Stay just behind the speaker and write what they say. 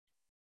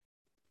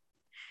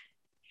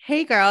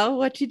Hey girl,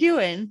 what you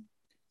doing?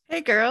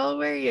 Hey girl,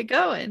 where are you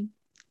going?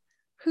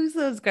 Who's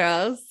those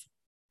girls?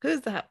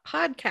 Who's that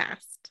podcast?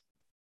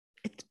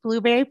 It's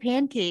Blueberry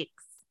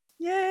Pancakes.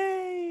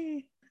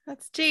 Yay!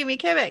 That's Jamie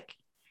Kivik.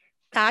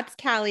 That's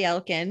Callie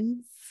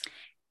Elkins.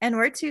 And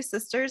we're two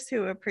sisters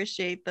who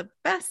appreciate the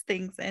best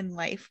things in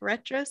life,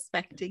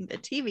 retrospecting the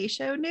TV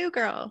show New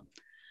Girl.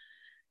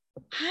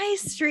 Hi,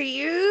 Street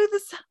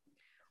Youths.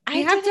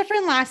 We have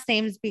different last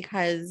names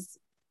because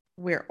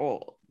we're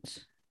old.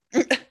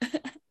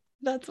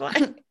 That's why.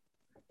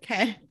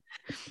 Okay.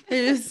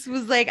 It just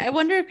was like, I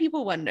wonder if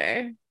people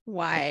wonder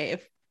why,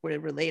 if we're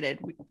related,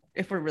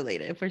 if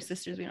we're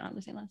sisters, we don't have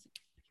the same last name.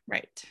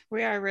 Right.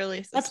 We are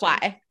really sisters. That's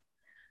why.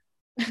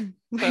 But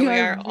we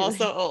are really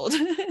also old.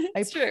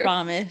 I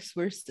promise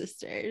we're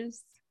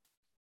sisters.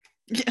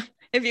 Yeah.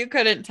 If you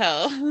couldn't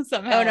tell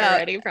somehow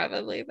already,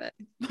 probably, but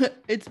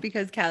it's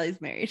because Callie's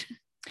married.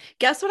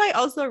 Guess what I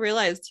also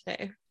realized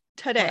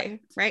today,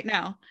 right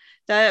now,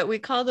 that we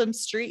call them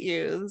street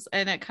youths,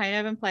 and it kind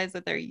of implies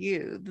that they're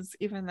youths,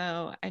 even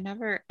though I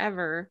never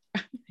ever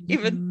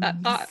even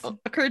that thought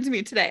occurred to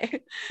me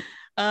today,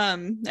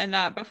 and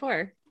not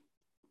before.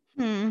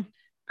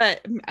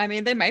 But I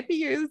mean, they might be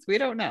youths, we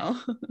don't know.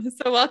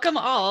 So welcome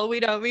all.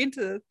 We don't mean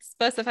to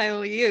specify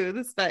only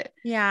youths, but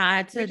yeah,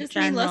 it's we just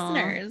mean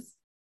listeners.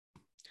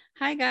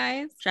 Hi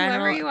guys,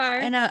 whoever you are,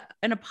 in a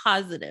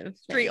positive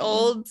street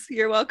olds,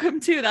 you're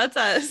welcome too. That's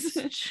us.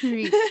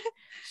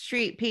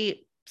 Street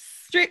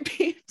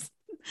peeps.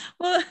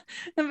 Well,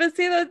 but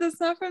see, that's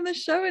not from the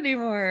show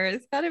anymore.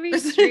 It's got to be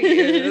street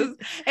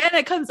youths. And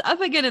it comes up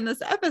again in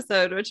this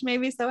episode, which made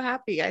me so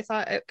happy. I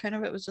thought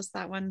it was just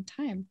that one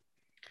time.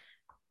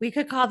 We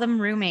could call them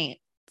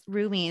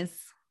roomies.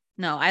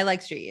 No, I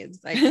like street youths,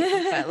 but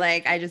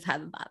like I just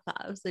had that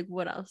thought. I was like,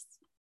 what else?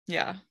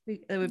 Yeah,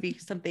 it would be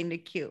something to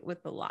cute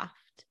with the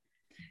loft,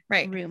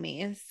 right?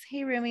 Roomies.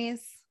 Hey,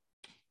 roomies.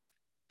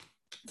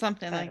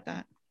 Something like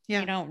that.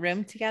 Yeah, you don't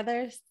room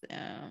together.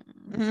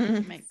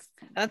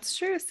 That's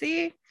true.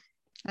 See,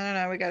 I don't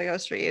know. We gotta go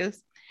street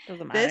youths.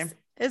 Doesn't matter.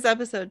 This is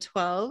episode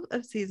 12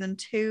 of season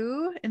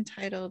 2,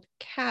 entitled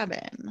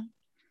Cabin,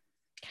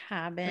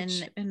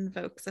 which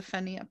invokes a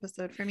funny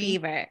episode for me.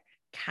 Favorite.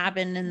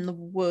 Cabin in the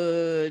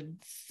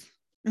woods.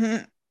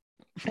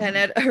 And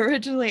it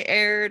originally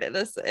aired,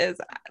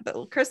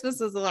 Christmas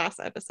was the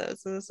last episode,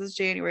 so this is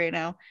January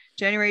now,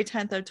 January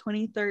 10th of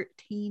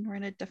 2013. We're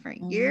in a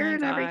different year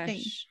and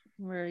everything.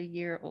 We're a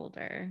year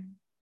older,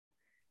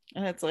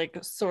 and it's like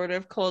sort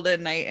of cold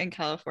at night in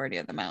California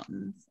in the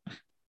mountains.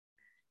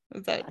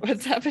 Is that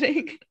what's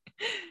happening?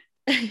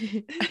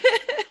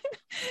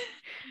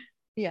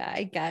 Yeah,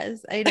 I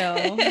guess. I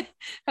know.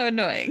 How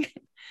annoying.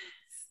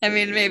 I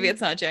mean, maybe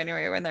it's not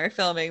January when they're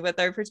filming, but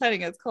they're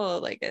pretending it's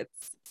cold. Like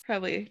it's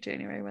probably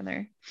January when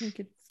they're like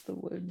it's the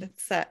wood.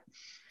 It's set.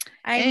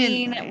 I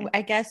mean,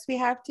 I guess we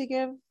have to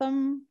give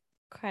them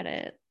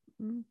credit.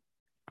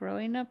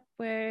 Growing up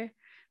where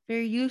they're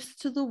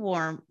used to the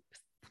warmth,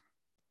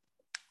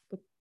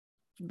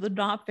 the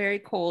not very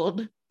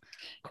cold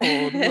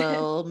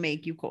will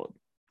make you cold.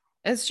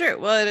 It's true.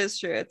 Well, it is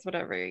true. It's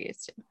whatever you're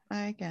used to,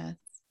 I guess.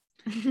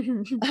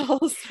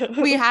 Also,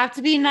 we have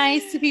to be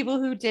nice to people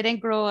who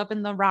didn't grow up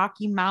in the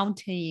Rocky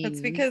Mountains.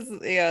 That's because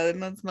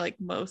and that's like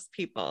most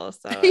people,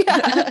 so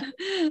yeah.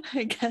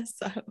 I guess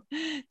so.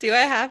 Do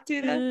I have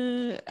to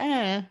then?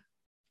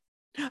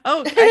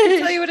 Oh, I can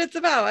tell you what it's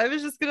about. I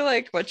was just gonna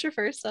like, what's your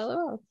first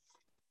LOL?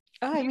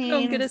 I mean,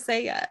 I'm gonna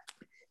say yet.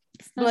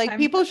 Like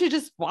people should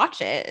just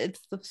watch it.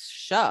 It's the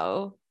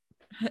show.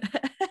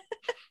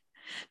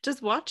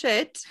 Just watch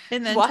it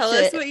and then tell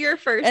us what your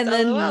first and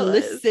then LOL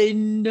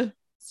listen. Is.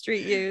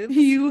 Street youth.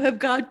 You have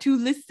got to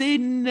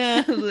listen,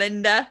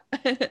 Linda.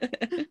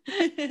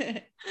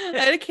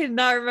 I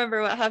cannot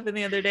remember what happened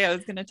the other day. I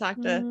was going to talk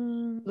to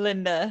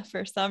Linda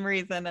for some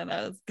reason, and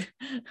I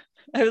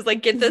was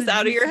like, get this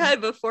out of your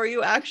head before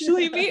you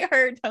actually meet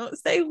her. Don't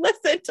say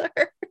listen to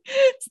her.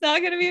 It's not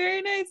going to be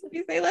very nice if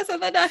you say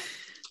listen, Linda.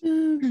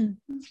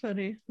 It's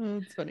funny. Oh,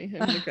 it's funny.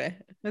 I'm gonna cry.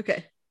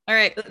 Okay. All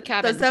right.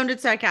 Cabin. That sounded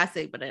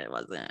sarcastic, but it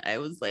wasn't. I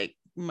was like,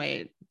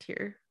 my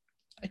tear.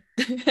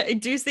 I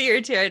do see your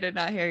tear. I did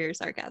not hear your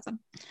sarcasm.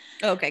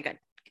 Okay, good.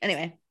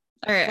 Anyway,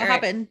 all right. What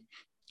happened?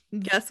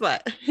 Guess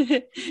what?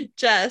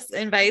 Jess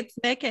invites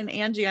Nick and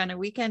Angie on a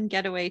weekend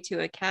getaway to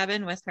a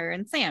cabin with her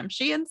and Sam.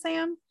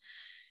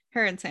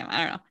 Her and Sam. I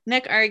don't know.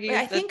 Nick argues.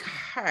 I think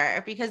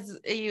her, because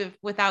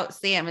without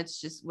Sam,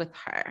 it's just with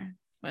her.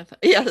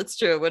 Yeah, that's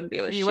true. It wouldn't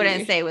be with you.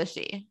 Wouldn't say with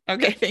she.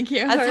 Okay, thank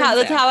you.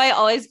 That's how I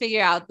always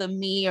figure out the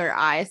me or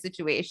I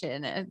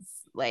situation. It's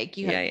like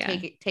you have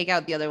to take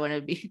out the other one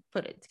and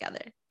put it together.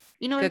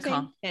 You know what I'm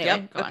saying?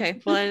 Anyway, yep.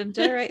 Okay. Well, I did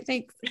it right.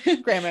 Thanks.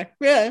 Grammar.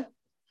 Yeah.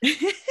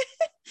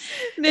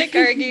 Nick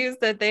argues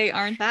that they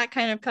aren't that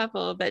kind of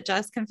couple, but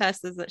Jess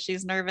confesses that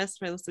she's nervous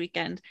for this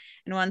weekend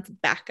and wants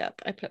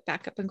backup. I put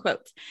backup in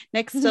quotes.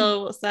 Nick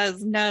still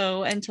says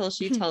no until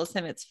she tells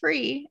him it's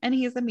free, and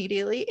he's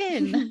immediately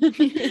in.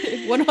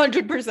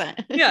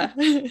 100%. Yeah.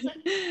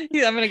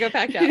 I'm gonna go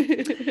pack out.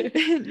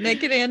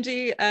 Nick and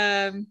Angie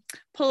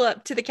pull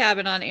up to the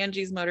cabin on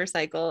Angie's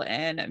motorcycle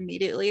and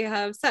immediately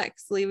have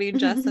sex, leaving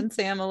Jess and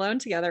Sam alone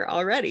together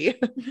already.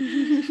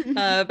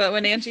 But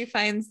when Angie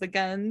finds the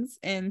guns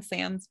in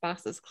Sam's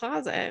boss's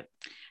closet,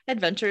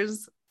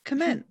 adventures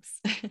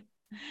commence.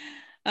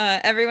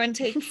 Everyone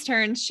takes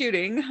turns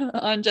shooting.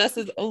 On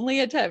Jess's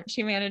only attempt,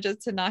 she manages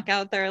to knock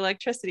out their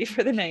electricity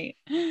for the night.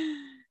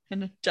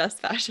 In Jess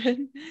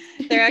fashion,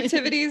 their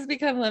activities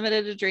become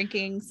limited to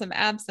drinking some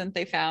absinthe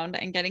they found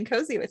and getting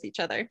cozy with each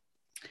other.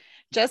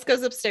 Jess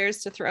goes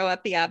upstairs to throw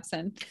up the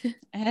absinthe,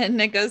 and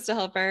Nick goes to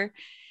help her.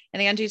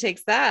 And Angie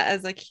takes that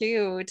as a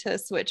cue to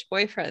switch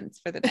boyfriends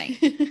for the night.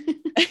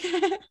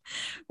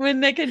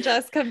 When Nick and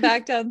Jess come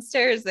back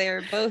downstairs, they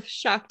are both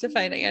shocked to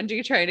find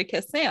Angie trying to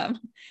kiss Sam.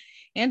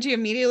 Angie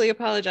immediately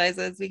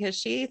apologizes because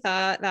she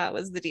thought that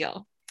was the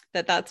deal,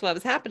 that's what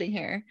was happening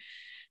here.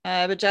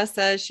 But Jess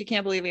says she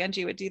can't believe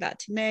Angie would do that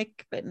to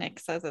Nick, but Nick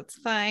says it's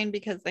fine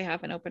because they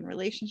have an open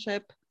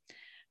relationship.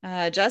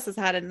 Jess has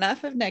had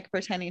enough of Nick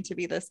pretending to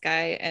be this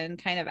guy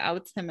and kind of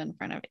outs him in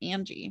front of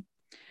Angie.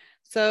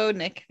 So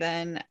Nick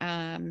then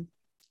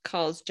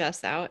calls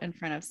Jess out in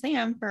front of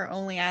Sam for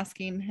only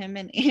asking him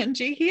and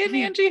Angie. He and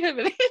Angie, him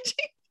and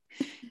Angie.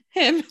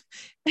 Him.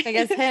 I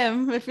guess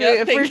him.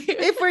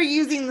 If we're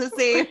using the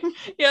same.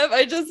 Yep,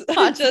 I just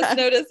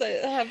noticed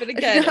it happened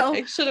again.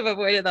 I should have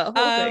avoided that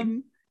whole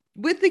thing.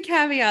 With the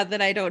caveat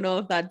that I don't know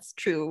if that's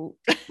true,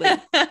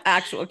 like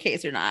actual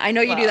case or not. I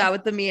know you do that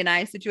with the me and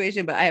I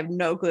situation, but I have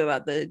no clue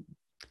about the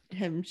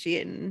him, she,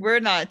 and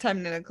we're not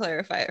attempting to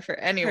clarify it for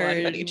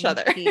anyone but each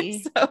other.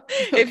 So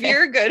if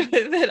you're good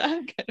with it,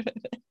 I'm good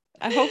with it.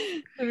 I hope.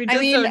 I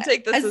mean, don't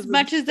take this as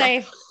much as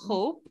I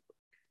hope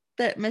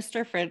that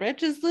Mr.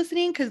 Friedrich is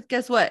listening, because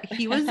guess what?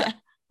 He was,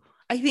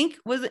 I think,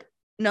 was it?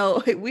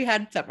 No, we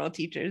had several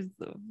teachers,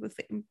 the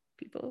same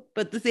people,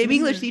 but the same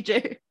English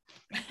teacher.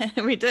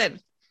 We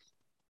did.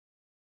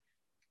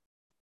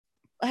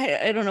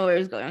 I don't know where I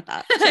was going with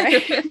that.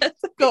 Sorry.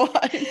 Go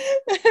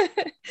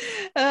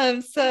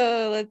on.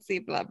 So let's see,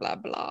 blah, blah,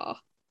 blah.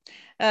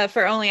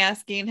 For only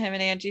asking him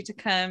and Angie to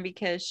come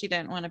because she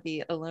didn't want to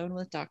be alone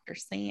with Dr.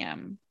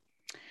 Sam.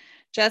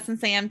 Jess and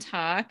Sam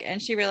talk,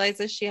 and she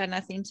realizes she had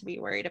nothing to be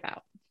worried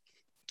about.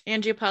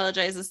 Angie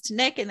apologizes to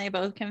Nick, and they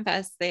both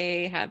confess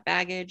they have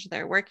baggage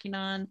they're working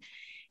on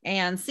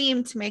and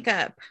seem to make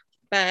up.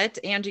 But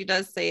Angie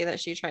does say that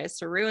she tries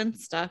to ruin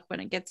stuff when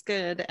it gets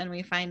good, and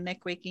we find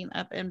Nick waking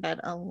up in bed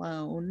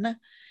alone.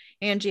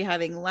 Angie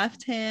having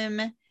left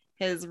him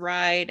his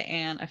ride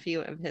and a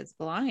few of his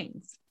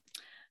belongings.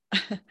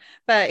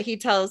 But he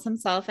tells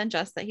himself and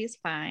Jess that he's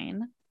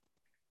fine.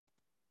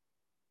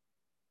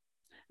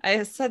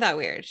 I said that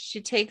weird.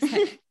 She takes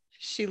him,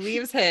 she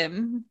leaves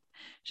him.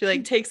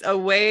 She takes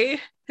away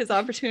his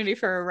opportunity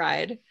for a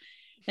ride.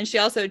 And she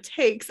also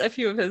takes a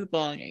few of his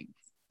belongings.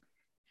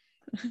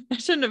 I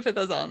shouldn't have put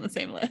those all on the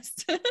same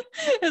list.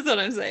 That's what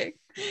I'm saying.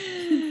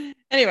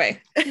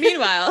 Anyway,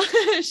 meanwhile,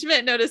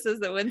 Schmidt notices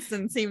that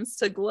Winston seems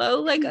to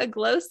glow like a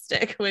glow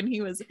stick when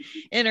he was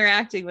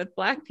interacting with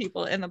Black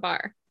people in the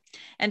bar,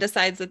 and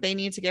decides that they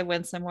need to give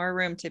Winston more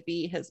room to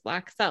be his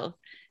Black self,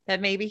 that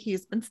maybe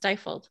he's been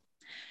stifled.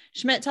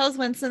 Schmidt tells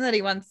Winston that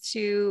he wants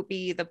to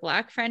be the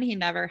Black friend he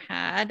never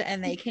had,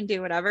 and they can do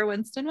whatever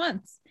Winston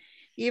wants,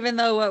 even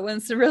though what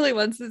Winston really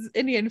wants is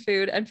Indian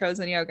food and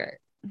frozen yogurt.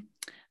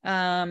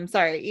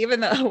 Even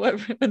though what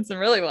Winston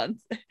really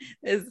wants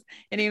is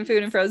Indian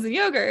food and frozen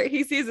yogurt,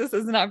 he sees this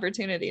as an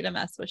opportunity to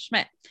mess with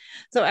Schmidt.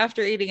 So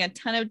after eating a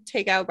ton of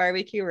takeout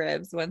barbecue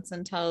ribs,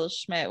 Winston tells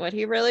Schmidt what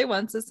he really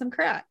wants is some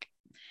crack.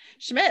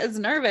 Schmidt is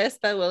nervous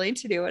but willing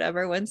to do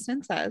whatever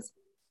Winston says.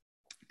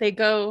 They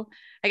go,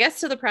 I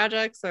guess, to the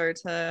projects or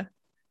to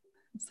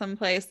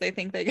someplace they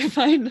think they can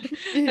find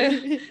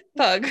a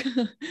thug.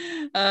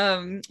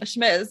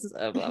 Schmidt is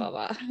blah blah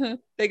blah.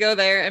 They go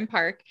there and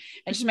park,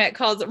 and Schmidt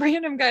calls a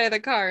random guy to the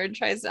car and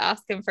tries to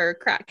ask him for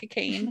crack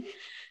cocaine.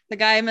 The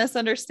guy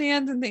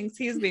misunderstands and thinks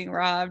he's being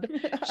robbed.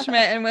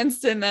 Schmidt and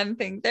Winston then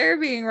think they're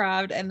being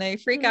robbed, and they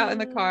freak out in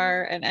the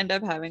car and end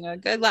up having a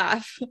good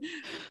laugh.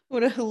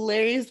 What a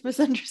hilarious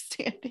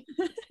misunderstanding.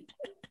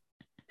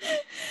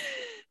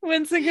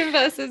 Winston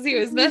confesses he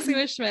was messing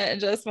with Schmidt and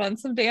just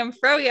wants some damn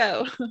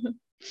froyo.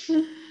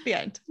 The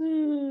end.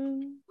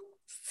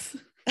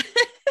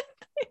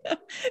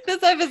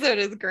 This episode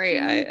is great.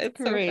 It's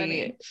great. So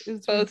funny.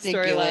 It's both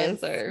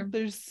storylines are.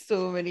 There's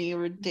so many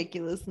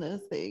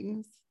ridiculousness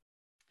things.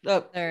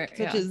 Such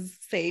as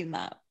saying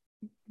that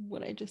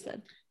what I just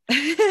said.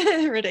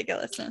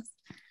 Ridiculousness.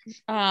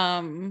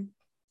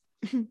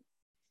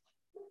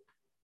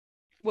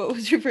 What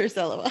was your first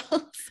LOL?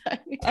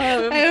 Sorry.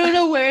 I don't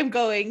know where I'm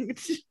going.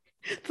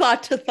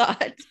 Thought to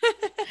thought.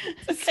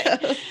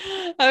 Okay.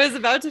 I was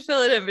about to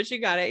fill it in, but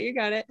you got it. You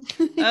got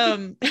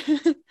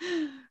it.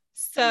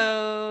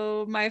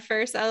 So my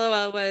first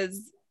LOL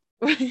was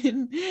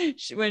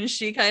when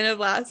she kind of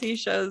laughs. He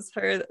shows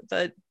her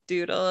the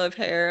doodle of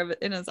hair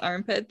in his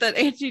armpit that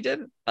Angie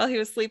did while he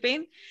was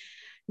sleeping.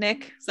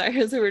 Nick, sorry,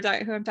 who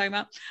I'm talking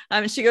about.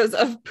 She goes,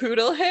 of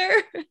poodle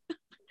hair.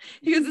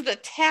 He goes, it's a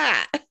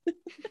tat.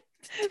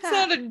 It's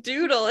not a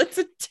doodle, it's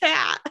a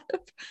tat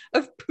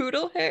of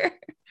poodle hair.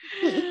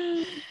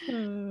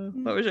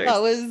 What was yours?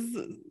 That was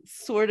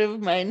sort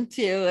of mine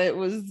too. It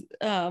was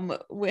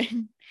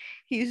when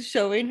he's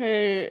showing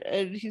her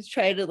and he's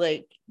trying to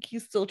like,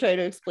 he's still trying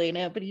to explain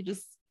it, but he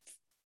just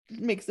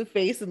makes a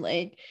face and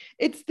like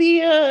it's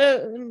the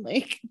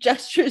like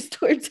gestures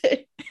towards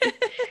it.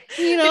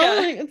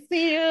 Like it's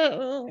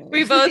the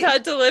we both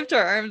had to lift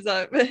our arms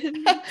up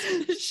and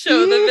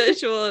show the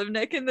visual of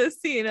Nick in this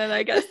scene, and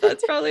I guess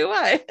that's probably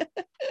why.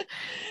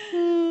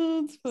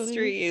 It's funny.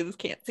 Street youths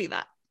can't see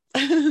that.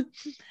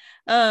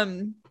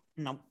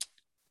 No.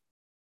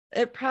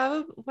 It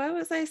probably, what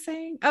was I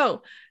saying?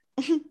 Oh,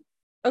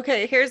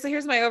 okay.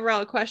 Here's my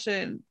overall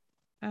question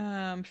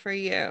for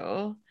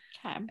you.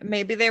 Okay.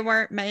 Maybe they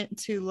weren't meant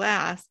to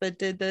last, but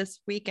did this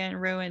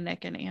weekend ruin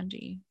Nick and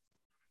Angie?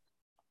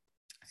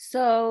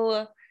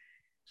 So,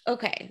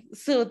 okay.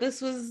 So this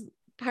was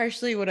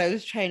partially what I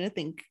was trying to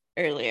think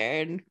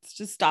earlier, and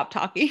just stop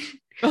talking.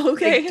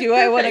 Okay. Like, do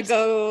I want to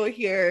go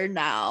here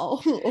now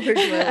or do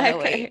I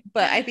want to wait?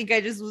 But I think I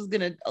just was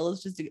gonna,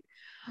 let's just do it.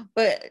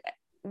 But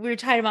we were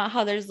talking about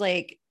how there's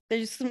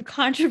some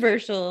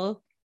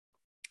controversial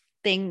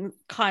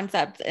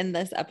concepts in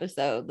this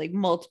episode, like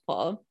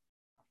multiple.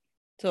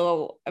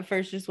 So I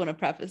first just want to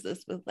preface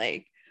this with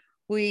like,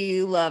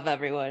 we love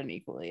everyone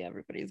equally.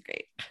 Everybody's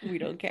great. We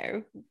don't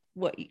care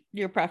what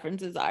your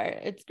preferences are.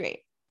 It's great.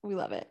 We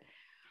love it.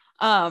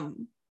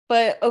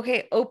 But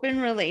okay,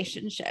 open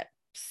relationships.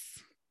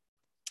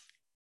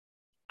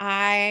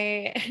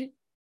 I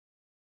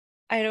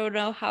don't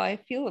know how I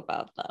feel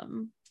about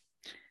them.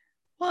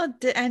 Well,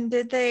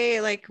 did they,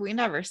 like, we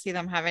never see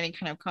them have any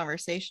kind of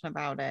conversation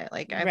about it.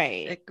 Like,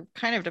 right. It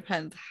kind of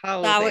depends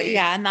how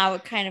and that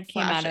would kind of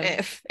came out of,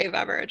 if they've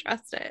ever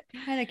addressed it.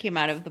 Kind of came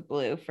out of the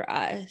blue for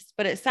us.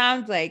 But it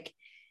sounds like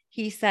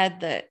he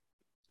said that,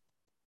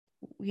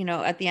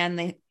 at the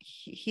end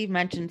he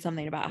mentioned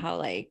something about how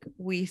like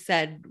we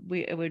said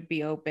it would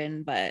be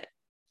open, but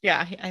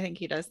yeah, I think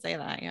he does say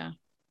that. Yeah.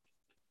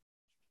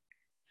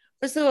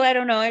 So I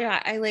don't know.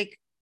 I like,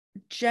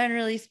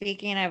 generally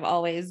speaking, I've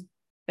always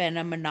been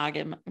a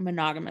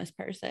monogamous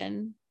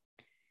person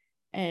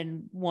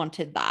and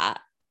wanted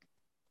that.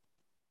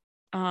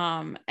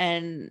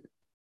 And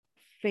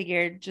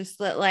figured just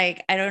that,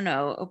 like, I don't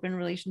know, open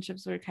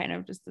relationships were kind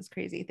of just this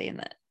crazy thing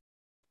that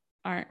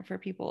aren't for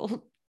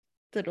people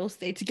that'll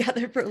stay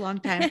together for a long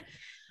time.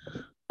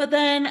 But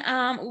then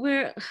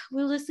we're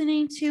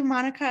listening to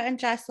Monica and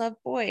Jess Love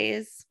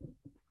Boys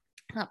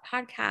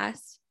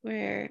podcast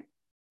where,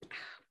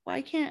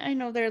 why can't I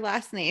know their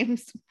last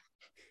names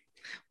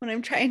when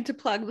I'm trying to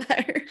plug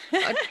their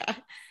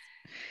podcast?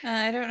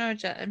 I don't know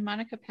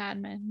Monica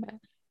Padman, but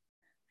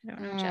I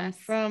don't know Jess.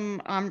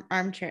 From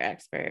Armchair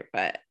Expert,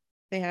 but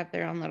they have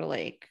their own little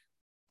like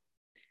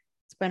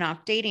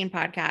spin-off dating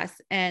podcast,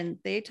 and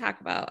they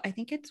talk about, I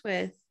think it's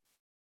with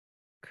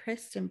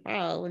Kristen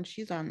Bell when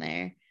she's on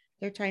there.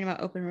 They're talking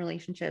about open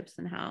relationships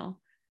and how,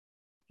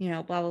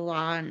 blah blah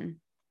blah, and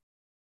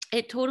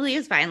it totally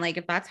is fine. Like,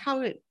 if that's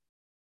how it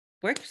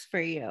works for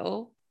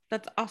you,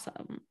 that's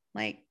awesome.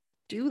 Like,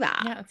 do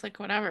that. Yeah, it's like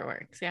whatever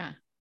works. Yeah.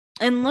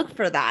 And look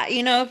for that.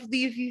 If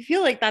you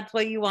feel like that's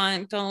what you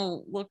want,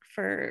 don't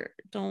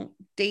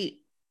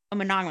date a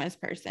monogamous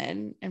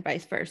person, and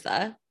vice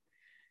versa.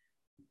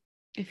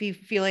 If you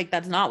feel like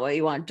that's not what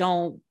you want,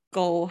 don't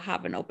go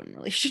have an open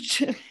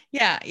relationship.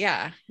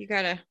 Yeah. You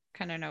gotta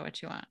kind of know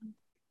what you want.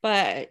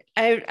 But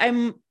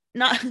I'm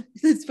not,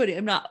 it's funny,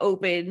 I'm not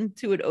open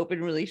to an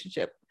open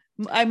relationship.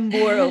 I'm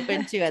more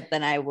open to it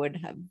than I would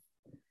have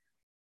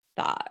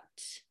thought.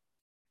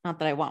 Not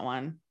that I want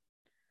one.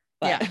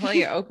 But yeah, well,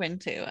 you're open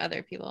to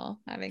other people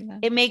having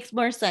them. It makes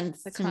more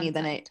sense to me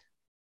than it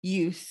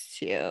used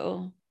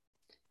to.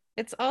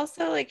 It's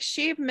also like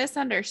she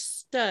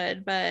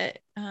misunderstood, but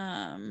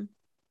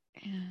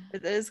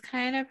it is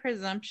kind of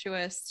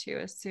presumptuous to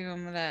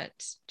assume that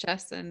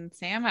Jess and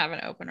Sam have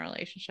an open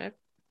relationship.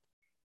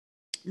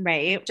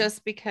 Right.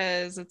 Just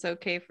because it's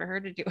okay for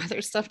her to do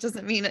other stuff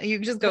doesn't mean that you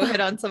just go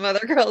hit on some other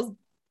girl's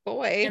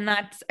boy. And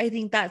I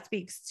think that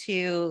speaks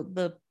to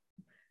the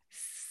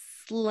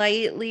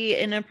slightly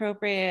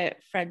inappropriate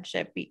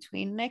friendship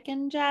between Nick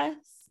and Jess.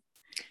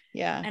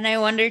 Yeah. And I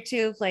wonder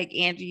too if like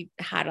Angie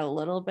had a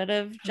little bit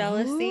of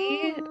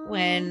jealousy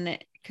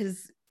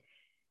because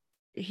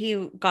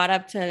he got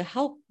up to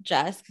help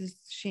Jess because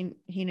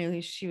he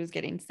knew she was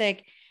getting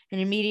sick,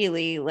 and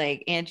immediately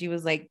like Angie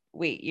was like,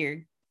 wait,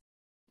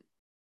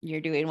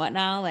 you're doing what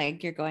now?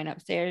 Like, you're going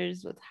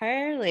upstairs with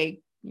her?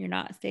 Like, you're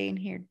not staying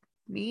here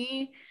with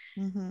me?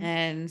 Mm-hmm.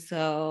 And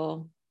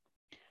so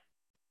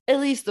at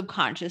least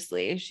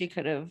subconsciously she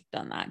could have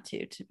done that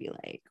too, to be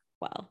like,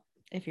 well,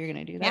 if you're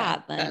gonna do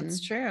that, then that's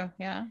true.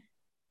 Yeah,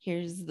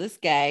 here's this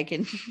guy,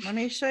 let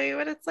me show you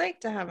what it's like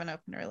to have an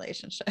open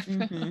relationship.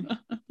 Mm-hmm.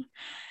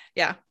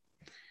 Yeah.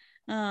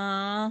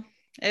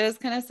 It was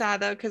kind of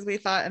sad though, because we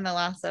thought in the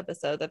last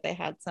episode that they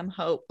had some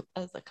hope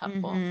as a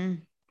couple. Mm-hmm.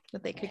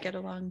 that they could get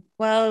along.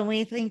 Well, and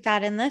we think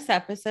that in this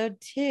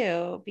episode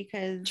too,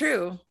 because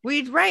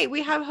we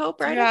have hope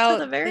right up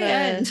to the very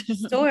end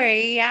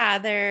story. Yeah,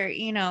 they're,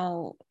 you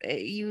know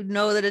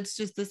that it's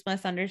just this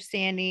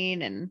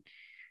misunderstanding, and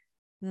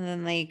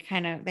then they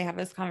have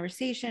this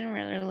conversation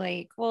where they're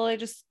like, well,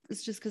 it's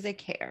just because I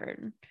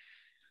care.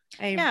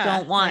 I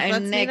don't want, like,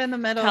 and Nick in the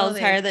middle tells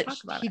her that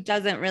he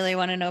doesn't really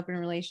want an open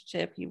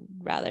relationship. He'd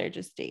rather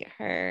just date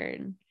her,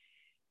 and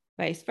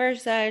vice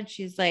versa. And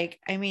she's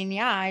like, I mean,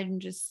 yeah, I'm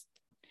just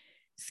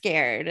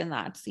scared, and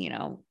that's,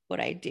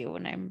 what I do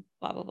when I'm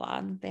blah blah blah.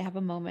 And they have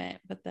a moment,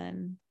 but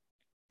then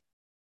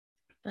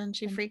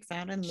she freaks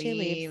out and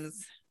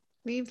leaves.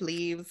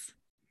 Leaves.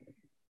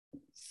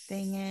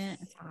 Dang it.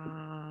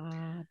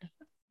 Sad.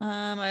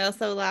 I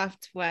also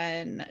laughed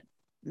when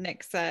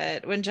Nick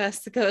said, when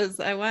Jess goes,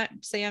 I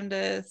want Sam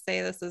to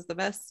say this is the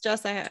best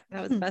Jess that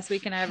was the best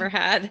weekend I ever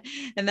had.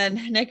 And then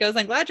Nick goes,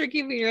 I'm glad you're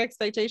keeping your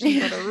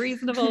expectations at a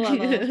reasonable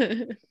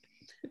level.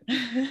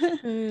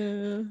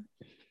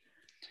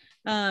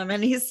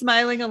 And he's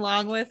smiling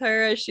along with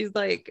her as she's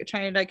like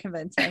trying to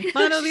convince him,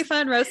 come on, it'll be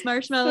fun, roast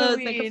marshmallows,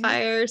 make a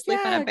fire,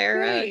 sleep on a bear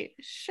rug.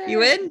 Sure.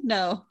 You in?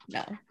 No.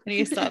 And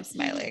he stops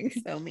smiling.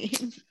 So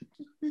mean.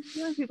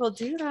 People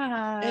do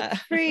that.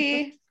 It's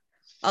free.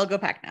 I'll go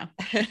pack now.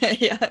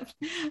 Yeah.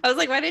 I was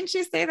like, why didn't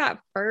she say that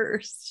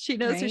first? She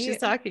knows who she's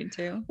talking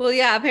to. Well,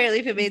 yeah, apparently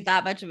if it made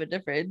that much of a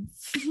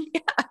difference.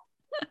 Yeah.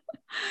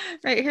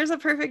 Right. Here's a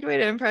perfect way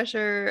to impress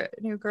your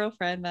new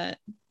girlfriend that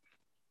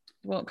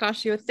won't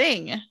cost you a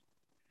thing.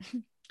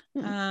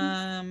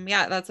 Yeah,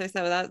 that's what I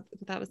said.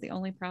 That was the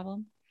only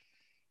problem.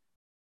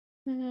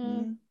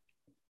 Winston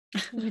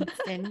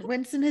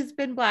has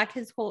been black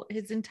his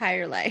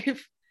entire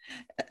life.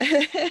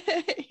 Yeah.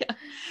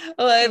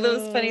 Well, it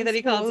was funny that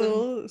he calls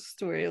him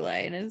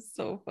storyline is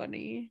so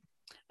funny.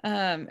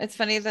 It's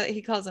funny that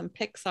he calls him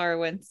Pixar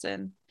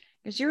Winston,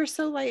 because you were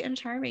so light and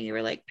charming. You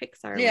were like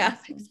Pixar. Yeah.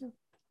 Winston.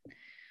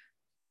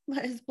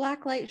 Let his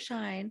black light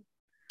shine.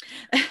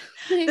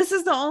 This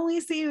is the only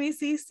scene we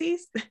see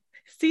CCC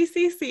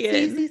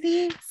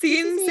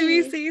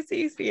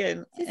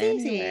in.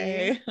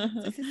 Anyway.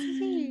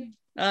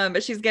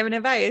 But she's giving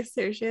advice.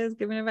 Here she is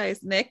giving advice.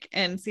 Nick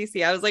and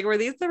Cece. I was like, were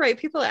these the right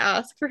people to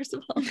ask? First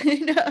of all, I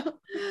know.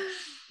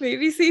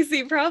 Maybe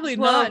Cece, probably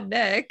not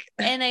Nick.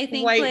 And I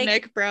think white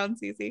Nick, brown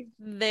Cece.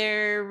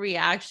 Their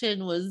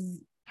reaction was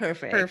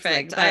perfect.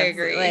 Like, I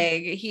agree.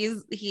 Like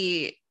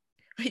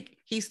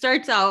he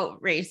starts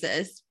out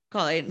racist,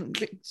 calling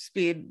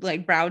Speed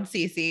like brown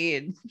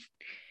Cece,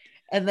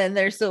 and then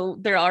they're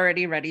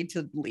already ready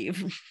to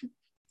leave.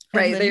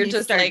 Right, they're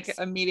just like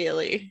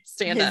immediately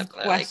stand up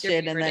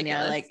question, and then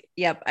like,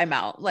 yep, I'm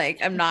out. Like,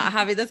 I'm not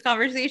having this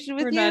conversation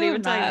with you. We're not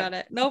even talking about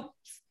it. Nope,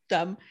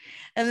 dumb.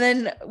 And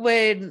then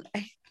when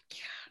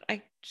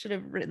I should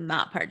have written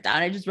that part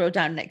down. I just wrote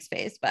down Nick's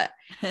face, but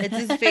it's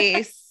his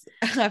face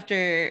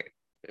after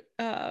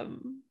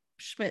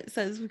Schmidt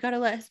says we gotta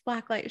let his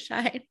black light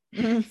shine.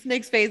 It's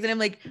Nick's face, and I'm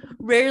like,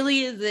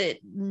 rarely is it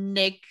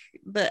Nick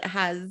that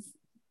has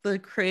the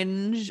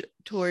cringe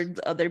towards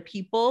other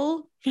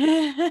people.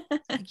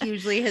 Like,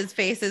 usually his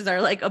faces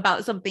are like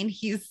about something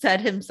he's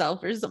said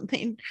himself or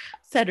something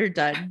said or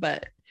done.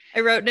 But I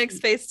wrote Nick's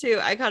face too.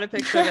 I caught a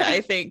picture of it, I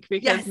think,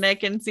 because yes.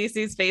 Nick and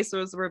Cece's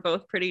faces were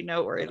both pretty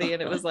noteworthy,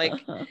 and it was like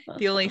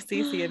the only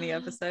Cece in the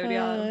episode.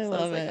 Yeah, I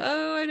love it.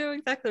 Oh, I know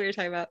exactly what you're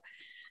talking about.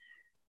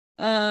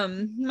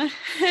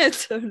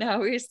 So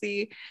now we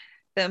see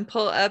them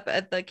pull up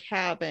at the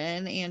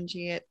cabin,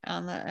 Angie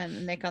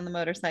and Nick on the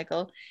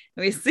motorcycle,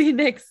 and we see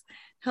Nick's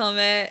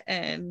helmet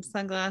and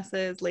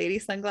sunglasses, lady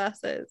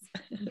sunglasses.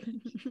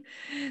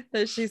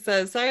 That she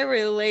says, sorry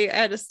we're late, I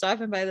had to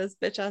stop and buy this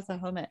bitch ass a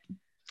helmet.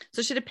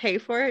 So she had to pay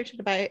for it. She had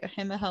to buy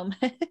him a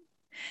helmet.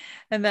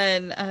 And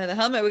then the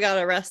helmet we got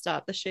at a rest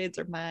stop. The shades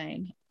are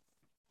mine.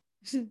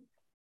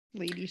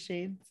 Lady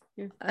shades.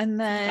 And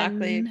then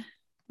exactly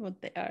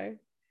what they are.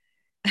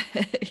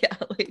 Yeah,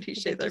 lady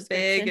shades are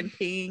big and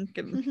pink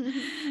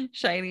and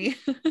shiny.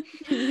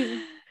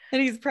 And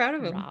he's proud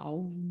of him.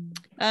 Wow.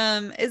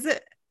 Is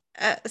it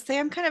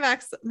Sam kind of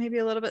acts maybe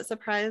a little bit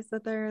surprised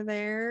that they're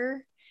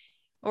there,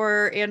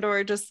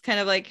 or just kind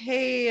of like,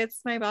 hey, it's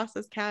my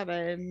boss's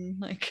cabin?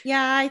 Like,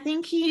 yeah, I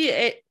think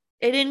it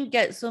didn't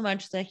get so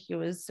much that he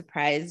was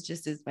surprised,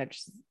 just as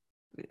much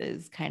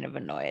as kind of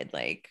annoyed.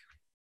 Like,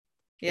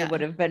 yeah, it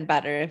would have been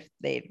better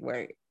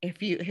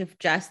if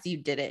Jess, you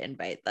didn't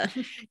invite them.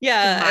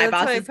 Yeah, that's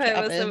what I put.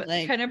 It was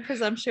like, kind of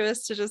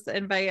presumptuous to just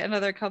invite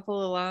another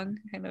couple along,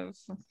 kind of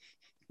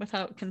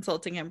without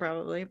consulting him,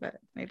 probably, but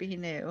maybe he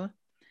knew.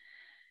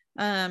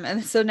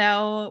 And so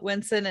now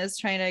Winston is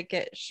trying to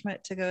get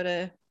Schmidt to go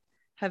to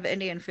have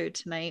Indian food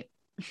tonight.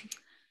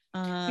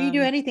 You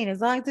do anything as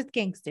long as it's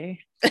gangster.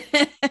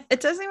 It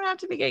doesn't even have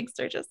to be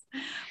gangster, just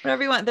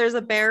whatever you want. There's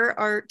a bear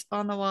art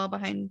on the wall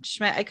behind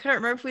Schmidt. I couldn't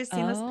remember if we've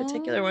seen this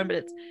particular one, but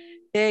it's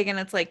big and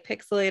it's like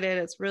pixelated.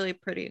 It's really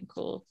pretty and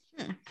cool.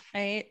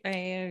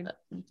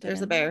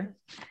 There's a bear.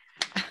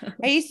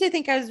 I used to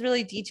think I was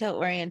really detail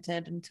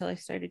oriented until I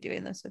started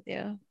doing this with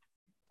you.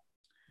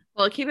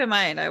 Well, keep in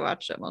mind, I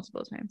watched it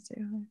multiple times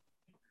too.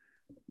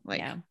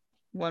 like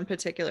one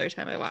particular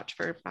time I watch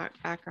for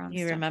background you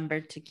stuff. Remember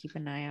to keep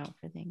an eye out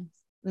for things.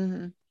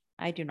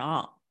 I do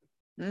not.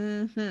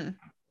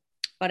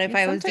 But if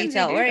I was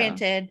detail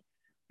oriented,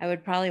 I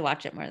would probably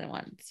watch it more than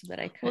once, but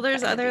I could. Well,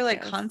 there's other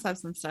like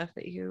concepts and stuff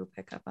that you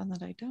pick up on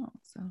that I don't.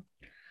 So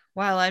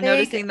while I'm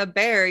noticing the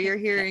bear, you're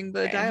hearing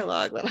the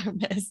dialogue that I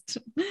missed.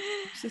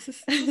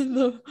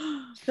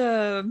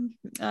 the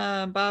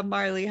Bob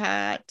Marley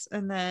hat.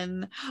 And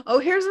then,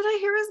 here's what I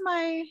hear is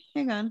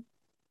hang on.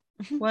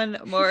 One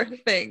more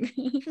thing.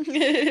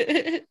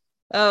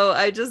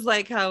 I just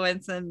like how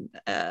Winston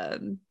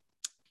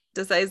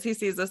decides he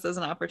sees this as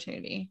an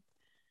opportunity.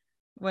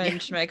 When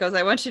Schmidt goes,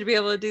 I want you to be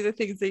able to do the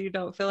things that you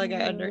don't feel like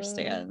I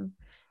understand.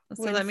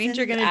 So Winston's that means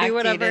you're going to do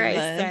whatever I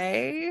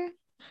say.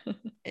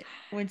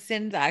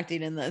 Winston's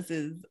acting in this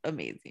is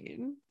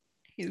amazing.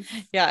 He's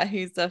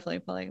definitely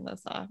pulling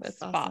this off. It's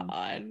spot awesome.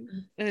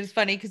 On. And it's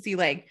funny because he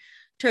like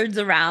turns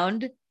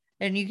around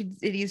and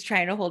he's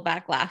trying to hold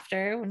back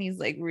laughter when he's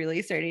like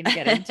really starting to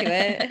get into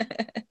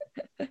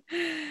it.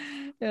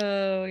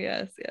 Oh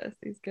yes,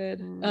 he's good.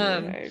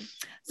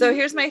 So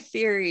here's my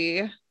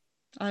theory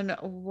on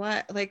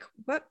what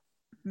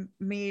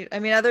made, I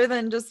mean, other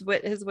than just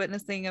his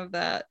witnessing of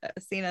that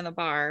scene in the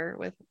bar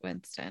with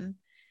Winston,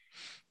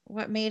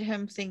 what made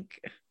him think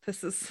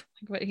this is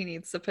what he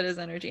needs to put his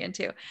energy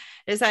into?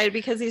 Decided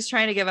because he's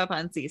trying to give up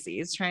on Cece.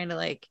 He's trying to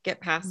like get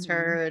past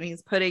her, and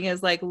he's putting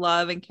his like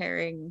love and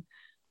caring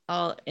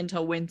all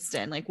into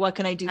Winston. Like, what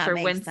can I do for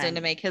Winston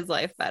to make his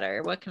life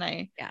better? What can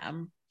I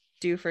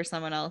do for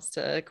someone else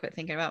to quit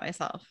thinking about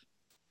myself?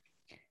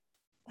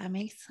 That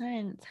makes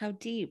sense. How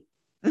deep?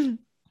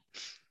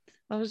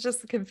 I was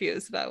just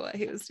confused about what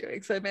he was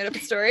doing, so I made up a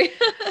story.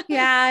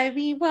 Yeah, I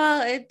mean,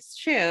 well, it's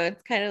true.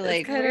 It's kind of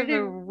like kind of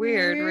a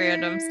weird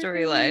random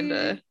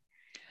storyline.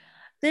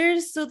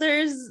 There's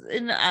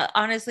and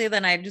honestly,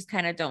 then I just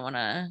kind of don't want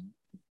to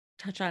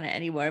touch on it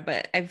anymore.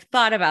 But I've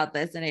thought about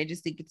this, and I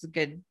just think it's a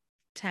good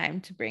time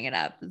to bring it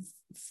up.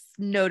 It's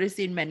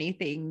noticing many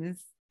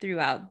things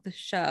throughout the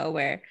show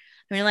where,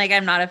 I mean, like,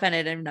 I'm not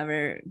offended. I've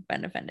never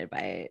been offended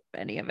by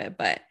any of it,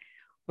 but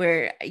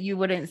where you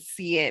wouldn't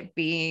see it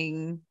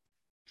being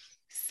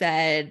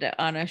said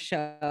on a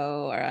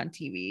show or on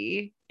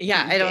TV.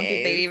 Yeah, I don't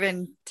think they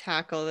even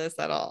tackle this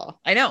at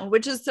all. I know,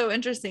 which is so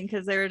interesting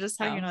because they were just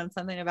talking on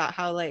something about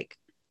how like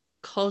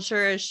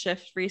culture has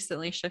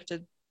recently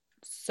shifted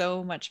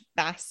so much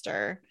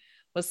faster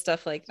with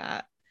stuff like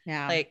that.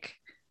 Yeah, like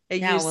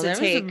it used to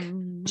take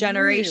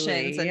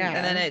generations, and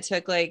then it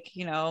took like,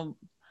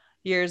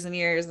 years and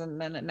years, and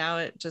then now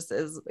it just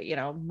is,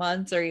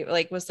 months, or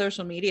like with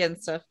social media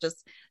and stuff,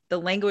 just the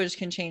language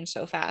can change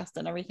so fast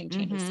and everything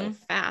changes so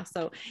fast.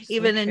 So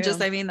even in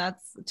just, I mean,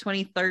 that's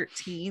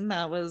 2013,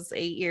 that was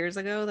 8 years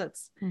ago.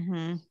 That's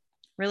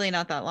really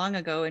not that long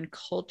ago in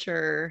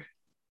culture,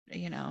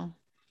 where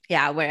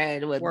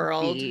it would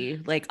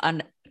be like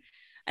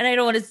and I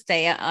don't want to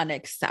say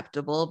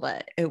unacceptable,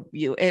 but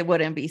it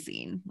wouldn't be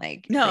seen.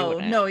 Like, you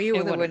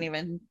wouldn't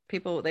even,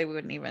 they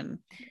wouldn't even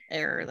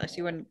air this.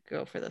 You wouldn't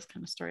go for this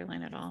kind of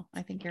storyline at all.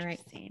 I think you're right.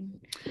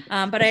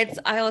 But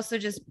I also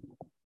just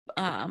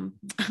one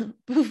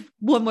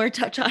more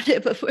touch on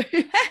it before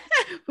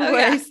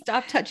I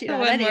stop touching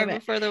on any of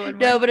it.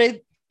 No,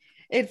 but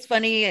it's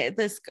funny.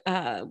 This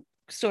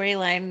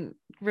storyline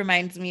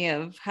reminds me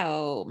of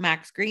how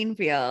Max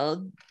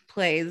Greenfield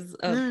plays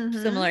a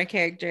similar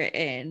character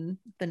in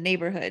The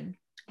Neighborhood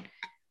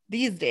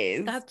these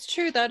days. That's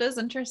true. That is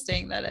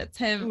interesting that it's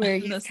him, where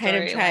he's kind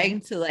of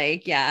trying to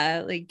like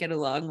get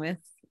along with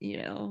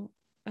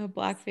a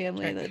Black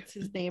family that's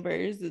his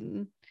neighbors,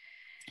 and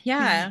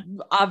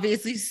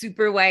obviously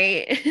super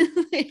white.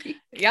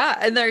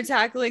 And they're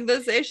tackling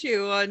this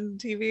issue on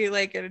TV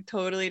like in a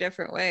totally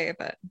different way,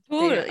 but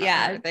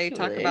they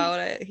talk about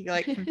it. He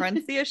like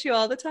confronts the issue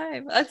all the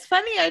time. That's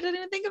funny. I didn't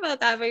even think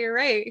about that, but you're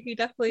right. He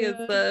definitely is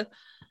the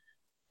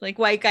like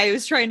white guy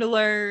who's trying to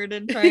learn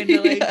and trying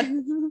to like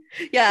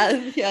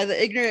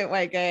the ignorant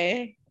white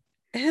guy.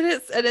 And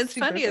it's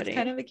funny. It's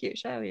kind of a cute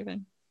show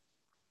even.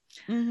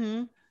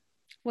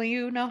 Well,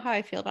 you know how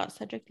I feel about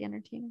Cedric the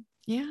Entertainer.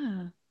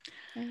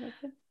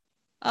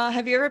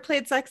 Have you ever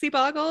played Sexy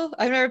Boggle?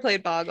 I've never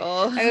played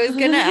Boggle. I was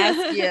gonna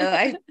ask you.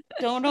 I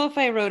don't know if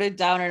I wrote it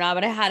down or not,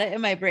 but I had it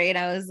in my brain.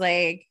 I was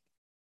like,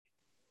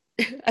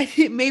 I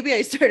think maybe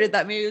I started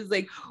that. Maybe it was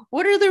like,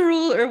 what are the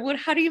rules, or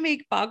how do you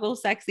make Boggle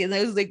sexy? And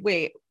I was like,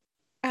 wait,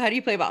 how do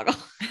you play Boggle?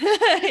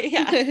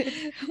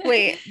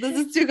 Wait,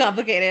 this is too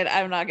complicated.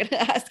 I'm not gonna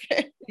ask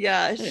her.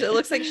 It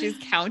looks like she's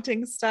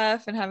counting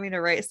stuff and having to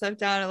write stuff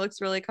down. It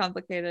looks really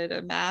complicated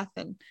in math,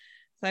 and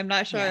so I'm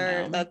not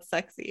sure that's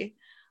sexy.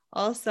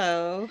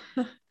 Also,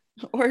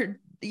 or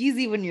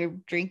easy when you're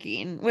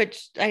drinking,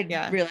 which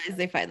I realize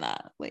they find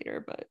that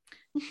later, but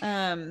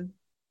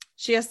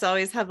she has to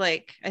always have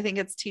like, I think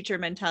it's teacher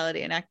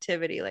mentality and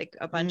activity, like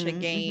a bunch of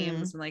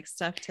games and like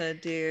stuff to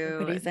do.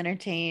 Everybody's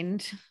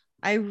entertained.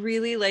 I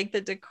really like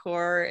the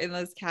decor in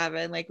this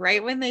cabin. Like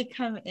right when they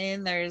come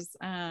in, there's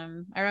I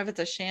don't know if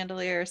it's a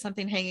chandelier or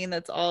something hanging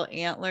that's all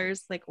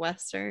antlers, like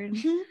Western.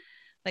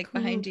 like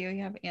behind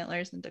you have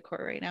antlers and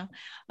decor right now.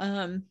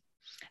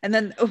 And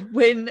then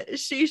when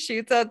she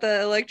shoots out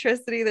the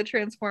electricity, the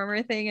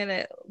transformer thing,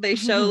 and they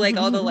show like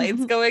all the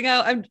lights going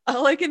out,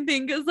 all I can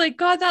think is like,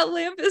 God, that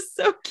lamp is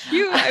so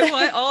cute. I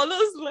want all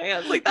those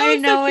lamps. Like, I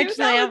know which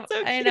lamp.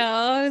 I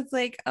know. It's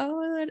like,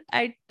 oh,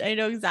 I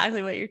know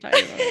exactly what you're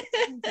talking about.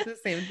 It's the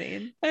same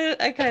thing.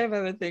 I kind of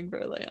have a thing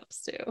for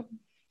lamps too.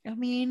 I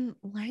mean,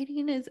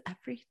 lighting is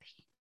everything.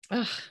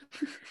 Ugh.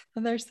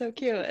 And they're so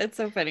cute. It's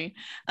so funny.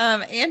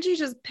 Angie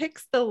just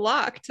picks the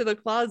lock to the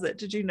closet.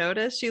 Did you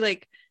notice? She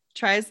like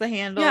tries the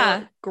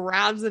handle,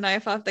 grabs a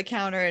knife off the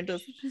counter, and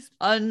just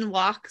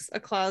unlocks a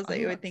closet.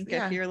 You would think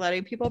if you're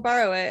letting people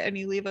borrow it and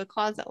you leave a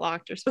closet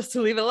locked, you're supposed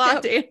to leave it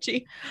locked,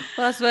 Angie.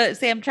 Well, that's what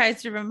Sam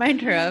tries to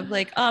remind her of.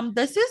 Like,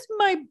 this is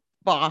my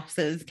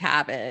boss's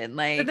cabin.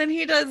 Like, but then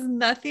he does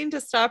nothing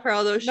to stop her.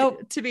 Although,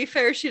 to be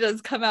fair, she does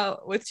come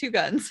out with 2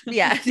 guns.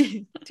 Yeah,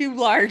 2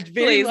 large,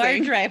 very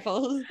large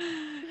rifles.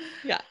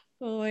 Yeah.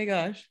 Oh my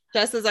gosh.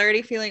 Jess is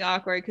already feeling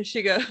awkward because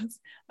she goes,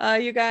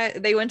 you guys,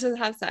 they went to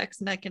have sex,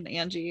 Nick and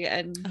Angie,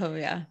 and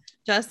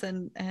Jess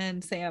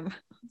and Sam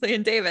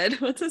and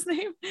David, what's his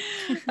name?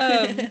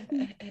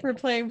 We're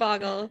playing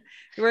Boggle.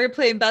 We're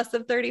playing best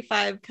of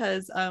 35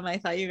 because I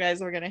thought you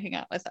guys were gonna hang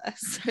out with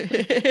us.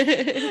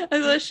 And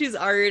so she's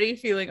already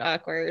feeling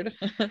awkward.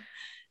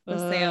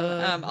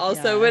 Sam.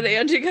 When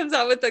Angie comes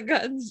out with the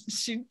guns,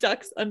 she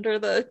ducks under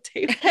the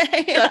table.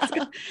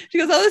 She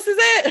goes, "Oh, this is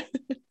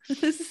it.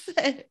 This is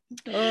it."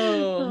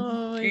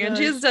 Oh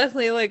Angie is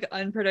definitely like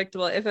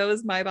unpredictable. If it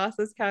was my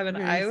boss's cabin,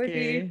 I would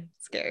be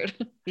scared.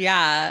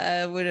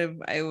 Yeah, I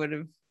would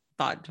have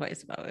thought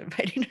twice about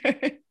inviting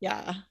her.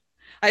 Yeah.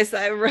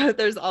 I wrote,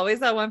 there's always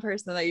that one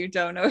person that you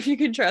don't know if you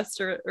can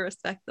trust or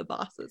respect the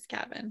boss's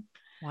cabin.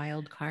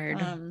 Wild card.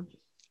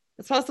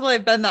 It's possible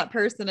I've been that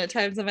person at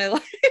times in my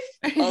life.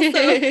 Also, so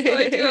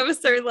I do have a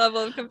certain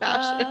level of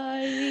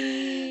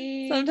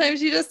compassion.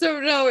 Sometimes you just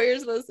don't know what you're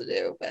supposed to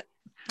do. But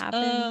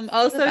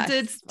also,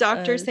 did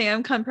Dr.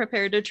 Sam come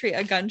prepared to treat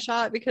a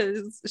gunshot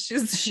because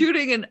she's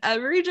shooting in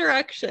every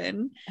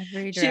direction?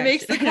 She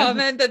makes the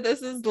comment that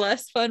this is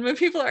less fun when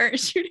people aren't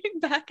shooting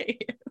back at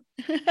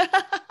you.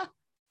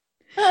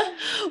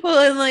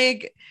 Well, and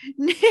like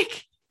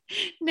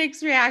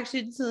Nick's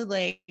reaction to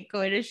like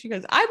going to, she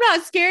goes, "I'm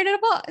not scared of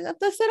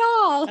this at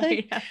all.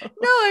 Like,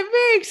 no, I'm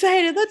very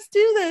excited. Let's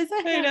do this."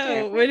 I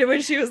know.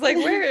 When she was like,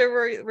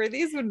 "Where were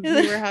these when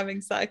we were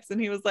having sex?"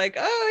 And he was like,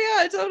 "Oh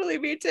yeah, totally,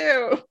 me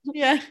too."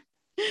 Yeah.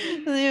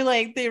 And they're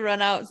like, they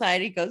run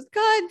outside. He goes,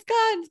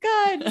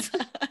 "Guns."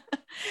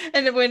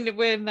 And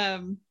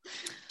when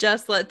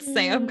Jess lets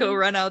Sam go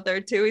run out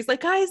there too, he's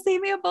like, "Guys, save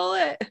me a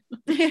bullet."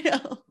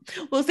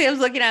 Well, Sam's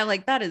looking at him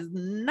like, that is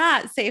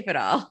not safe at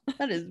all.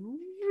 That is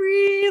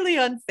really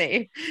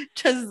unsafe.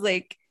 Just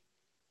like,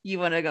 you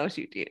want to go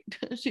shoot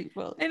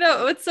bullets. I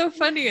know. What's so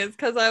funny is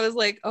because I was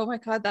like, oh my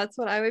God, that's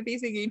what I would be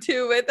thinking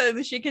too with.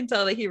 And she can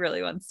tell that he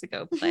really wants to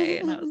go play.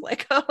 And I was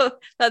like, oh,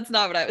 that's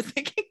not what I was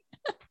thinking.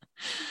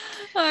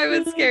 I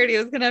was scared he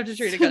was gonna have to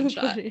treat a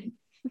gunshot.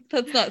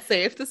 That's not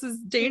safe. This is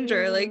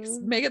danger. Like,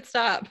 make it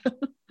stop. But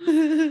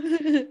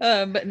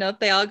no,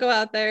 they all go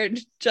out there.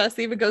 Jess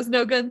even goes,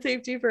 "No gun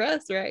safety for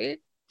us," right?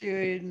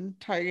 Doing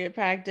target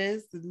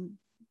practice, and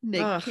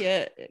Nick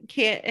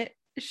can't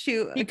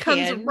shoot. He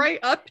comes right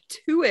up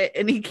to it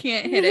and he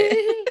can't hit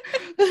it.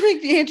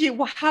 Like, Angie,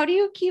 how do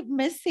you keep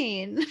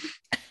missing?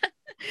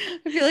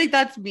 I feel like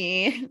that's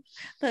me.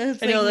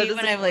 That's I know that is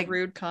when I'm like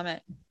rude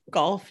comment.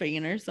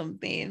 Golfing or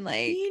something,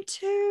 like, me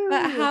too.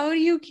 But how do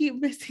you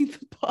keep missing the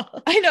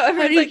ball? I know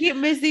everyone's like, keep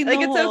missing like,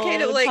 it's okay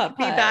to like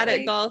be bad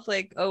at golf,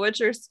 like, oh, what's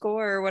your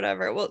score or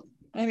whatever. Well,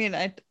 I mean,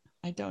 I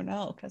don't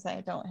know because I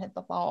don't hit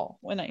the ball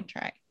when I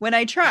try.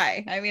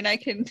 I mean, I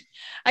can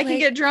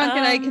get drunk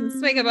and I can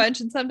swing a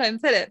bunch and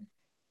sometimes hit it.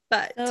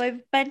 But so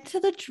I've been to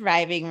the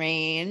driving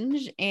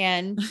range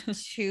and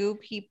 2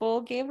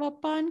 people gave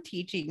up on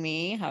teaching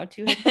me how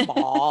to hit the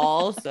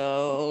ball.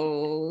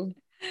 So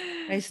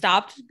I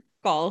stopped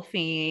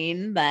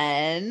golfing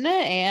then,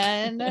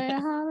 and I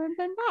haven't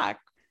been back.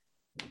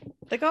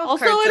 The golf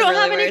also, I don't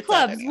have any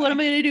clubs. Anyway. What am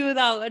I going to do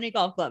without any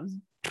golf clubs?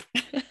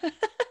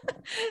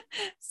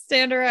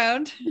 Stand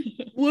around.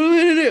 What am I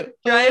going to do?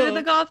 Drive in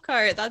the golf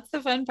cart. That's the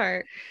fun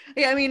part.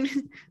 Yeah, I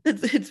mean,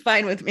 it's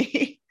fine with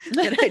me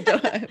that I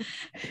don't have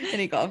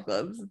any golf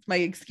clubs. It's my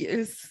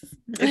excuse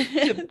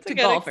to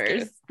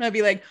golfers. Excuse. I'd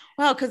be like,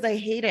 well, because I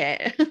hate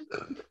it.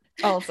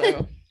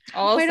 Also,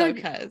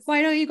 because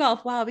why don't you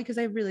golf? Wow, because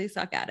I really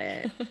suck at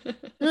it.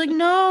 They're like,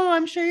 no,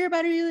 I'm sure you're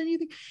better than you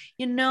think.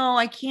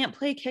 I can't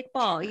play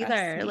kickball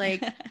either.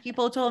 Like,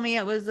 people told me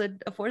it was a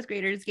 4th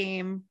grader's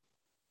game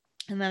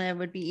and then it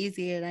would be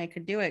easy and I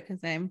could do it because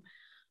I'm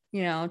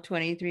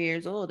 23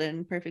 years old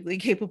and perfectly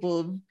capable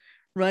of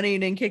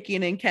running and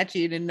kicking and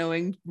catching and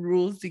knowing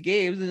rules to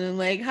games. And then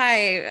like,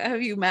 "Hi,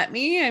 have you met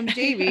me? I'm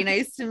Jamie.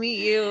 Nice to meet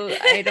you.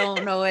 I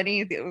don't know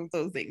any of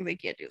those things. I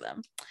can't do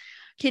them.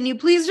 Can you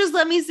please just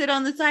let me sit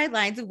on the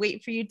sidelines and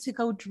wait for you to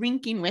go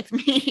drinking with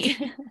me?"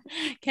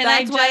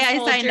 That's why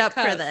I signed up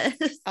for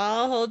this.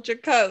 I'll hold your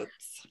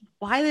coats.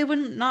 why they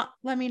wouldn't not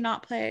let me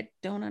not play, I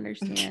don't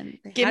understand.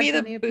 Give me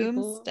the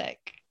boomstick.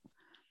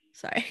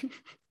 Sorry.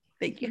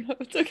 Thank you. No,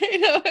 it's okay.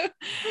 No,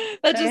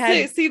 that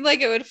just seemed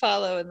like it would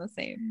follow in the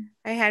same.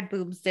 I had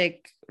boomstick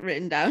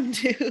written down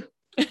too.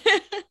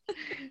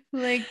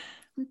 Like,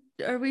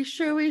 are we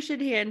sure we should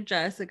hand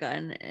Jess a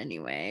gun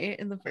anyway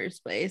in the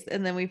first place?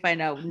 And then we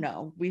find out,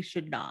 no, we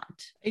should not.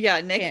 Yeah,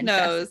 Nick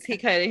knows.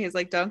 He's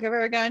like, don't give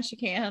her a gun. She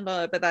can't handle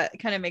it. But that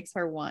kind of makes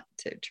her want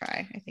to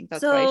try. I think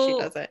that's why she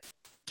does it.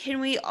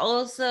 Can we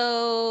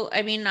also,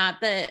 I mean,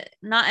 not that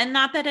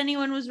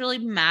anyone was really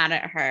mad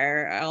at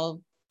her.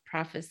 I'll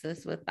preface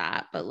this with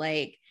that, but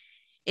like,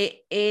 I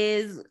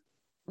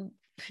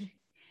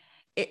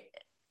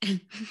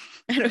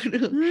don't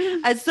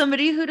know. As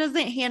somebody who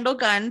doesn't handle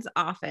guns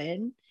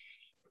often,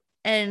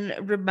 and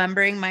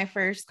remembering my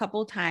first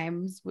couple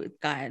times with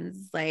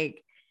guns,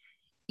 like,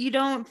 you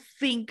don't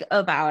think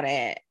about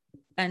it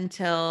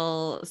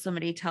until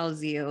somebody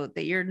tells you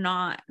that you're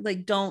not,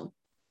 like, don't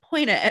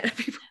point it at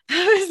people.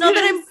 It's not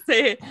that I'm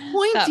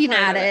pointing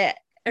at it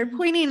or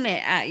pointing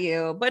it at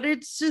you, but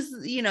it's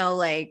just, you know,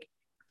 like,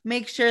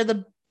 make sure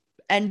the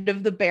end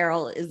of the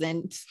barrel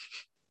isn't,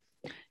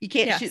 you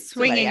can't shoot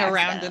swinging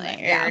around in the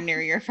air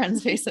near your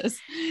friends' faces.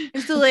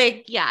 And so,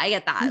 like, yeah, I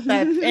get that.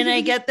 And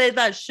I get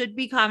that should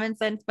be common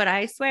sense, but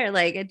I swear,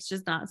 like, it's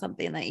just not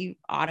something that you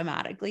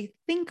automatically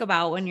think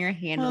about when you're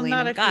handling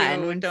a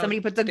gun. When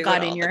somebody puts a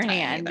gun in your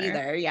hand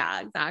either.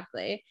 Yeah,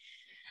 exactly.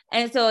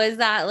 And so is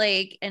that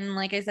like, and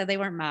like I said, they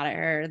weren't mad at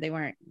her. They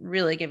weren't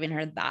really giving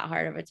her that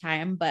hard of a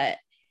time, but,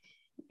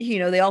 you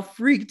know, they all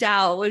freaked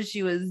out when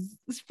she was,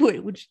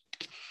 which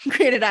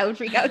granted, I would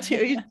freak out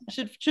too. You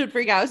should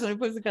freak out if somebody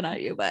puts a gun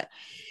at you, but,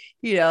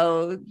 you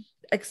know,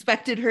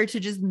 expected her to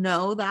just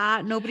know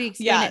that. Nobody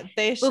explained it.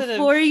 They should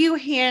before you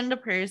hand a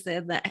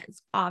person that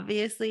is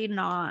obviously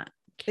not,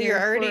 you're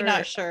already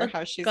not sure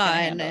how she's gonna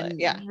handle it.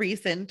 Yeah,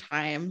 recent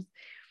times.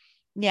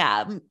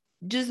 Yeah,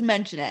 just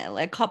mention it,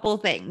 like a couple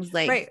things,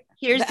 like, right,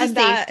 here's the safety.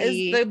 That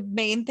is the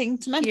main thing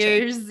to mention.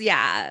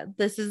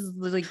 This is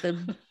like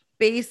the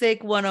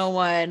basic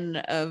 101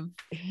 of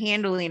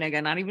handling a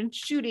gun, not even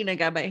shooting a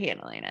gun, but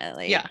handling it.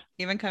 Like, yeah,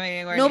 even coming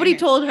anywhere. Nobody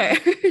told her.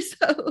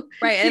 So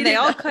right, and they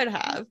all could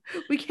have.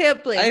 We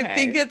can't blame her. I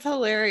think it's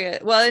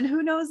hilarious. Well, and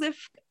who knows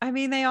if, I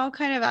mean, they all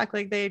kind of act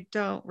like they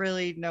don't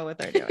really know what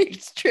they're doing.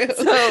 It's true.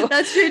 So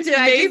that's true too.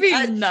 Maybe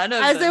none of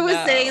them. As I was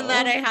saying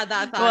that, I had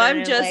that thought. Well,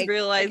 I'm just like,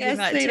 realizing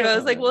that too. I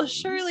was like, well,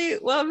 surely,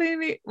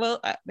 maybe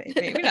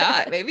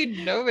not. Maybe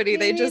nobody.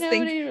 They just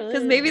think,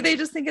 because maybe they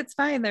just think it's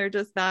fine. They're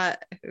just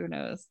that. Who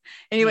knows?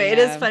 Anyway, it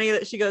is funny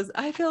that she goes,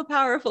 I feel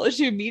powerful.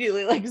 She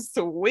immediately like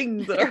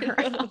swings it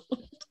around.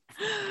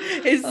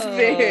 It's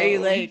very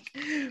like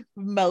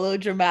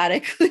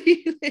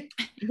melodramatically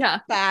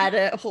bad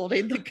at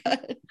holding the gun.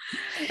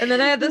 And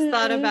then I had this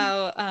thought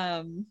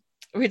about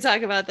we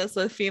talk about this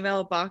with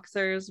female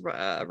boxers,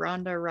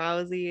 Ronda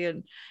Rousey,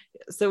 and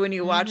so when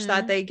you watch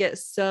that, they get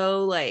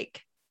so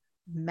like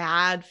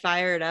mad,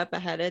 fired up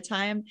ahead of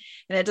time,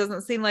 and it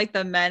doesn't seem like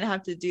the men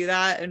have to do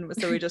that. And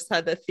so we just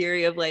had the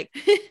theory of like,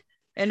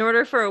 in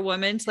order for a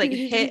woman to like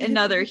hit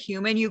another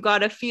human, you got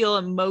to feel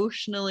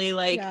emotionally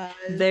like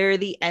they're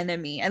the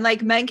enemy. And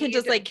like men can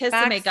just like kiss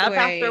and make up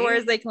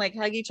afterwards. They can like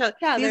hug each other.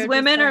 These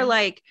women are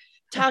like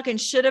talking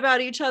shit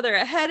about each other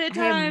ahead of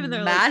time. And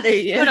they're mad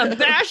like, gonna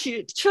bash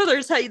each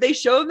other's head. They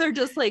show them they're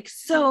just like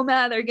so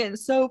mad. They're getting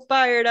so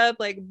fired up.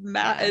 Like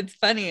mad. It's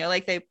funny.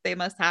 Like they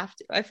must have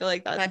to. I feel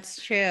like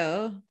that's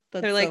true.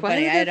 They're like, why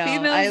do the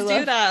females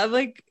do that? I'm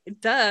like,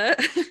 duh.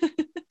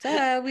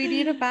 We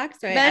need a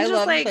backstory. I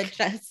love like, that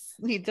Jess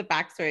needs a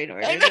backstory in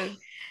order to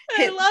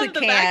hit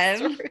the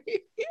can.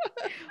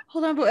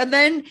 Hold on,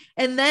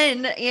 and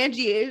then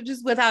Angie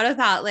just without a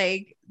thought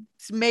like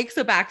makes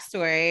a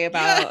backstory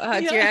about how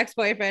it's your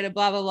ex-boyfriend and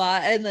blah blah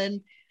blah, and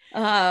then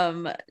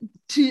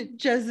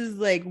Jess is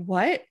like,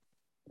 what?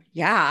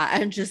 Yeah,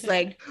 and just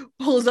like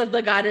pulls up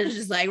the gun and is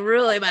just like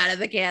really mad at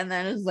the can,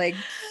 then is like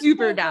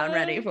super down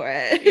ready for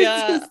it.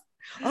 Yeah.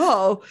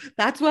 Oh,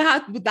 that's what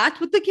happened.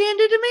 That's what the can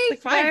did to me.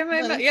 Like, why am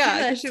I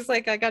mad? She's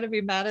like, I got to be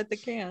mad at the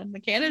can.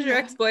 The can is your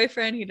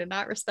ex-boyfriend. He did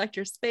not respect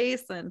your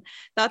space and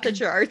thought that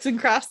your arts and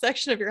crafts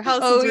section of your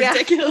house was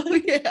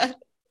ridiculous.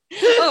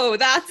 Oh,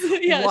 that's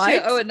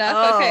what?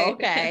 Enough.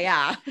 Okay,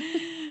 yeah.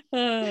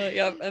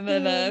 Yep. And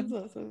then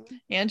awesome.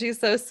 Angie's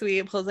so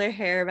sweet, pulls her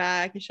hair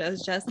back and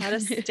shows Jess how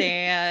to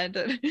stand.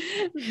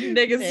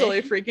 Nick is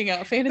totally freaking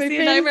out. Fantasy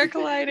and nightmare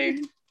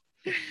colliding.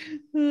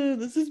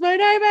 This is my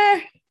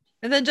nightmare.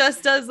 And then Jess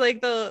does like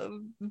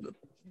the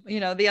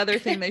other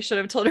thing they should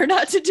have told her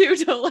not to do,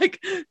 to like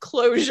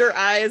close your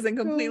eyes and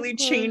completely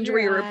change where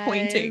you were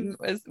pointing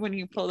was when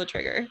you pull the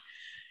trigger.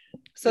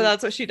 So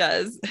that's what she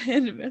does.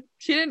 And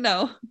she didn't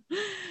know.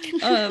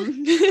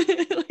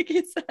 Like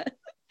you said.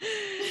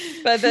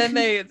 But then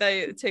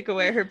they take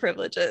away her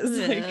privileges.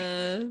 Like,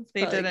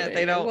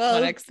 they don't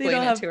want to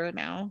explain it to her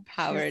now.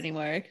 Power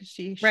anymore because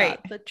she shot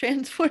the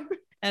transformer.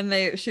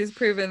 And she's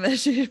proven that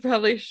she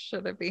probably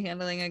shouldn't be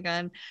handling a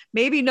gun.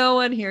 Maybe no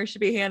one here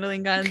should be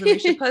handling guns, and we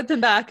should put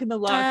them back in the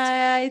locked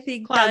I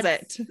think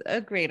closet. That's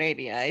a great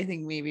idea. I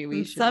think maybe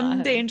we should.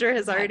 Some danger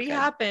has already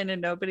happened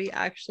and nobody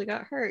actually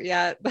got hurt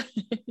yet.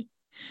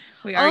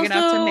 We are gonna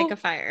have to make a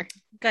fire.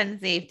 Gun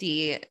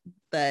safety,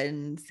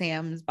 then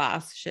Sam's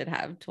boss should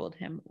have told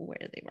him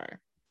where they were.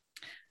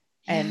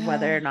 Yeah. And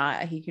whether or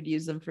not he could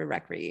use them for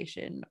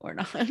recreation or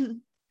not.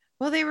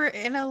 Well, they were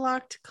in a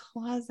locked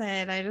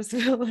closet. I just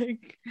feel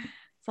like,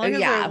 as long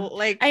as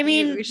like, I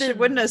mean, we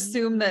wouldn't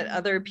assume that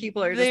other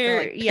people are just gonna,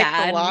 like, pick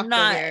the lock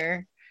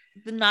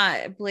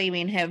not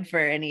blaming him for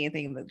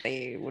anything that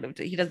they would have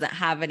done. He doesn't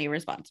have any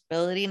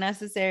responsibility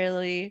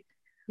necessarily.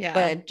 Yeah,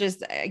 but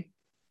just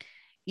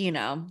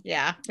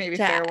maybe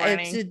fair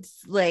warning.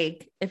 It's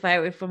like if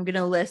I'm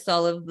gonna list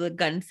all of the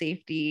gun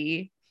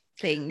safety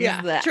things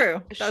that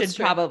should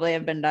probably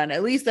have been done,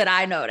 at least that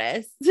I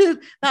noticed,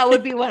 that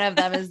would be one of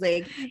them, is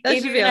like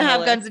if you're gonna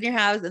have guns in your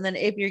house, and then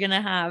if you're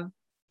gonna have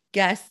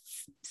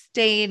guests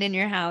staying in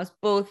your house,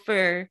 both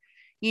for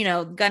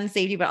gun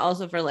safety but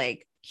also for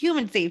like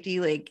human safety,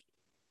 like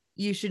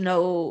you should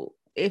know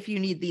if you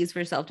need these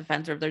for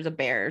self-defense, or if there's a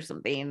bear or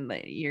something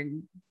that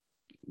you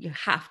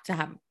have to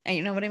have,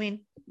 you know what I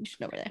mean? You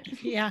should know where they're.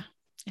 Yeah.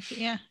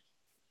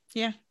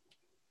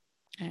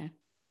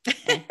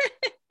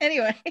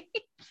 Anyway.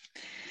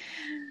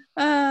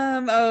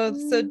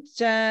 So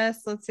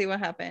Jess, let's see what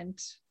happened.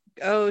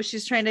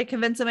 She's trying to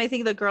convince him. I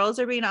think the girls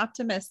are being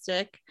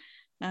optimistic.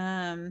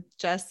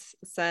 Jess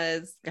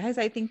says, guys,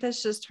 I think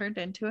this just turned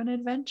into an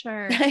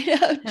adventure. I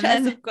know,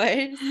 Jess, of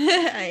course.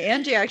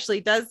 Angie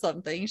actually does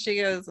something.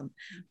 She goes and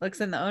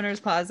looks in the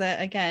owner's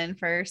closet again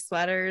for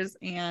sweaters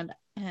and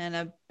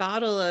a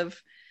bottle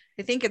of,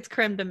 I think it's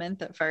creme de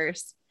menthe at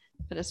first,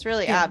 but it's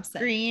really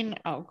absinthe. Green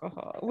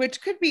alcohol,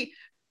 which could be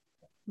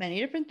many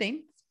different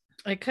things.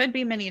 It could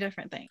be many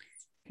different things.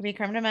 It could be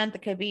creme de menthe.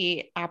 It could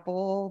be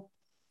apple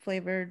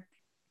flavored,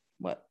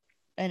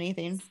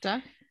 anything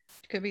stuff.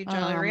 It could be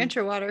Jolly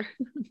Rancher water.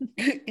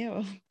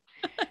 Ew.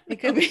 It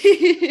could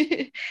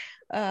be.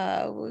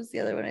 What was the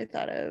other one I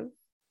thought of?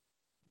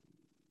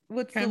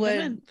 What's creme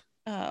the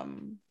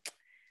one?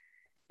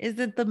 Is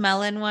it the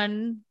melon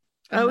one?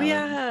 Or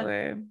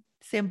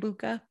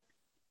Sambuca?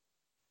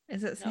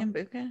 Is it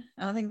Sambuca?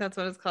 I don't think that's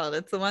what it's called.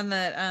 It's the one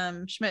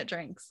that Schmidt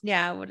drinks.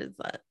 Yeah, what is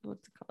that?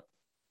 What's it called?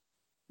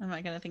 I'm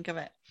not gonna think of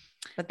it.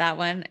 But that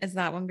one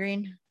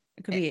green?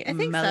 It could be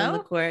melon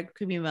liqueur. It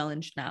could be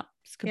melon schnapps.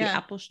 It could be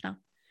apple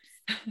schnapps.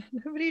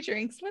 Nobody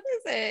drinks. What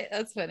is it?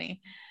 That's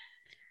funny.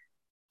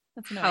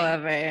 That's annoying.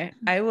 However,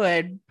 I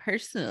would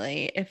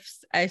personally, if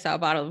I saw a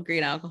bottle of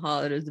green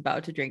alcohol that I was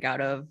about to drink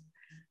out of,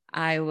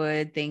 I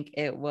would think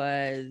it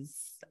was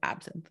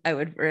absinthe. I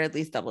would, or at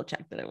least double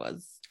check that it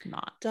was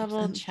not.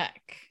 Double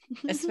check,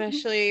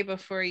 especially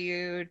before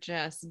you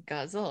just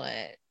guzzle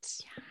it.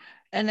 Yeah.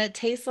 And it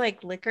tastes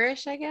like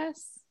licorice, I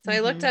guess. So I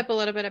looked up a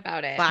little bit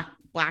about it.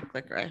 Black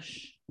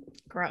licorice.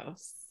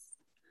 Gross.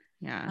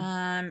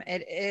 Yeah.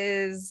 It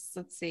is,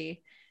 let's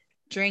see.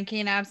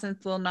 Drinking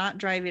absinthe will not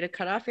drive you to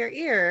cut off your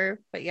ear,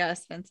 but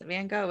yes, Vincent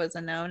van Gogh was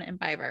a known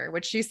imbiber,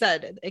 which she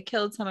said it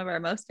killed some of our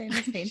most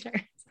famous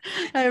painters.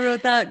 I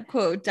wrote that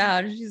quote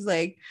down. She's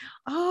like,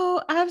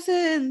 "Oh,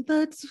 absinthe,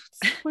 that's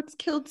what's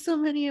killed so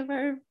many of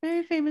our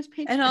very famous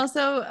painters." And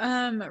also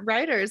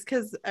writers,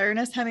 because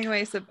Ernest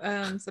Hemingway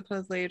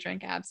supposedly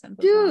drank absinthe.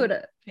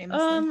 Dude,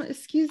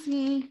 excuse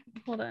me.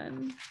 Hold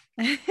on.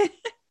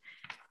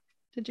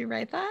 Did you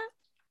write that?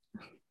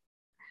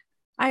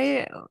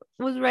 I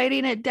was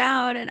writing it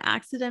down and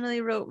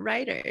accidentally wrote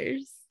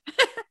writers.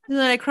 And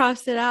then I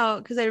crossed it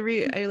out because I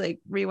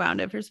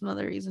rewound it for some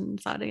other reason,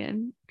 saw it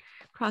again.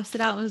 Crossed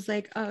it out and was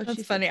like, oh,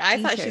 that's funny.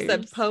 I thought she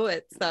said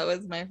poets. That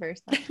was my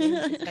first thought.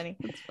 That's funny.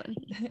 That's funny.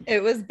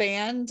 It was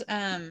banned.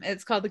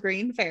 It's called The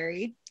Green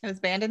Fairy. It was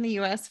banned in the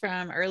US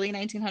from early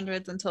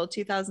 1900s until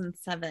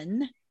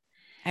 2007.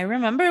 I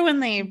remember when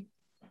they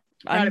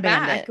brought it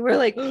back. We're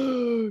like,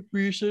 oh,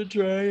 we should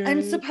try it.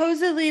 And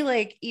supposedly,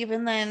 like,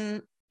 even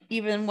then,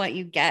 even what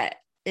you get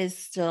is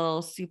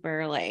still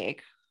super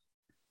like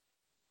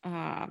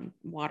not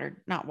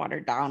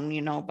watered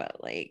down,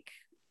 but like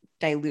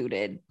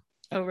diluted.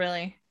 Oh,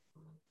 really?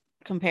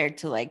 Compared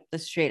to like the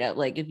straight up,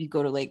 like if you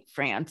go to like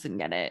France and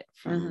get it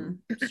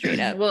from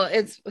straight up. Well,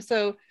 it's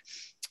so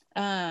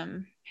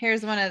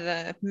here's one of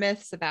the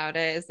myths about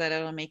it, is that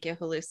it'll make you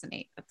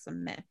hallucinate. That's a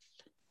myth.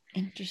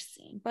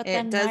 Interesting. But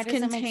it does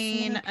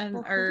contain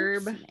an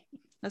herb.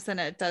 Listen,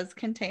 it does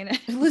contain it.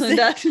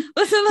 Linda.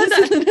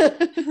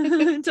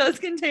 It does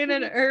contain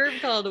an herb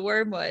called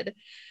wormwood,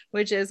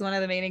 which is one of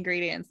the main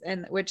ingredients,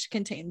 and which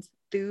contains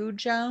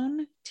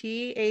thujone,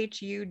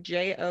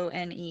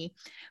 Thujone,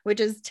 which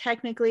is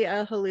technically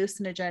a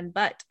hallucinogen,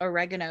 but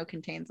oregano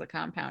contains the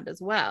compound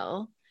as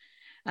well.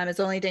 It's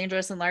only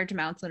dangerous in large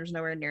amounts, and there's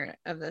nowhere near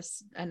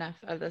enough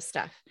of this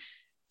stuff.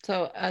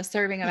 So a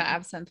serving of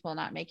absinthe will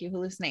not make you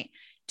hallucinate.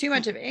 Too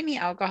much of any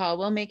alcohol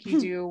will make you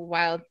do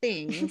wild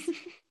things.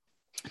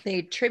 They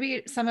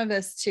attribute some of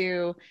this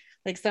to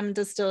Like some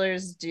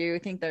distillers do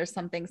think there's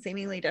something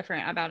seemingly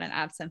different about an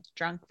absinthe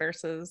drunk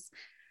versus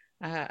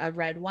a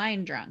red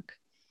wine drunk.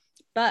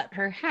 But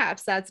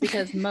perhaps that's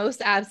because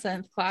most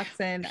absinthe clocks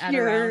in at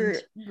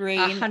around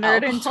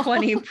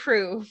 120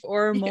 proof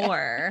or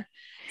more.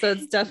 So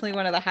it's definitely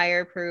one of the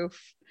higher proof.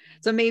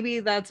 So maybe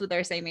that's what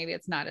they're saying. Maybe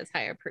it's not as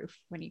higher proof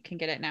when you can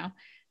get it now.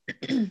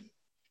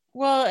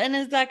 Well, and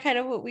is that kind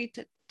of what we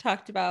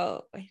talked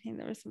about? I think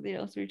there was something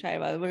else we were talking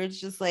about where it's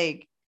just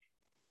like,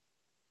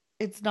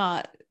 it's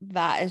not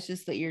that, it's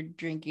just that you're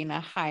drinking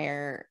a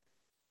higher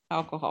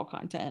alcohol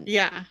content.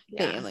 Yeah.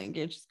 Like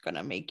it's just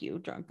gonna make you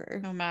drunker.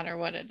 No matter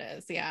what it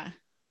is. Yeah.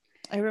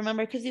 I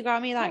remember because you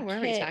got me that what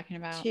were we talking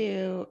about?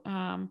 Too.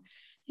 I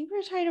think we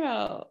were talking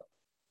about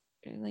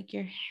like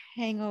your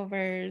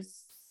hangovers.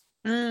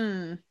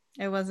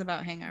 It was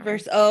about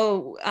hangovers.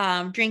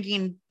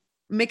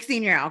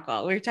 Mixing your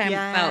alcohol. We were talking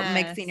about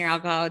mixing your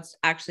alcohol. It's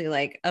actually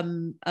like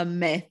a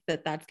myth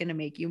that's going to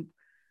make you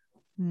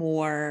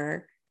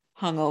more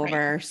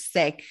hungover,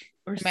 sick,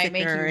 or it might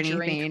make you or anything.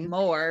 Drink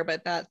more,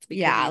 but that's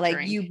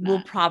because you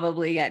will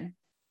probably get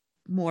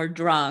more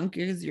drunk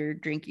because you're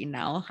drinking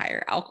now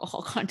higher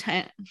alcohol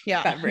content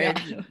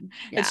beverage.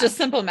 It's just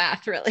simple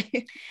math,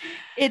 really.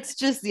 It's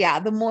just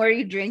the more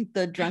you drink,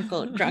 the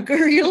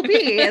drunker you'll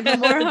be, and the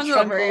more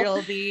hungover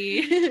you'll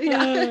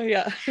be.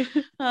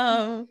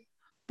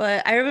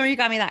 But I remember you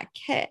got me that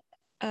kit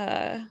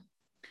to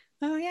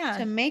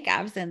make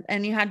absinthe,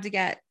 and you had to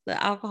get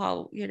the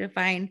alcohol you had to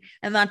find,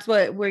 and that's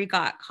where you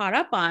got caught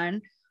up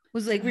on,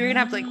 was like we were gonna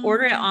have to like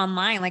order it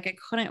online. Like I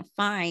couldn't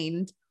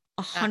find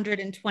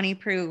 120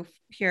 proof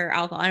pure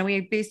alcohol, and we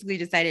basically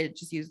decided to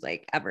just use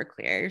like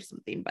Everclear or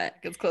something, but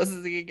as close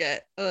as you could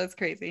get. Oh, that's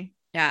crazy.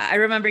 I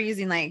remember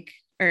using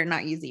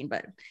not using,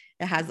 but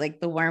it has like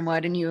the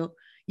wormwood, and you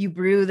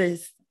brew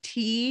this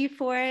tea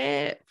for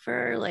it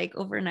for like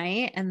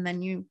overnight, and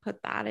then you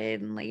put that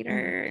in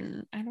later,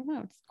 and I don't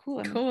know, it's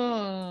cool.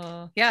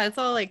 It's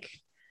all like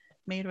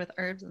made with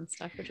herbs and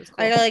stuff, which is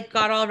cool. I like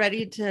got all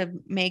ready to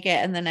make it,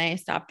 and then I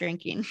stopped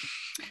drinking.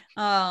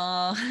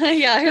 Oh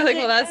you're like,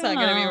 well, that's not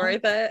gonna be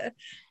worth it.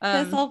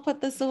 Guess I'll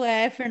put this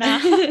away for now.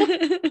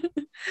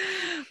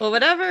 Well,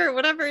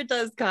 whatever it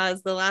does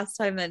cause. The last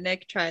time that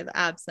Nick tried the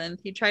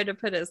absinthe, he tried to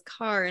put his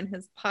car in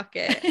his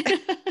pocket.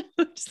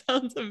 Which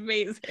sounds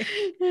amazing.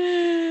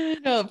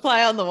 No,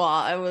 fly on the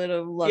wall. I would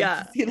have loved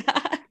to see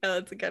that.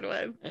 That's a good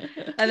one.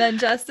 And then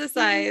Jess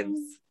decides,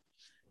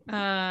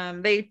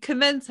 they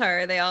convince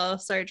her, they all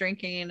start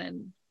drinking,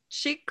 and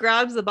she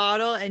grabs the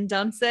bottle and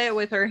dumps it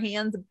with her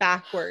hands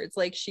backwards,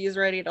 like she's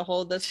ready to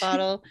hold this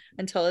bottle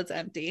until it's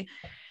empty.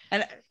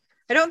 And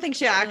I don't think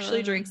she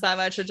actually drinks that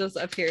much. It just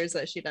appears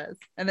that she does.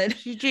 And then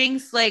she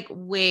drinks like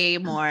way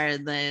more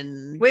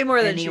than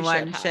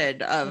anyone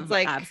should of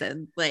like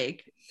absinthe.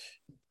 Like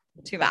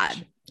too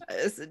bad.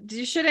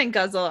 You shouldn't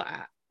guzzle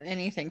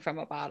anything from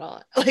a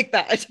bottle like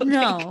that. I don't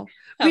think.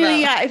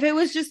 Really, if it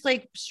was just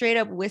like straight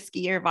up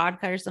whiskey or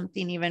vodka or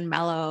something even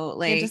mellow,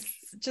 like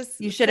just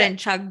you shouldn't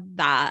chug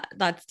that.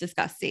 That's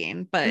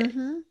disgusting. But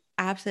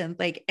absinthe,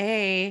 like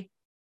A,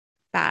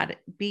 bad,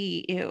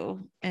 B,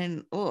 ew,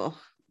 and oh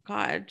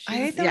God,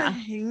 I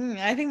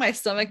think my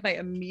stomach might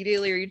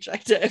immediately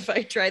reject it if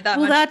I tried that.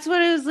 Well, that's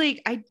what it was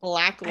like.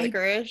 Black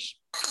licorice.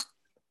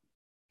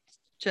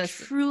 Just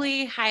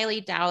truly highly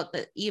doubt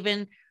that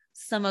even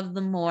some of the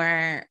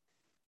more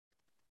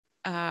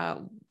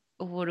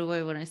what do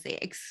I want to say,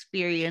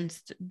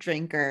 experienced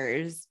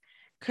drinkers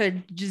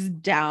could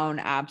just down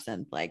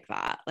absinthe like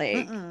that.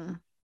 Like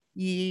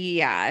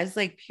it's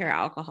like pure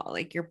alcohol.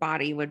 Like your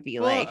body would be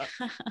it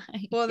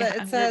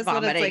says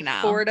that it's like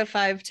now. 4 to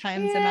 5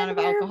 times the amount of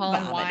alcohol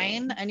in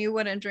wine, and you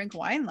wouldn't drink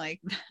wine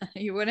like that.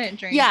 You wouldn't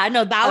drink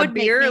that would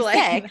make me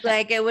sick.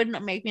 Like it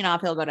wouldn't make me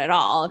not feel good at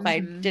all. If I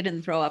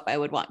didn't throw up, I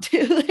would want to.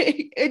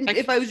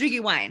 If I was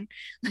drinking wine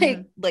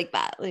like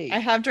that. Like I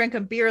have drank a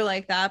beer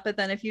like that, but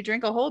then if you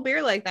drink a whole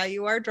beer like that,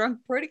 you are drunk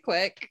pretty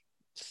quick.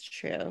 It's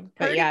true.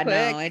 But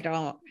no, I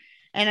don't.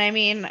 And I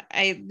mean,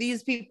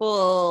 these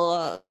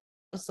people,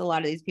 a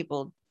lot of these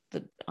people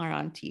that are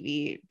on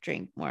TV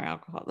drink more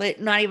alcohol. Like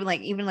not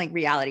even like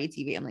reality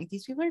TV. I'm like,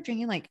 these people are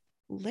drinking like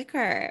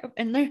liquor,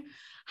 and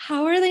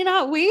how are they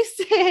not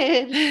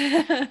wasted?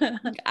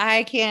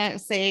 I can't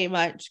say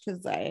much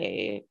because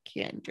I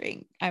can't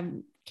drink.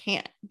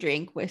 Can't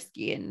drink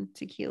whiskey and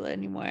tequila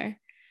anymore.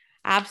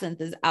 Absinthe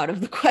is out of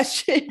the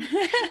question.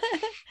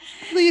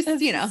 At least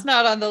it's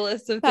not on the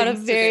list of things. Not a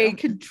very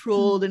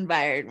controlled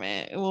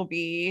environment. It will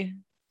be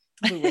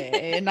the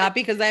way, and not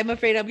because I'm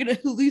afraid I'm going to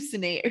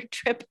hallucinate or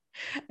trip.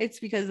 It's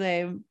because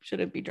I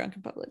shouldn't be drunk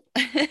in public.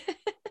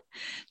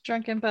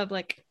 Drunk in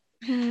public.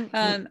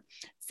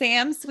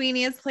 Sam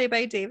Sweeney is played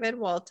by David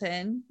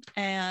Walton,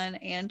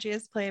 and Angie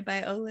is played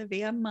by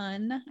Olivia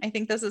Munn. I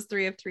think this is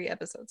 3 of 3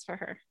 episodes for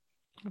her.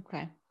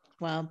 Okay,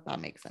 well, that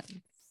makes sense.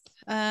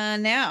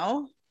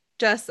 Now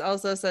Jess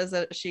also says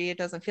that she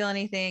doesn't feel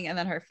anything, and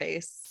then her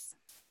face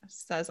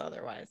says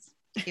otherwise,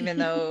 even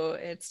though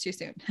it's too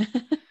soon.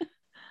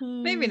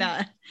 Maybe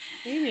not.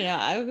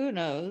 Who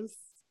knows?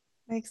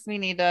 Makes me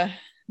need to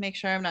make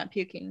sure I'm not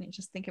puking.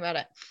 Just think about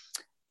it.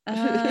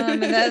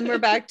 And then we're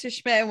back to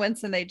Schmidt and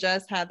Winston. They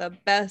just had the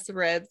best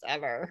ribs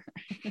ever.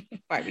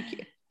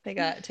 Barbecue. They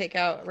got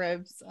takeout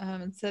ribs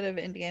instead of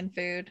Indian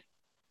food.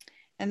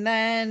 And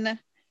then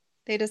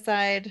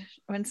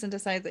Winston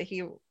decides that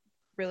he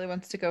really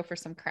wants to go for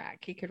some crack.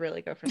 He could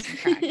really go for some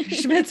crack.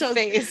 Schmidt's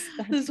face.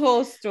 This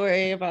whole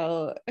story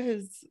about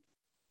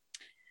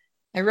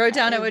I wrote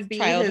down it would be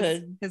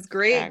his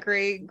great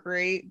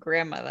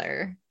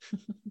grandmother,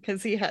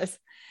 because he has,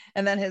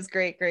 and then his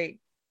great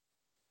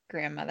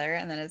grandmother,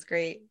 and then his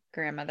great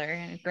grandmother,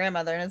 and his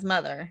grandmother, and his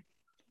mother,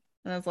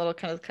 and his little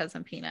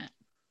cousin Peanut.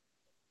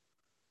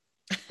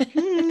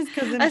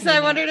 So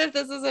I wondered if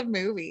this is a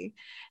movie.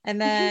 And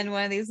then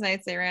one of these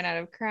nights they ran out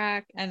of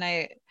crack, and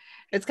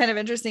it's kind of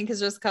interesting because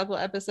just a couple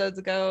episodes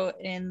ago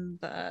in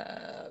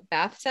the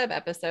bathtub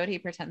episode, he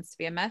pretends to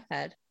be a meth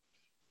head,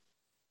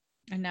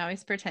 and now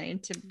he's pretending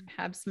to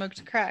have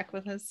smoked crack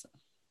with his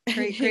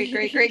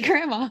great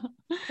grandma.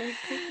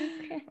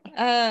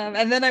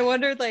 And then I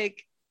wondered,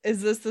 like,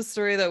 is this the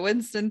story that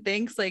Winston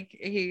thinks? Like,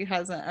 he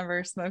hasn't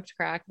ever smoked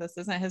crack, this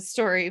isn't his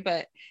story,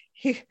 but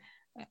he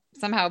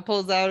somehow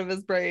pulls out of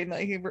his brain,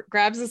 like, he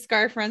grabs a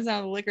scarf, runs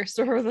down to the liquor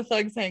store where the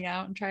thugs hang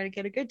out, and try to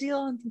get a good deal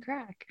on some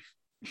crack.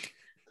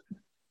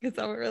 Is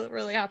that what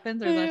really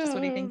happens, or is that just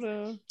what he thinks?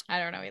 I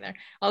don't know either.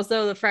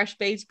 Also, the fresh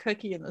baked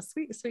cookie and the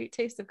sweet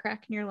taste of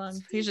crack in your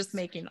lungs. He's just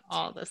making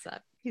all this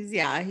up. He's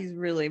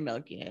really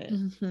milking it.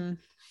 Mm-hmm.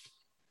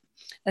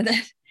 And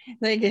then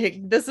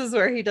like, this is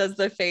where he does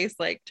the face,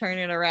 like,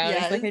 turning around.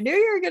 Yes. He's like, I knew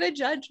you were gonna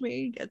judge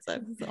me. Gets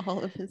up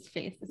all of his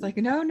face. It's like,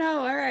 no,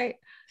 all right,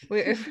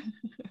 we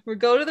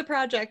go to the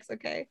projects,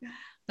 okay,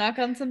 knock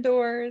on some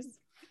doors.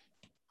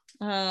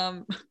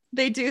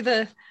 They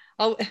do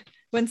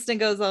Winston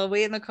goes, I'll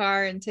wait in the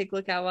car and take a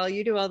look out while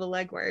you do all the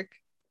legwork.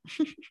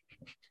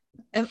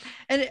 and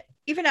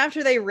even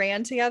after they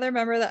ran together,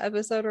 remember the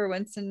episode where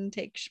Winston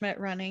takes Schmidt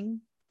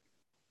running?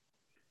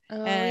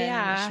 Oh, and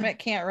yeah, Schmidt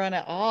can't run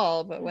at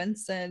all, but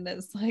Winston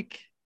is like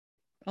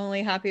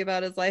only happy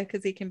about his life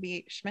because he can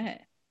beat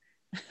Schmidt.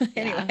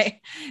 Anyway,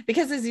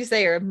 because as you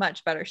say, you're in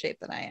much better shape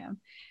than I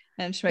am.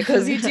 And Schmidt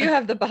goes, you do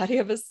have the body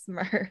of a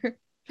Smurf.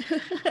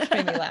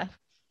 Made me laugh.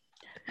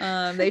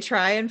 They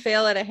try and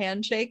fail at a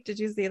handshake. Did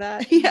you see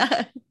that?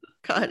 Yeah.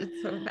 God,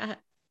 it's so bad.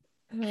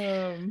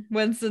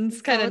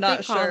 Winston's kind of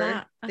not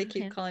sure. They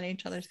keep calling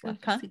each other's bluff.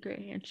 Secret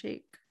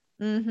handshake.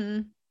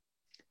 Mm-hmm.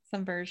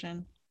 Some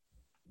version.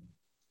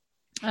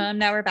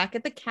 Now we're back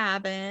at the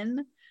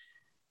cabin,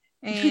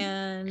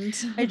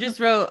 and I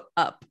just wrote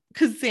up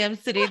because Sam's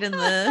sitting in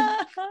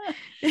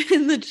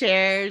the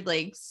chair,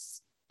 like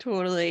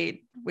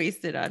totally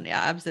wasted on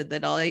absinthe.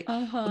 That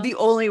the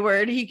only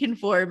word he can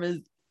form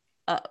is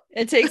up.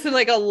 It takes him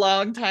like a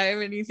long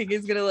time, and you think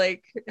he's gonna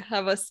like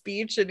have a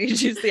speech, and he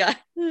just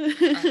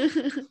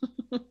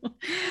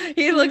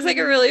he looks like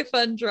a really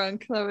fun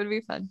drunk. That would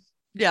be fun.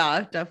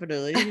 Yeah,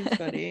 definitely. He's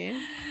funny.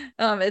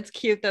 It's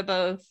cute that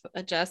both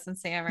Jess and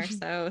Sam are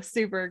so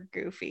super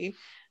goofy.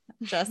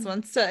 Jess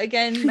wants to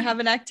again have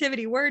an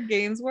activity, word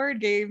games,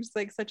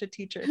 like such a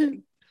teacher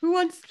thing. Who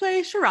wants to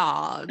play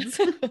charades?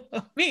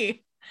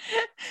 Me.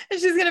 And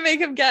she's gonna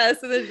make him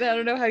guess, and then I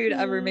don't know how you'd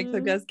ever make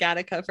them guess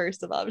Gattaca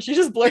first of all, but she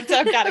just blurts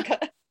out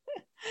Gattaca.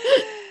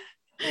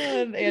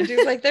 And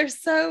Andrew's like, they're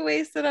so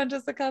wasted on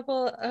just a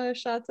couple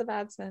shots of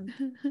absinthe.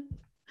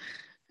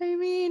 I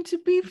mean, to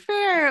be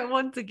fair,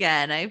 once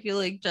again, I feel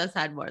like Jess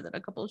had more than a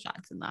couple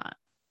shots in that.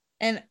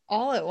 And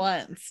all at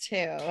once,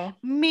 too.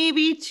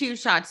 Maybe 2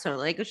 shots. So,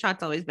 like, a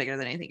shot's always bigger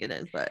than I think it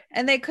is. But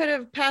and they could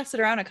have passed it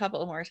around a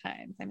couple more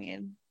times. I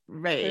mean,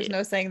 right. There's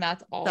no saying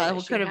that's all.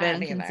 That could have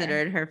been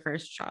considered her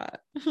first shot.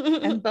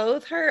 And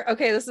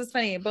okay, this is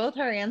funny. Both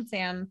her and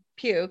Sam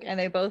puke, and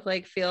they both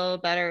like feel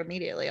better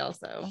immediately.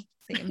 Also,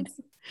 seems.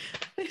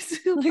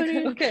 It's so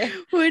funny. Okay,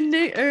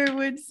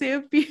 when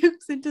Sam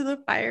pukes into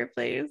the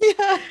fireplace,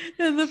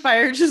 and the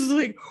fire just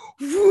like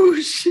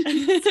whoosh.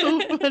 It's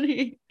so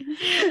funny.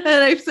 And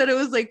I've said it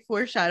was like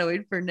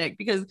foreshadowing for Nick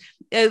because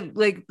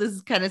like this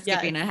is kind of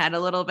skipping ahead a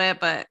little bit,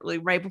 but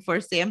like right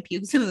before Sam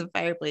pukes into the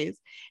fireplace,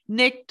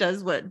 Nick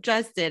does what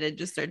Jess did and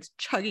just starts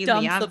chugging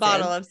the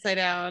bottle upside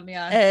down.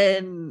 Yeah,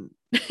 and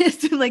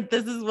it's like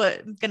this is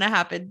what's gonna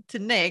happen to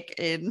Nick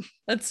in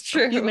a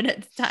few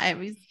minutes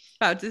time. He's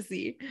about to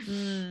see.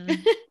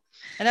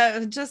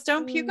 And just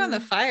don't puke on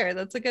the fire.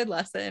 That's a good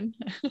lesson.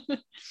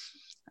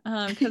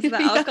 Because the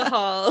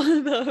alcohol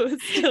though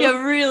is still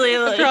really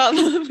like,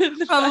 problem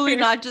probably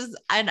not just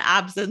an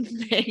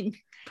absinthe thing,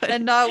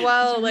 and not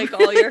while like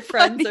all your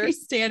friends are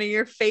standing.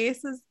 Your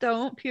face is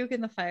don't puke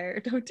in the fire.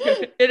 Don't do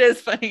it. It is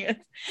funny.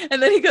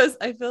 And then he goes,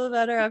 I feel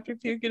better after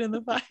puking in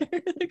the fire.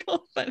 Like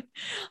all funny,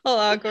 all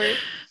awkward.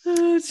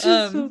 It's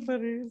just so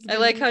funny. I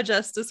like how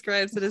Jess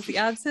describes it as the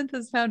absinthe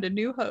has found a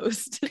new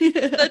host.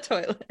 The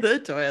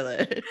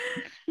toilet.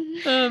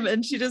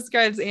 And she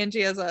describes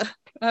Angie as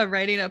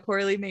riding a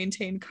poorly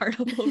maintained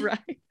carnival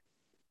ride.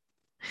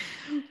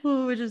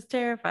 Which is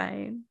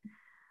terrifying.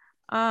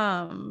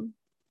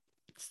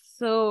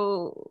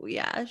 So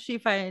yeah, she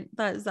finds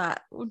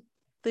that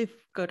They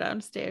go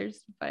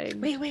downstairs. Wait.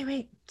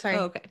 Sorry.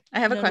 Oh, okay. I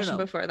have a question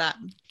before that.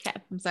 Okay.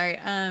 I'm sorry.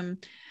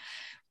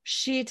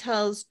 She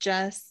tells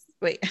Jess.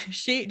 Wait.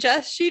 She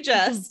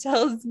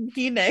tells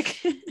me, Nick,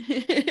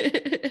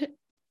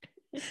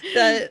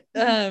 that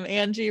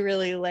Angie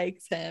really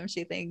likes him.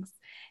 She thinks,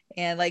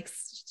 and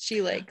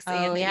she likes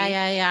Angie.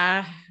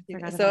 Yeah.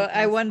 So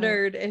I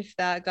wondered if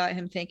that got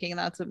him thinking.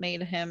 That's what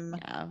made him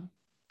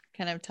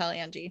kind of tell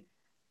Angie.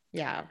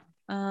 Yeah.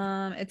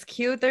 It's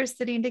cute. They're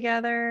sitting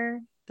together.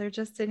 They're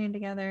just sitting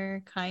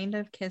together, kind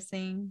of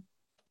kissing.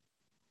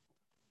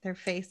 Their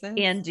faces.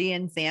 Angie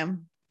and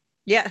Sam.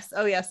 Yes.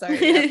 Oh, yeah. Sorry.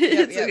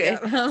 Yep, okay.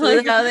 So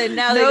like, now they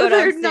go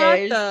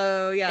downstairs. Not,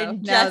 though. Yeah.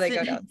 And now they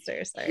go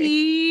downstairs. Sorry.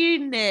 He,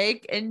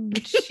 Nick,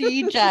 and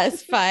she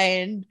just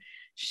find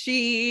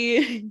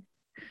Angie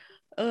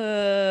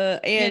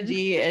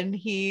and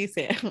he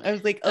Sam. I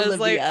was like,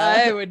 Olivia.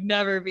 I would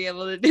never be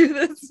able to do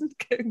this.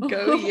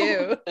 Go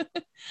you.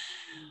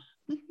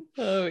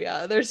 Oh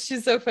yeah,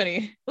 she's so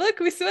funny. Look,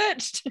 we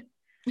switched.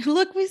 She's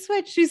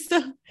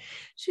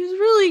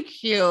really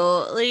cute.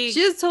 Like,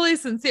 she is totally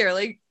sincere.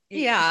 Like,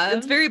 yeah,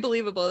 it's very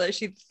believable that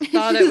she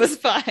thought it was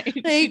fine.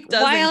 Like,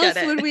 why else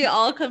would we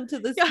all come to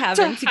this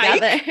cabin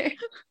together?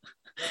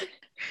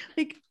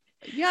 Like,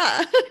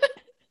 yeah.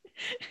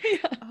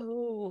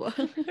 Oh,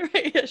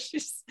 right. Yeah,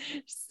 she's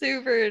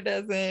super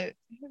doesn't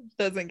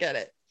get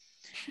it.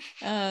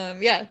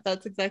 Yeah,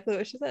 that's exactly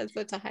what she says.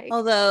 So to hike.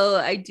 Although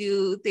I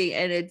do think,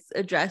 and it's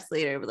addressed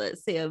later, but that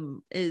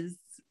Sam is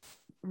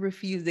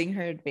refusing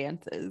her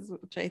advances,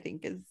 which I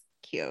think is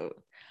cute.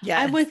 Yeah,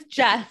 I'm with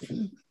Jeff.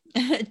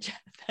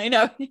 Jeff, I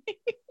know.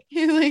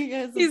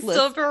 He's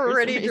still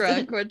pretty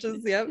drunk, which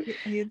is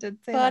he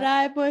did say. But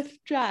I'm with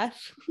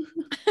Jeff.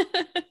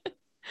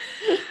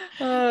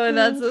 Oh, and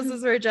this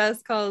is where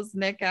Jess calls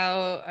Nick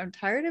out. I'm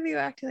tired of you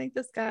acting like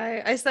this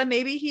guy. I said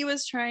maybe he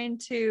was trying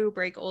to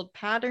break old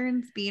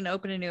patterns, being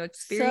open to new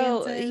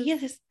experiences. So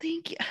yes,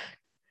 thank you,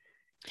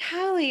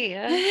 Callie.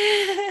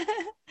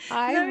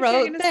 I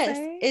wrote this.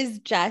 Is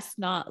Jess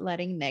not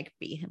letting Nick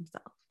be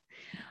himself?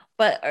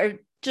 Or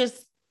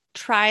just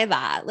try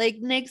that. Like,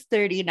 Nick's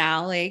 30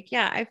 now. Like,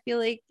 yeah, I feel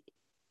like,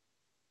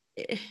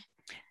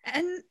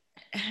 and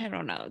I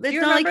don't know. Do you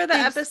remember the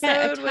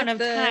episode with a ton of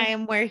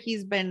time where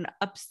he's been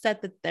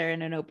upset that they're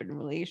in an open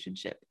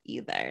relationship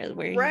either,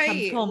 where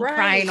he comes home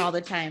crying all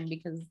the time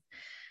because,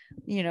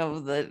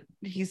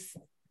 he's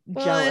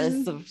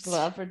jealous of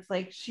stuff. It's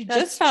like, she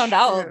just found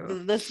out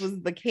that this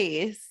was the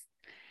case.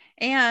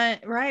 And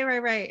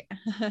right.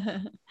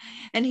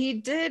 And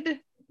she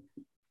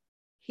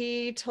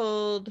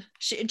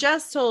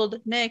just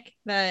told Nick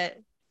that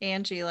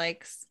Angie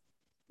likes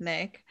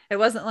Nick. It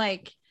wasn't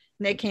like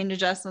Nick came to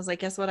Jess and was like,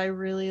 guess what? I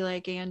really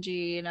like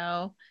Angie,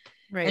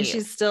 Right. And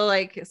she's still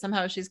like,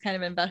 somehow she's kind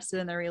of invested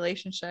in the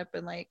relationship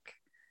and like,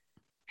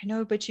 I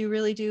know, but you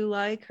really do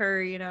like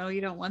her, you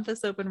don't want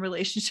this open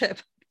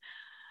relationship.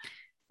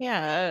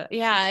 Yeah.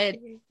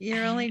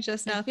 You're only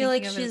just now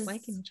thinking of it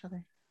liking each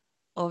other.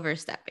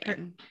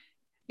 Overstepping.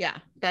 Yeah,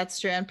 that's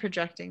true. And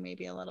projecting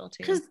maybe a little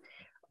too. Because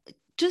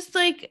just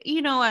like,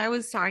 I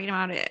was talking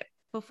about it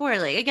before,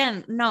 like,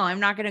 again, no, I'm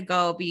not gonna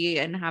go be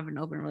and have an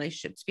open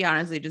relationship. To be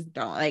honest, I just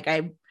don't. Like,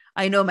 I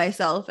know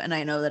myself, and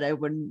I know that I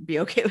wouldn't be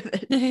okay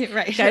with it.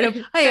 Right. I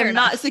am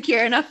not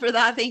secure enough for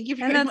that. Thank you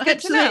very much. And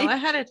that's good to know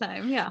ahead of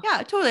time. Yeah,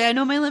 totally. I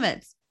know my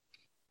limits.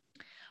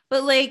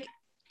 But like,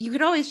 you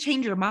could always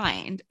change your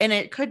mind, and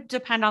it could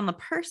depend on the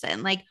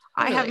person. Like,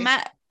 totally. I have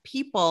met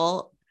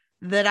people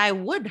that I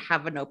would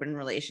have an open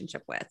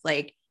relationship with.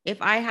 Like,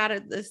 if I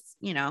had this,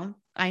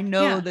 I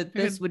know that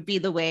this would be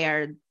the way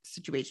our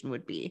situation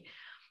would be.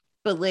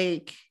 But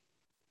like,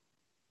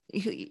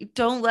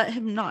 don't let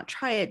him not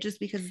try it just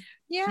because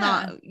he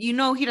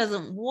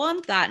doesn't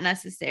want that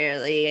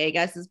necessarily, I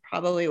guess, is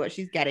probably what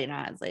she's getting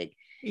at. Is like,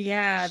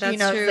 yeah,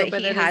 that's true.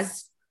 But he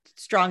has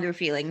stronger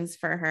feelings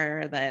for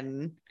her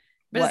than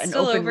what an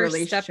open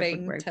relationship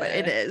would work. But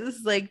it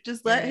is like,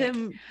 just let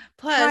him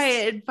try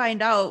it and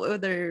find out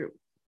whether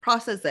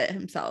process it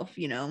himself,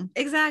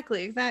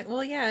 Exactly.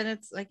 Well, yeah, and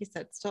it's like you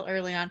said, still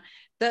early on.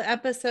 The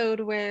episode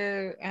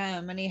where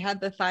when he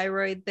had the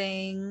thyroid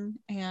thing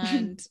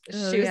and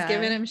she was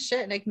giving him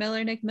shit. Nick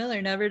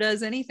Miller never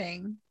does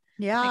anything.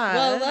 Yeah. Like,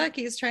 well, look,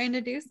 he's trying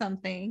to do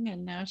something,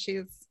 and now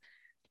she's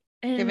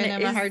giving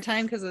him a hard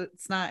time because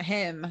it's not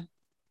him.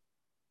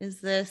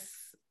 Is this?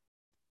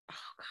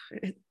 Oh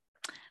God.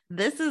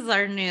 This is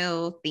our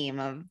new theme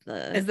of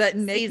the is that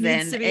Nick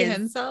needs to be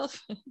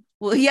himself?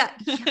 Well, yeah.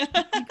 Oh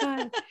my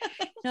God.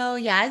 No,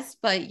 yes,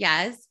 but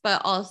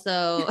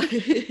also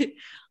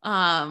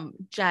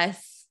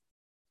Jess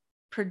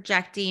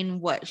projecting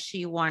what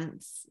she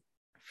wants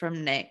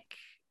from Nick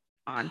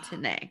onto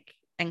Nick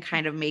and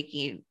kind of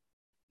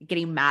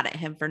getting mad at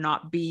him for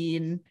not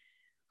being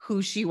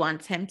who she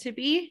wants him to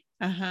be.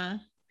 And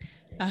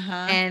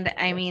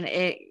I mean,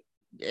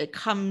 it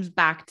comes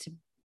back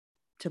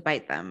to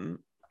bite them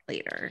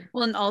later.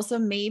 Well, and also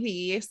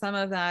maybe some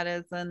of that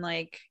is in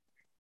like,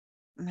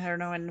 I don't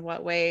know in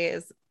what way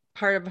is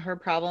part of her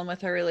problem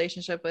with her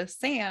relationship with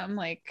Sam,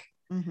 like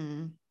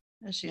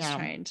she's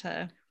trying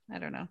to I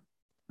don't know.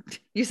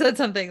 You said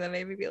something that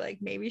made me be like,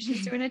 maybe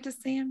she's doing it to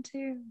Sam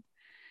too.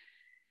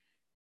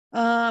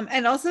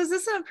 And also, is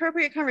this an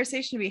appropriate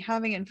conversation to be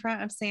having in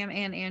front of Sam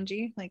and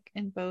Angie, like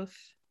in both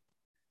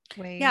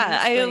ways? Yeah,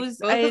 I had the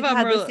same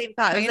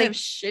thought. I was like,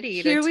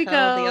 shitty here to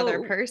tell the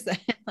other person.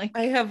 Like,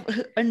 I have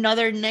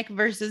another Nick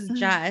versus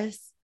Jess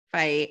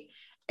fight,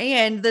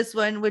 and this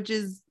one, which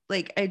is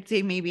like, I'd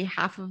say maybe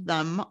half of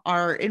them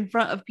are in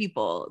front of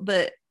people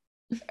that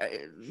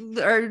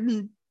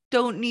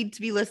don't need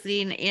to be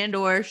listening and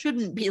or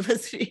shouldn't be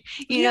listening.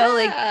 You know,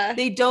 like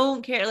they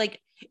don't care.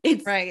 Like,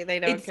 it's right, they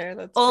don't care.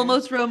 That's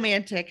almost true.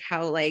 Romantic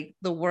how like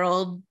the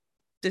world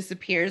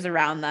disappears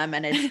around them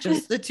and it's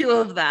just the two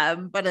of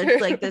them, but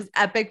it's like this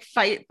epic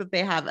fight that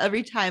they have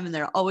every time, and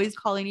they're always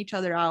calling each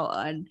other out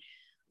on,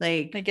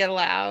 like, they get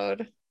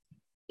loud.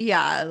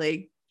 Yeah,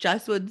 like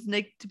Jess wants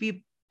Nick to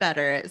be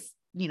better at,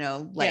 you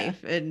know,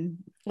 life, and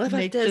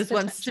Nick just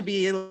wants to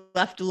be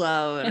left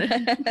alone.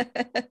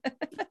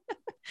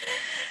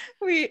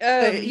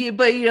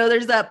 But you know,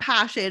 there's that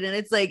passion, and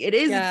it's like, it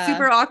is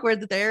super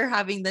awkward that they're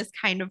having this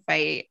kind of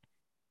fight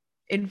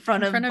in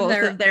front of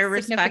both of their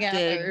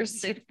respective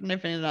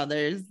significant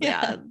others.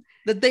 Yeah.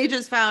 That they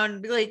just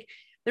found, like,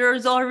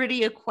 there's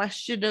already a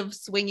question of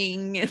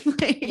swinging, and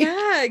like,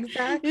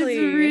 exactly.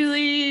 It's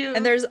really,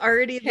 and there's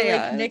already the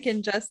like Nick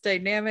and Jess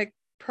dynamic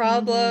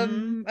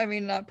problem. I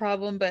mean, not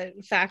problem,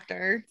 but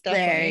factor.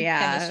 Definitely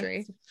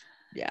chemistry.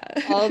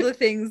 All the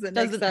things that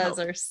Nick says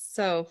are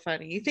so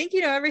funny. You think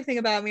you know everything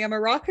about me? I'm a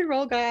rock and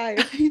roll guy.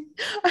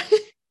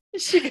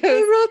 She goes, I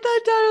wrote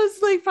that down. It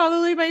was like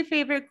probably my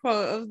favorite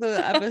quote of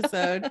the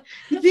episode.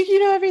 You think you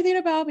know everything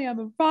about me? I'm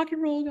a rock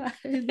and roll guy.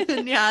 And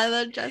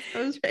then Jess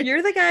goes,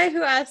 you're the guy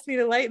who asked me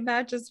to light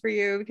matches for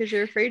you because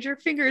you're afraid your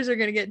fingers are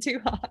going to get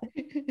too hot.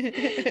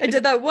 I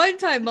did that one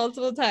time,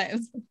 multiple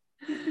times.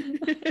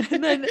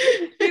 And then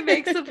he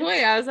makes the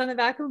point. I was on the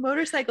back of a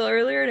motorcycle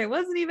earlier and it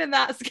wasn't even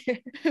that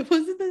scary. It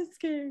wasn't that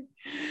scary.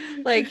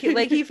 Like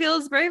he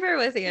feels braver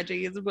with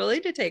Angie. He's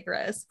willing to take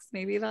risks.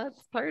 Maybe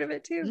that's part of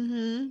it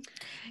too.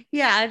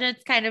 Yeah, and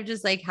it's kind of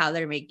just like how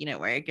they're making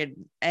it work.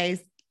 And I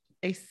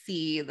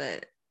see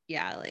that,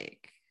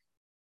 like,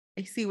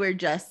 I see where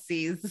Jess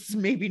sees this is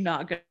maybe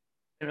not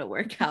gonna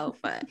work out.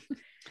 But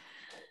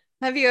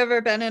have you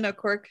ever been in a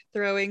cork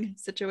throwing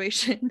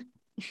situation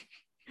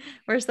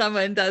where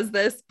someone does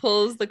this,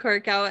 pulls the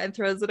cork out and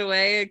throws it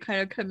away, and kind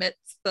of commits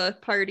the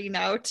party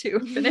now to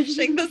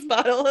finishing this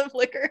bottle of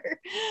liquor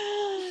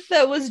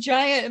that was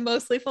giant and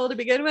mostly full to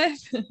begin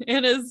with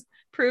and is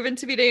proven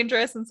to be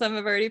dangerous, and some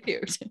have already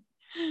puked?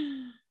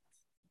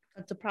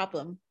 That's a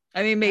problem.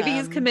 I mean, maybe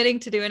he's committing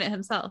to doing it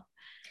himself.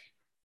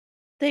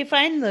 They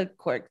find the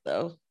cork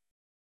though.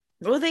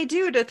 Well, they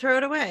do, to throw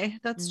it away.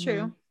 That's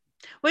true.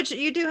 Which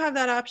you do have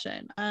that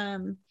option.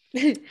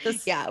 But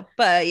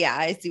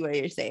I see what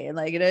you're saying.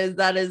 Like,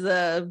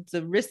 it's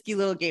a risky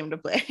little game to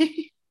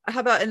play. How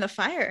about in the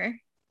fire?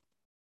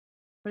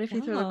 What if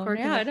you throw the cork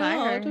in the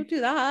fire? Don't do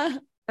that.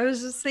 I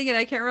was just thinking,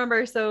 I can't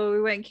remember. So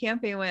we went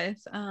camping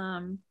with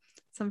some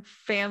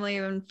family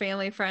and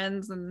family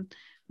friends, and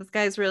this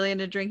guy's really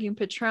into drinking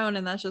Patron,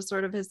 and that's just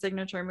sort of his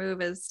signature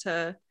move, is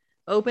to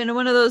open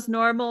one of those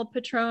normal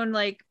Patron,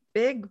 like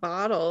big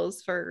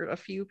bottles for a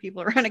few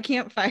people around a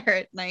campfire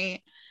at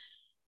night.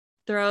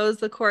 Throws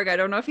the cork. I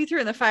don't know if he threw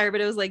it in the fire,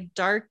 but it was like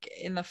dark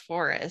in the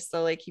forest,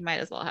 so like he might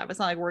as well have. It's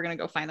not like we're gonna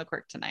go find the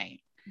cork tonight.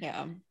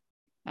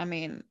 I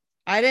mean,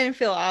 I didn't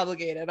feel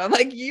obligated. I'm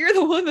like, you're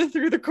the one that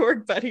threw the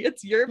cork, buddy.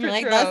 It's your Patron.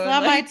 Like, that's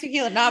not my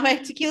tequila, not my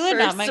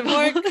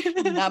cork,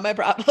 not my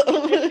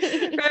problem.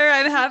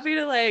 I'm happy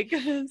to like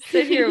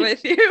sit here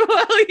with you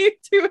while you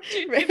do what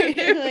you need to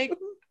do. Like,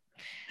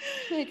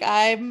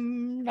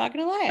 I'm not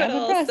gonna lie, I'm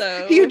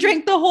impressed. You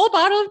drank the whole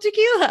bottle of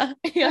tequila.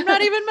 I'm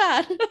not even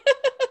mad.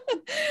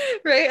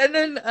 Right. And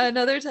then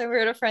another time we were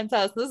at a friend's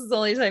house. This is the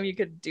only time you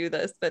could do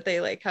this, but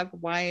they like have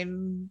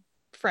wine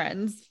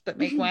friends that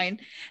make wine,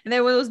 and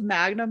then one of those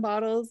Magnum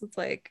bottles, it's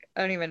like,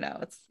 I don't even know,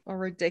 it's a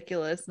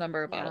ridiculous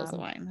number of bottles of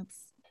wine. It's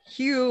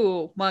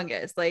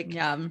humongous. Like,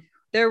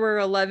 there were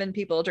 11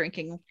 people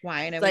drinking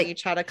wine, and we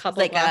each had a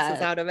couple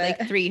glasses out of it.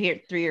 Like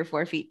 3 or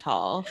 4 feet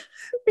tall.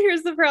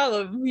 Here's the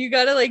problem. You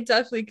got to like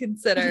definitely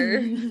consider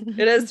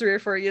it is 3 or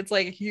 4. It's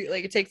like,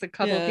 it takes a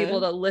couple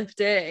people to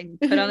lift it and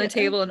put on the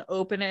table and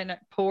open it and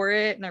pour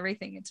it and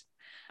everything. It's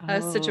a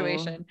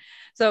situation.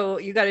 So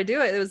you got to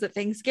do it. It was at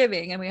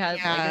Thanksgiving, and we had,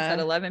 like I said,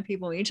 11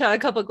 people. We each had a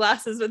couple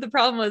glasses, but the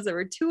problem was there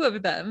were 2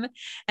 of them.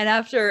 And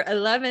after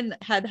 11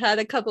 had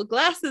a couple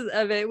glasses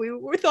of it, we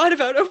thought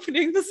about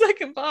opening the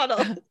second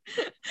bottle.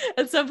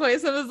 At some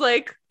point, someone was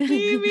like,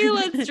 maybe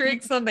let's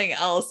drink something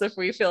else if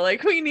we feel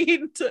like we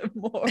need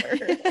more.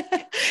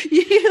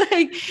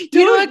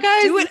 You know what,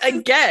 guys? Do it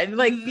again.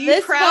 Like,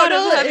 be proud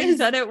of having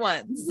done it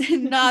once.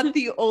 Not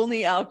the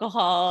only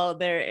alcohol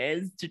there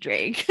is to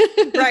drink.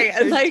 Right.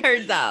 And like,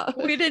 turns out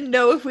we didn't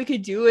know if we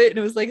could do it, and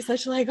it was like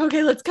such like,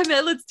 okay, let's come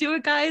in, let's do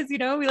it, guys. You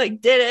know, we like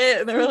did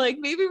it, and they were like,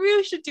 maybe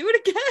we should do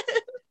it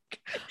again.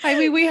 I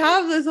mean, we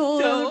have this whole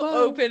don't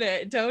open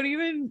it. Don't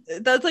even,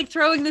 that's like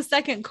throwing the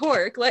second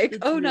cork. Like,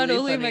 it's not really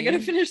only funny. Am I gonna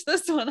finish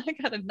this one, I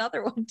got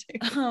another one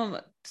too.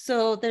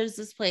 So there's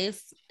this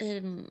place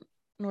in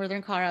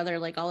northern Colorado, they're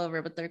like all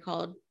over, but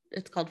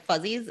it's called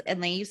Fuzzies,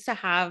 and they used to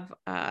have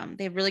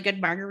they have really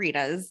good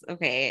margaritas.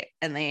 Okay.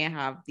 And they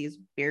have these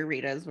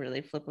beer-ritas where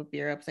they flip a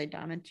beer upside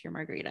down into your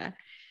margarita.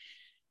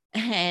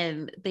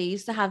 And they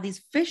used to have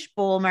these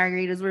fishbowl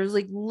margaritas where it was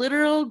like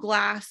literal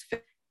glass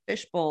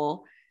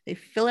fishbowl. They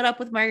fill it up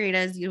with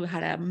margaritas. You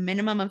had a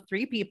minimum of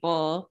 3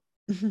 people.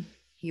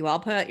 You all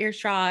put your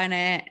straw in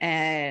it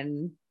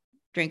and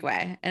drink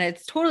away. And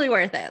it's totally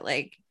worth it.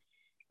 Like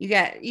you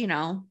get,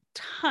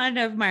 ton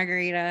of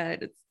margarita.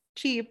 It's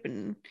cheap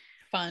and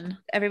fun.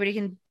 Everybody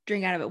can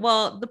drink out of it.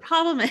 Well, the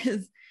problem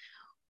is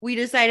we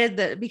decided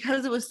that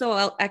because it was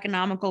so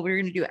economical, we were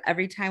going to do it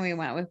every time we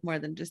went with more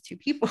than just 2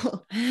 people.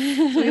 So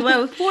we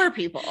went with 4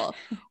 people,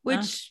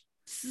 which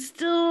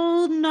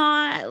still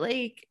not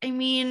like, I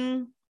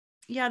mean,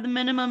 yeah, the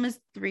minimum is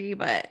 3,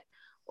 but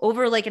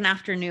over like an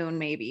afternoon,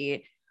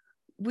 maybe.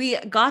 We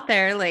got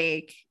there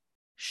like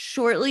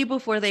shortly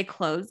before they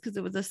closed because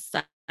it was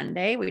a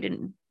Sunday. We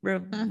didn't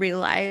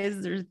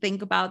realize or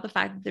think about the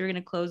fact that they were going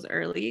to close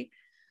early.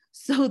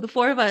 So the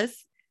 4 of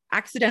us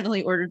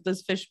accidentally ordered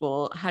this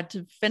fishbowl, had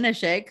to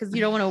finish it because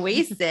you don't want to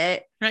waste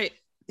it. Right.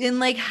 In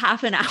like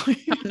half an hour.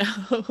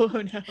 Oh,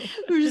 no.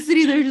 We were just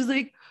sitting there just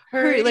like,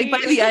 hurry. Like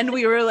by the end,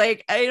 we were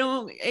like,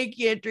 I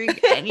can't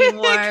drink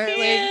anymore.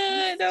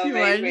 Like don't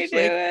make me do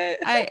it.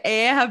 I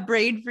have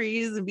brain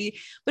freeze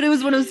but it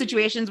was one of those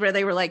situations where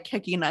they were like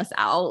kicking us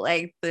out.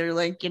 Like they're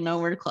like,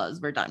 we're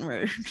closed. We're done.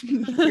 We're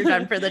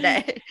done for the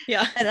day.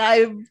 Yeah. And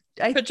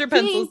I put your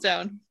pencils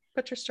down.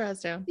 Put your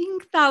straws down. I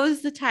think that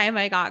was the time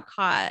I got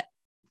caught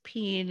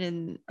peeing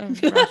in a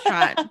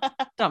restaurant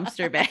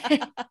dumpster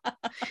bag.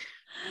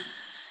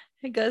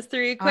 It goes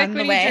through you quick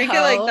when you drink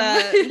it like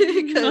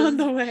that. On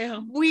the way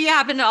home. We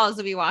happen to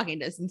also be walking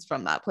distance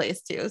from that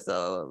place too,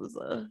 so it was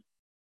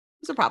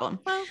a problem.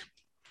 Well,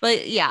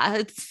 but yeah,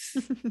 it's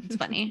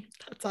funny.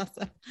 That's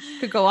awesome.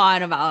 Could go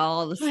on about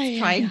all this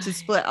trying to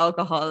split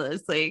alcohol.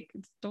 It's like,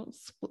 don't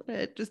split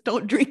it, just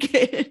don't drink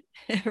it.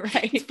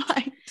 Right. It's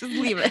fine. Just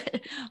leave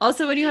it.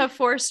 Also, when you have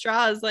 4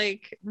 straws,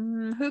 like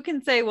who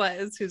can say what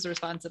is whose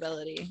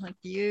responsibility? Like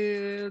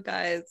you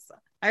guys,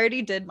 I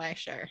already did my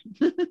share.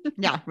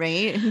 Yeah,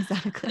 right.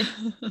 Exactly.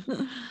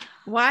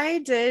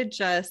 Why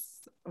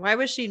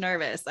was she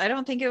nervous? I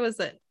don't think it was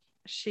that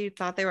she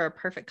thought they were a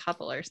perfect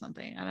couple or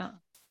something. I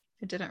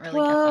didn't really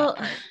get that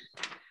part.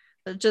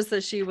 But just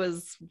that she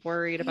was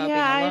worried about being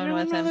alone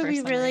with him for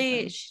some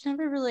reason. She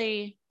never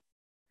really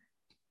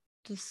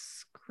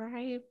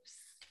describes.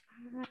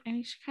 I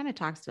mean, she kind of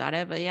talks about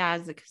it, but yeah,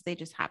 is it because they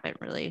just haven't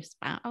really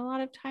spent a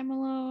lot of time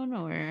alone,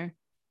 or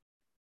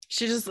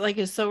she just like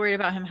is so worried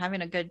about him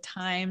having a good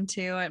time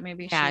too, and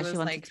maybe she was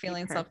like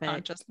feeling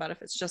self-conscious about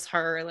if it's just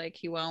her, like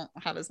he won't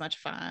have as much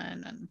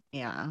fun.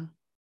 And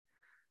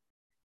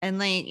and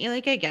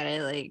like I get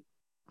it, like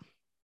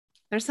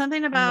there's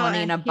something about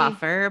wanting a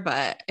buffer,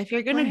 but if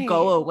you're gonna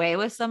go away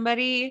with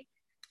somebody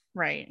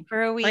right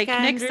for a weekend,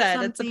 like Nick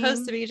said, it's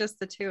supposed to be just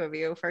the 2 of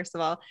you. First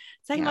of all,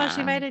 second of all,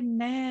 she invited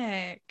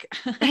Nick.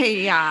 I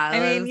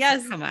mean,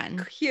 yes, come on,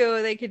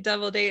 cute, they could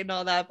double date and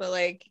all that, but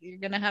like you're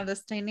gonna have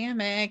this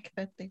dynamic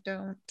that they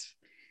don't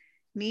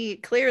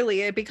need.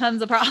 Clearly it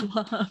becomes a problem.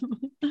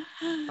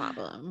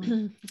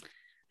 All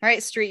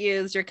right, street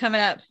youths, you're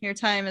coming up, your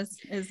time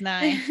is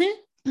nigh.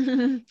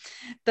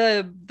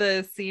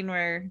 The scene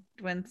where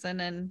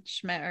Winston and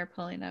Schmidt are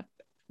pulling up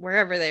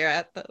wherever they're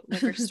at the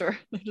liquor store.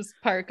 They just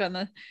park on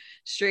the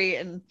street,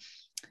 and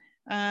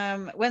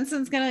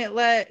Winston's gonna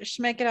let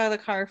Schmidt get out of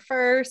the car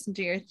first and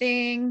do your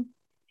thing.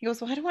 He goes,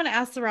 well, I don't want to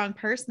ask the wrong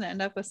person to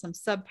end up with some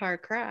subpar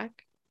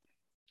crack.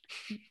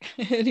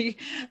 And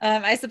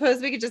I suppose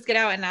we could just get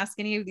out and ask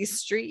any of these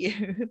street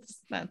youths.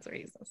 That's where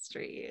he's a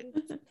street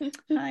youth.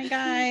 Hi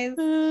guys,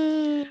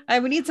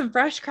 we need some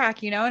fresh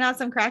crack, not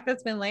some crack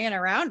that's been laying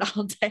around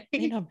all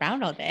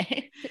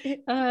day.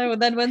 Well,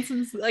 then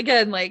Winston's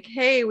again like,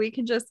 hey, we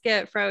can just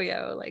get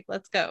froyo, like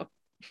let's go.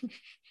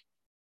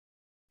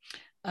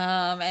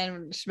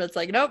 And Schmidt's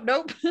like,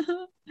 nope.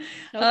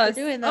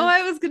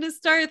 I was gonna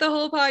start the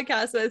whole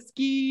podcast with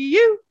ski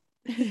you.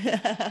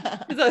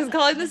 Because I was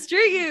calling the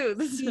street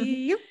youth.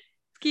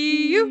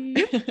 Ski you.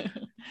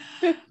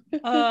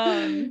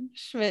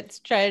 Schmidt's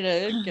trying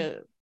to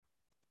get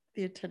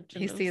the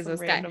attention. He sees this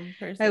guy.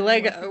 I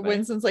like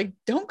Winston's like,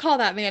 don't call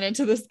that man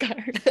into this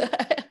car.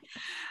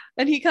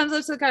 And he comes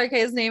up to the car. Okay,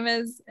 his name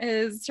is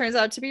turns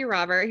out to be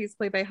Robert. He's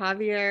played by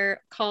Javier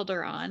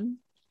Calderon.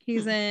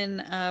 He's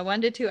in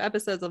 1 to 2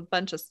 episodes of a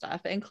bunch of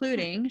stuff,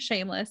 including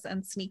Shameless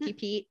and Sneaky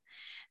Pete.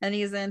 And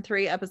he's in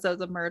 3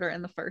 episodes of Murder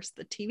in the First,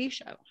 the TV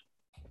show.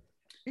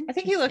 I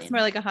think he looks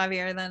more like a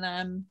Javier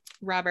than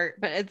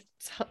Robert, but it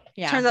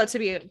turns out to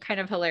be kind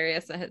of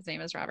hilarious that his name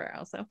is Robert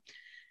also.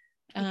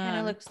 He kind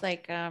of looks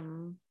like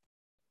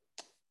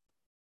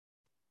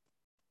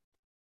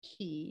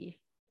Key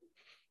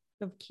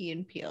of Key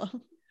and Peele.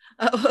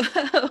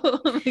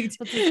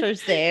 What's his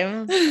first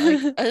name?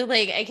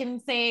 Like I can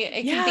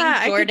think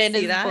Jordan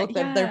is both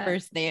of their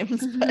first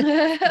names, but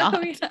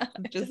not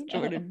just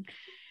Jordan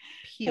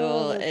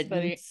Peele and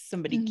funny.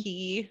 Somebody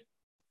Key.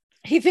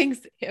 He thinks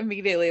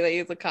immediately that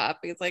he's a cop.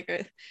 He's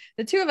like,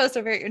 the two of us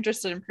are very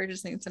interested in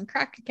purchasing some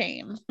crack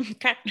cocaine.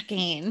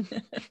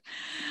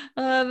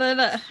 And then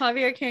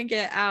Javier can't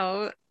get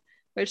out,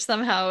 which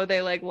somehow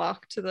they like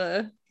lock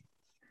to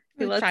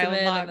he lets him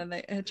in lock. And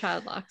then the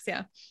child locks.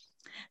 Yeah.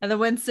 And then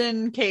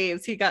Winston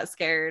caves. He got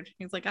scared.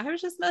 He's like, I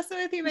was just messing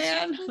with you,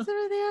 man.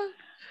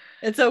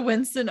 It's a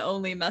Winston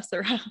only mess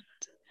around.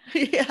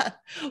 Yeah.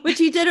 Which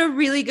he did a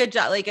really good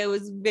job. Like I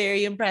was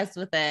very impressed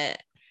with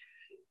it.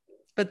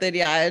 But then,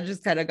 yeah, it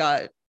just kind of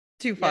got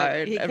too far.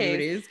 And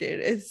everybody was scared.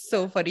 It's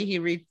so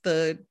funny.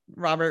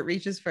 Robert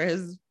reaches for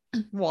his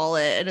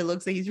wallet and it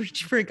looks like he's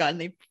reaching for a gun.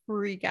 They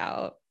freak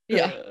out.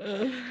 Yeah.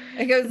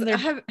 It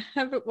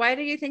goes, why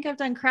do you think I've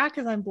done crack?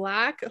 Because I'm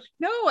black?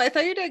 No, I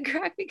thought you did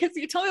crack because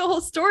you told me the whole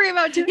story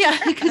about doing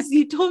crack. Because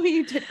you told me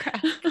you did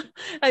crack.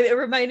 It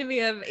reminded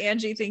me of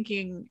Angie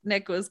thinking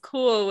Nick was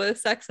cool with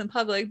sex in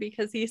public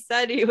because he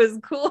said he was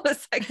cool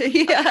with sex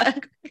in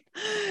public.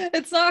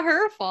 It's not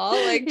her fault.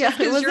 Like, just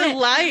because you're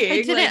lying.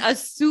 I didn't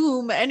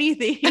assume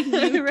anything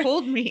you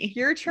told me.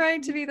 You're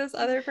trying to be this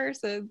other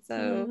person.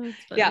 So,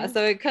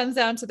 so it comes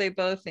down to they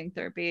both think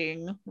they're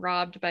being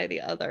robbed by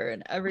the other,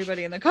 and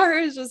everybody in the car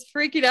is just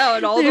freaking out,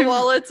 and all the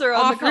wallets are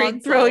on the console,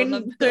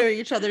 throwing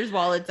each other's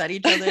wallets at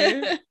each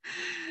other.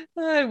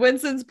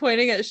 Winston's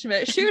pointing at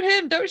Schmidt. Shoot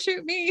him! Don't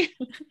shoot me!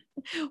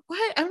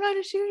 What? I'm not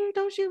a shooter.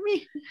 Don't shoot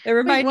me. It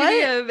reminded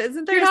me of,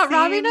 isn't there? You're not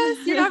robbing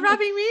us. You're not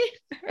robbing me.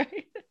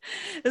 Right?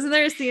 Isn't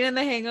there a scene in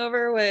The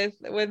Hangover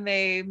when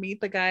they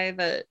meet the guy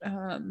that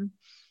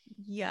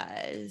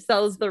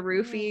sells the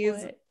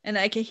roofies? And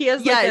he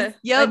has like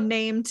a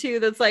name too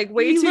that's like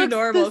way too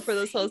normal for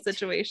this whole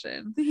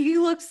situation. He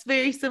looks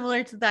very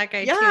similar to that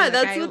guy too. Yeah,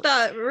 that's what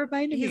that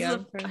reminded me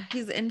of.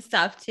 He's in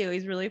stuff too.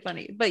 He's really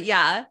funny. But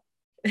yeah,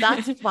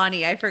 that's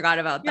funny. I forgot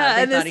about that.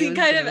 Yeah, and the scene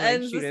kind of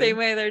ends the same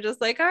way. They're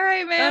just like, all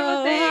right, man,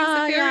 well, thanks.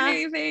 If you ever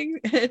need anything,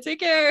 take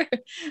care.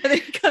 And then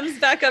he comes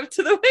back up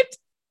to the window.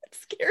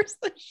 Scares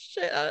the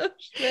shit out of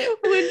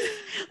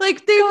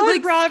Schmidt.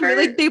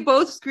 They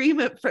both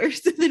scream at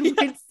first, and then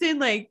Winston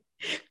like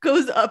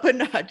goes up a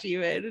notch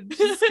even and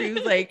just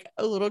screams like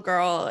a little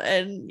girl.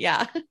 And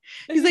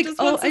he's like,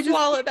 I just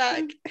wallet back.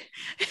 And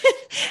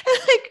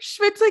like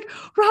Schmidt's like,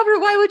 Robert,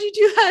 why would you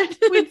do that?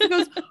 And Winston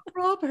goes,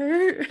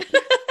 Robert.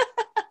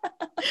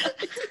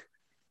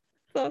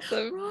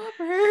 Awesome.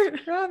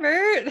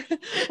 Robert.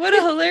 What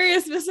a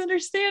hilarious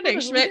misunderstanding.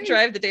 Schmidt,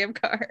 drive the damn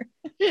car.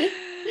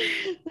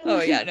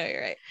 Oh yeah, no,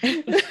 you're right.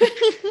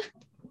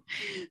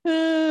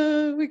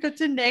 We go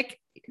to Nick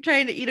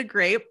trying to eat a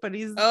grape, but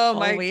he's all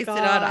wasted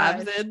on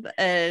absinthe,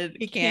 and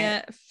he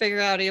can't figure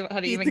out how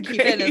to even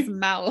keep it in his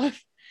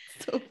mouth.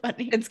 So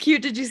funny. It's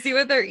cute. Did you see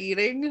what they're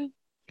eating?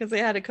 Because they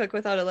had to cook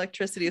without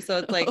electricity, so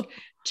it's like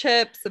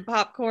chips and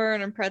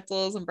popcorn and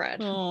pretzels and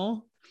bread.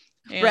 Oh.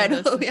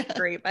 Bread.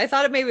 Grape. I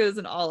thought maybe it was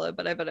an olive,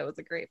 but I bet it was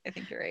a grape. I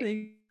think you're right. I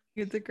think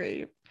it's a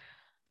grape.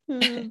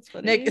 That's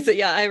funny. Nick, so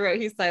I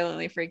wrote he's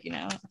silently freaking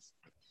out.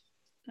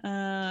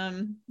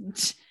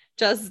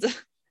 Just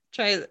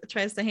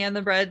tries to hand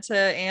the bread to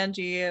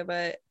Angie,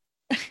 but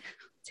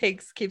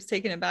keeps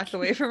taking it back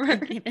away from her.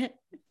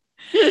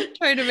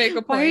 Trying to make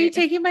a point. Why are you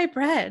taking my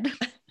bread?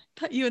 I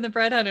thought you and the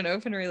bread had an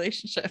open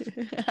relationship.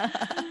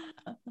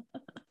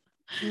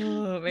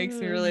 It makes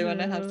me really want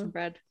to have some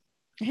bread.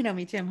 I know,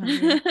 me too. I'm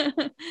hungry.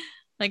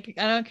 Like,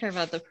 I don't care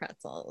about the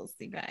pretzels,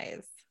 you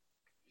guys.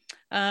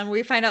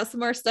 We find out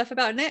some more stuff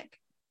about Nick.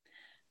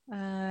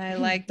 I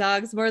like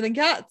dogs more than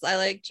cats. I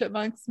like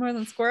chipmunks more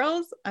than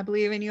squirrels. I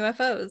believe in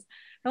UFOs.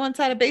 I once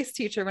had a bass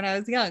teacher when I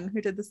was young who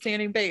did the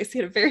standing bass. He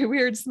had a very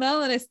weird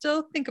smell, and I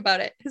still think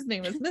about it. His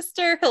name was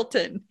Mr.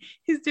 Hilton.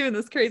 He's doing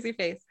this crazy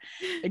face.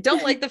 I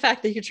don't like the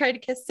fact that you tried to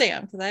kiss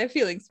Sam because I have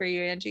feelings for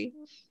you, Angie.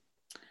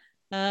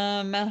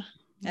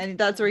 And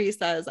that's where he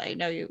says, I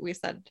know you, we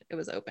said it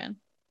was open,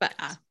 but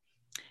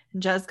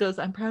Jess goes,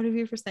 I'm proud of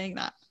you for saying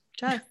that.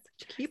 Jess,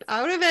 keep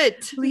out of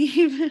it.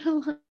 Leave it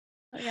alone.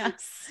 Yeah.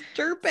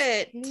 Stirp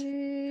it.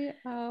 Stay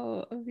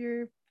out of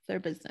their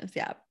business.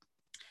 Yeah.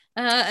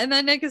 And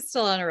then Nick is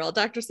still on a roll.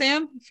 Dr.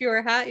 Sam, if you were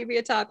a hat, you'd be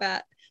a top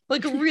hat.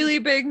 Like a really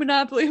big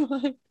Monopoly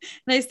one. And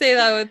I say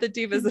that with the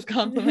divas of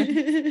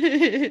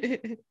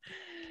compliment.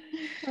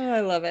 Oh,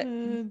 I love it.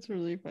 It's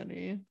really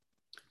funny.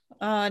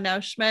 Now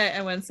Schmidt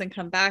and Winston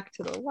come back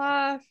to the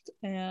loft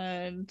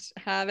and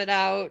have it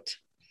out.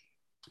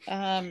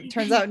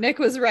 Turns out Nick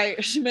was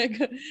right. Schmidt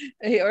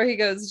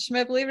goes,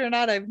 Schmidt, believe it or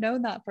not, I've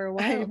known that for a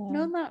while. I've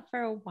known that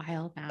for a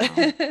while now.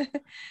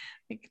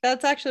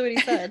 That's actually what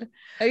he said.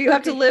 You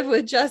have to live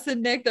with Jess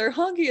and Nick. They're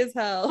honky as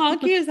hell.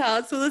 Honky as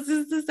hell. So this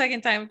is the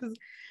second time, because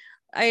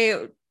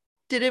I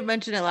didn't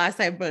mention it last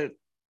time, but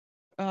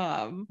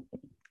I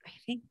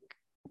think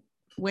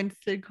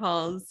Winston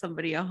calls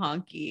somebody a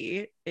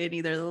honky in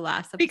either the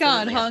last episode. Be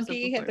gone,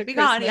 honky. Be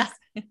gone, yeah.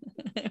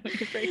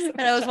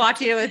 And I was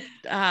watching it with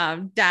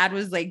Dad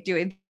was like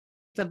doing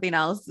something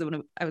else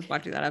when I was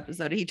watching that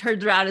episode. He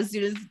turns around as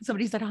soon as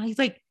somebody said, "Oh," he's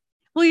like,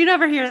 "Well, you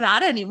never hear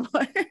that anymore."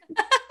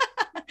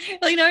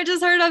 Like, no, I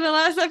just heard on the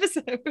last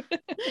episode.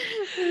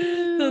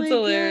 That's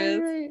hilarious.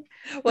 God, right.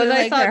 Well,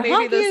 I thought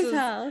maybe this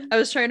was, I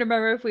was trying to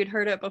remember if we'd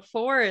heard it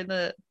before in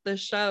the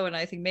show, and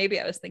I think maybe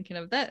I was thinking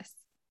of this.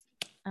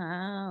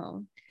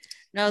 Oh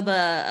no,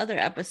 the other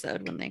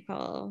episode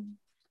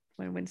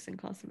when Winston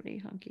calls somebody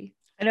hunky.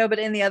 I know, but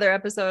in the other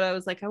episode, I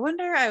was like, I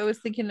was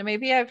thinking that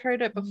maybe I've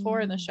heard it before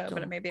in the show,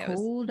 but maybe I was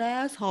cold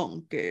ass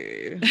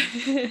hunky.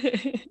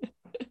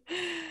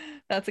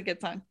 That's a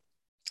good song.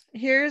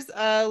 Here's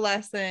a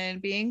lesson: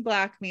 being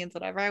Black means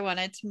whatever I want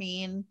it to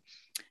mean.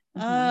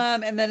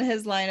 And then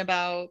his line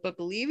about, but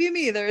believe you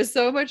me, there is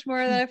so much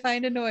more that I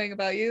find annoying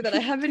about you that I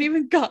haven't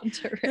even gotten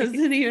to.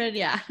 Doesn't even,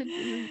 yeah.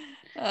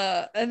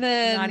 And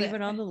then not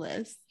even on the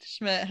list.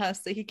 Schmidt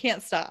he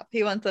can't stop.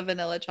 He wants a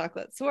vanilla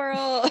chocolate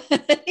swirl.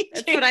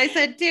 That's what I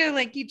said too.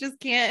 Like, he just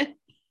can't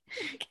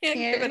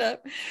give it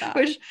up. Stop.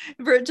 Which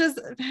just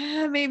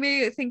made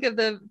me think of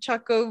the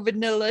Choco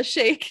vanilla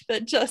shake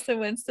that Justin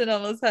Winston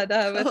almost had to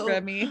have with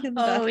Remy.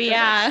 Oh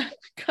yeah.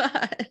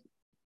 God.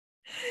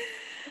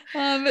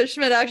 But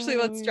Schmidt actually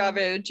wants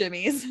strawberry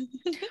Jimmy's.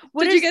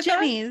 What did you get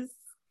Jimmy's?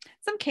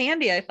 Some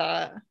candy, I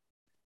thought.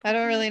 I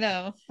don't really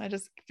know. I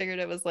just figured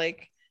it was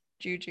like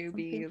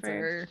jujubes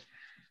or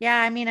yeah.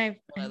 I mean, I've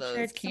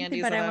heard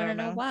candies, but I want to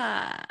know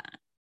why.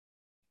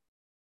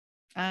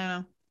 I don't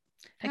know.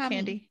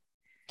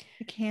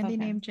 A candy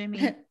named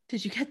Jimmy.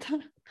 Did you get that?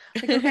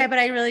 Like, okay, but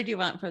I really do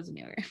want frozen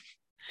yogurt.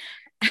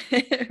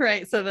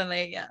 Right. So then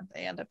they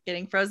end up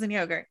getting frozen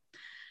yogurt.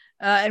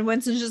 And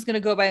Winston's just gonna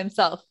go by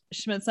himself.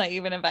 Schmidt's not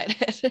even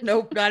invited.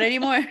 Nope, not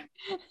anymore.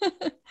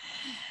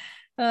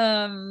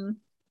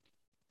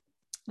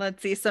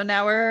 Let's see. So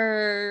now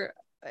we're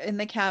in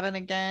the cabin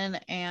again,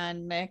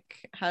 and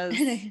Nick has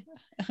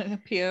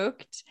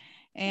puked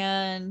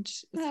and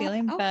is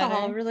feeling better.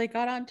 Alcohol really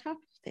got on top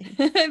of things.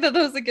 I thought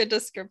that was a good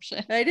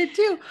description. I did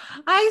too.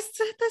 I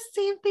said the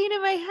same thing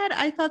in my head.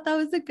 I thought that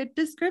was a good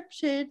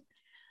description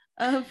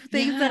of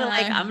things that are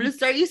like, I'm gonna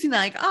start using that.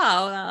 Like,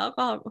 oh,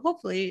 alcohol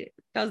hopefully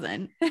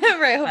doesn't.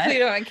 Right. Hopefully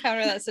you don't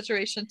encounter that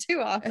situation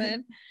too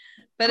often.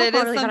 But it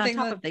is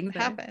something that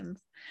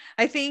happens.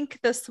 I think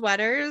the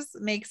sweaters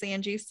makes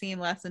Angie seem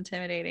less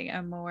intimidating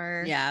and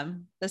more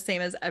the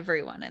same as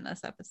everyone in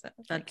this episode.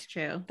 That's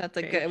true. That's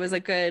it was a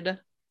good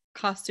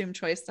costume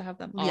choice to have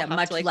them all have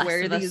much to, like, less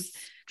wear these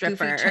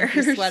stripper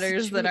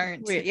sweaters that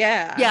aren't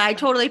yeah, I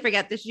totally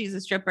forget that she's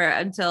a stripper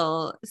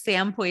until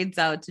Sam points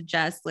out to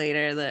Jess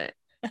later that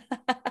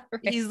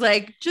right. He's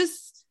like,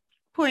 just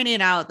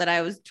pointing out that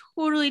I was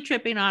totally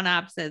tripping on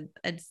absinthe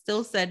and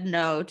still said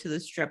no to the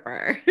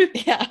stripper.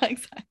 Yeah,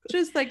 exactly.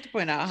 Just like to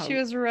point out how she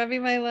was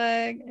rubbing my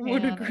leg.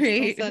 What a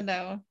great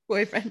no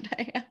boyfriend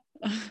I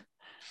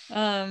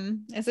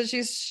am. And so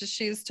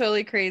she's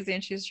totally crazy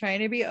and she's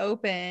trying to be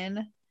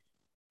open.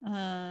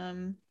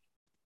 I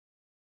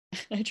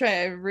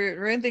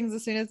ruin things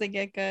as soon as they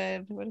get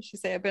good. What does she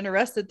say? I've been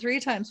arrested 3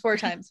 times, 4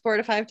 times, 4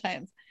 to 5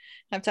 times.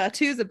 I have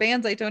tattoos of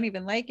bands I don't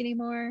even like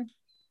anymore.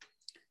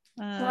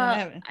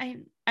 Well,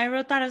 I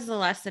wrote that as a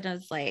lesson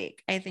as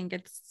like, I think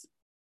it's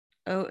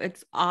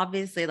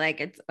obviously like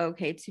it's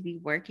okay to be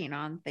working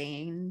on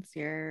things.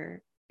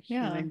 You're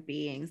human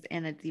beings,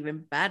 and it's even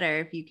better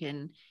if you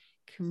can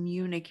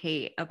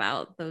communicate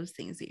about those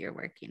things that you're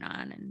working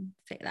on and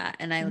say that.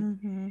 And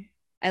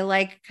I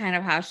like kind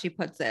of how she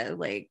puts it.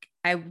 Like,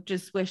 I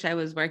just wish I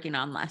was working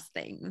on less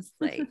things.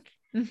 Like,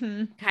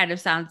 kind of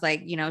sounds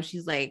like,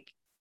 she's like,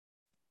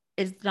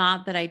 it's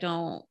not that I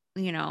don't,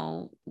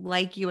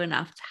 like you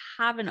enough to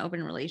have an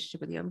open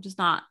relationship with you. I'm just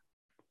not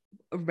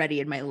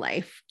ready in my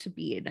life to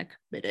be in a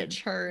committed,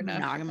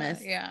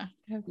 monogamous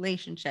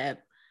relationship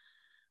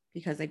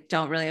because I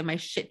don't really have my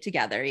shit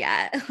together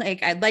yet.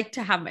 Like, I'd like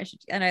to have my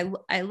shit, and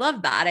I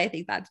love that. I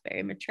think that's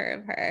very mature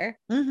of her.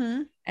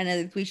 And I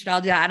think we should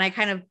all do that. And I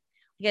kind of,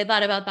 I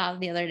thought about that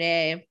the other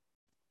day.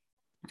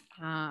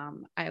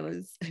 I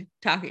was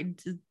talking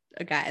to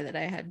a guy that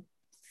I had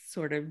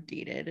sort of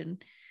dated,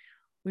 and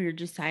we were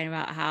just talking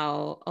about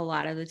how a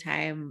lot of the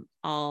time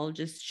I'll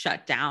just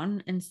shut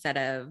down instead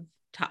of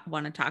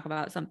want to talk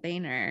about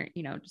something or,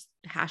 just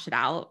hash it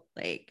out.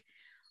 Like,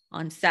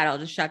 on set, I'll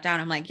just shut down.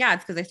 I'm like, yeah,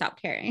 it's because I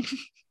stopped caring.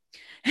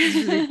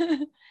 Like,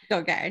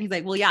 don't care. And he's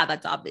like, well, yeah,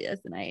 that's obvious.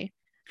 And I,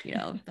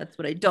 that's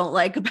what I don't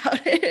like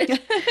about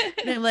it.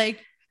 And I'm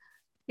like,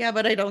 yeah,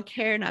 but I don't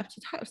care enough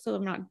to talk, so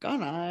I'm not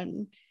gonna.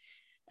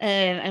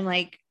 And I'm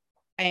like,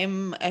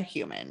 I'm a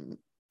human.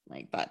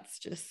 Like, that's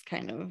just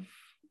kind of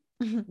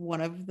one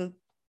of the,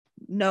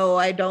 no,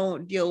 I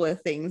don't deal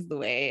with things the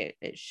way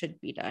it should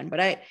be done.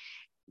 But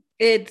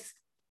it's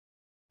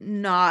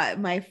not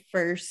my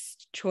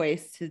first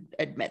choice to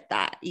admit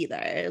that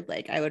either.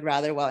 Like, I would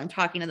rather, while I'm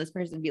talking to this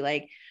person, be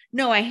like,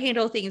 no, I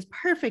handle things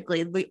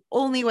perfectly. The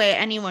only way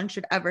anyone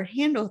should ever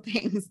handle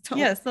things.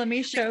 Yes, let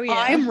me show you.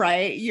 I'm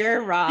right,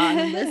 you're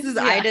wrong. This is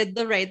I did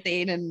the right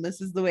thing, and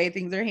this is the way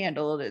things are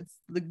handled. It's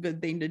the good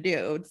thing to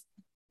do. It's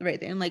the right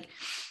thing. I'm like,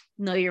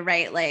 no, you're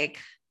right. Like,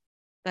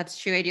 That's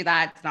true. I do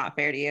that. It's not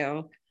fair to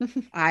you.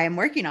 I am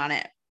working on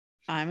it.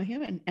 I'm a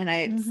human. And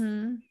it's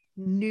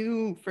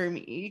new for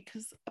me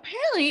because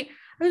apparently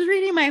I was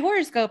reading my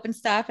horoscope and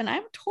stuff and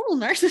I'm a total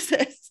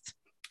narcissist.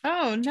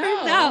 Oh, no.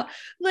 Turns out,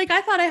 like,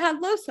 I thought I had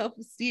low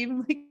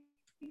self-esteem. Like,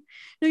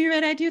 no, you're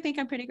right. I do think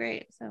I'm pretty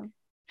great. So,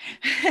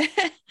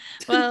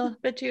 well,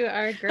 but you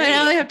are great. I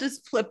know I have to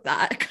flip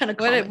that kind of.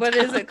 What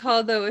is it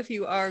called though? If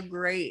you are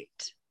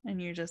great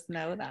and you just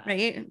know that,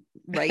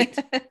 right,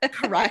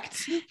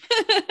 correct.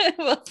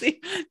 Well,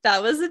 see,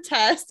 that was a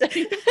test.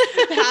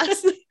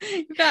 Passed.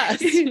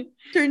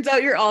 Turns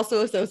out you're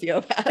also a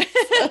sociopath.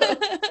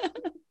 So.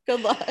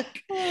 Good luck.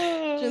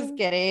 Just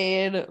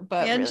kidding.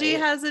 But Angie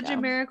has a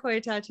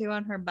Jamiroquai tattoo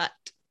on her butt.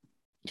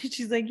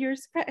 She's like,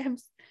 I'm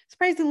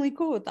surprisingly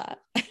cool with that.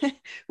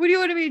 What do you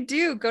want me to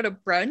do? Go to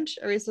brunch?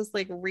 Are we supposed to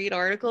like read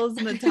articles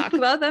and then talk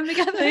about them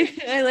together?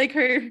 I like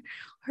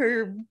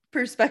her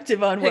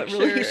perspective on what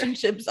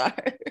relationships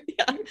are.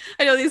 Yeah,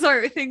 I know these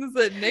aren't things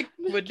that Nick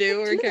would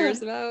do or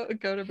cares about.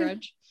 Go to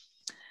brunch.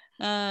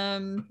 How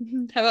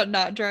about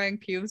not drawing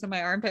pubes on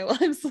my armpit while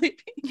I'm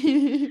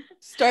sleeping?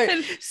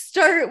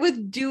 Start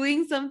with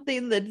doing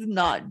something that's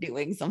not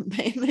doing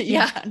something that you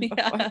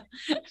yeah,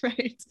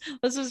 right.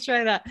 Let's just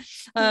try that.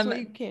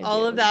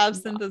 All of the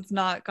absinthe that's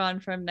not gone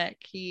from Nick.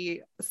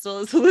 He still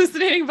is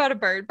hallucinating about a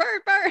bird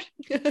because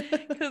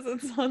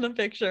it's on the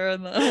picture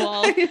on the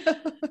wall.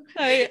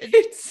 I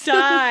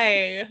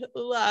die.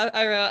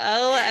 I wrote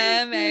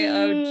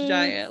LMAO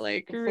giant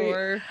like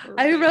for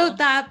I wrote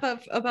that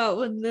but about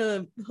when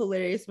the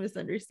hilarious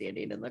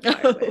misunderstanding in the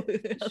car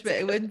with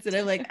Schmidt wins, and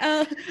I'm like,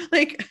 oh,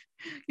 like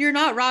you're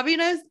not robbing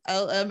us,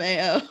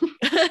 LMAO.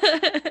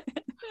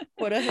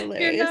 What a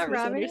hilarious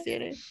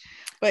misunderstanding.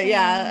 But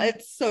yeah,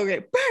 it's so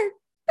great.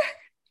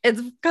 It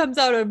comes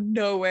out of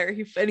nowhere.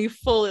 He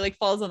fully like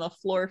falls on the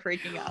floor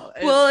freaking out.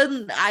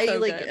 And I so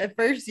like good. At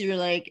first you're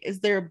like,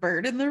 is there a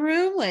bird in the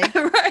room? Like,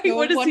 right? No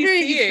what is he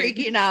seeing? He's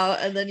freaking out,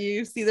 and then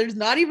you see there's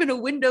not even a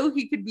window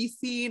he could be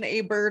seeing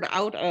a bird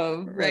out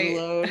of, right?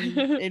 Let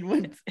alone in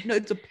one. No,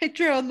 it's a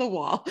picture on the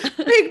wall.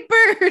 Big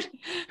bird,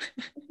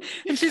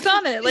 and she's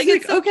on it. Like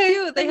it's so okay,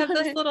 cute. They have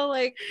this little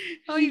like,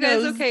 oh, you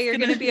guys okay? You're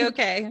gonna be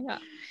okay.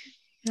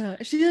 Yeah.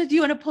 She's like, do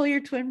you want to pull your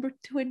twin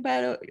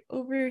bed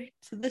over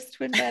to this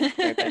twin bed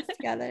for beds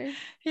together?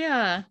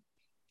 Yeah. And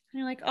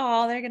you're like,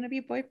 oh, they're gonna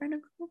be boyfriend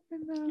and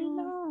girlfriend though.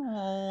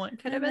 No,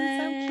 it could have been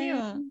so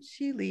cute.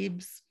 She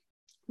leaves.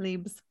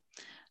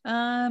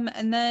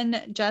 And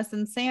then Jess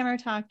and Sam are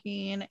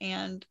talking,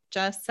 and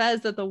Jess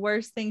says that the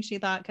worst thing she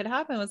thought could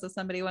happen was if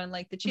somebody wouldn't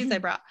like the cheese I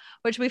brought,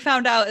 which we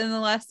found out in the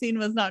last scene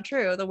was not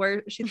true. The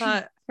worst, she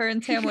thought her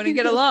and Sam wouldn't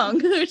get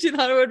along. She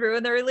thought it would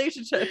ruin their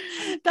relationship.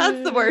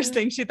 That's the worst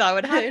thing she thought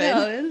would happen. I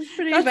know, it was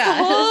pretty That's bad.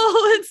 The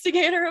whole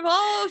instigator of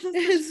all of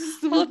this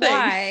whole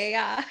thing.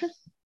 Yeah.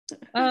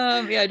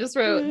 I just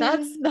wrote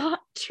that's not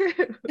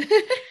true.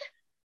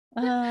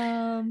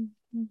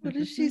 What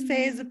does she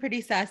say is a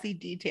pretty sassy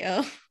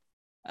detail?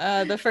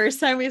 The first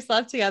time we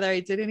slept together, I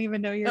didn't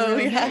even know your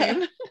real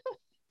name.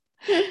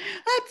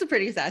 That's a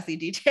pretty sassy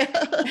detail.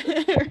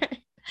 Right.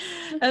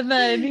 And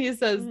then he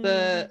says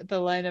the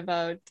line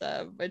about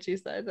what she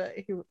said, that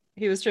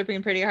he was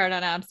tripping pretty hard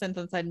on absinthe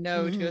and said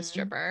no to a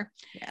stripper.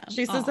 Yeah.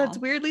 She says that's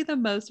weirdly the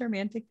most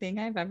romantic thing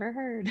I've ever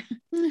heard.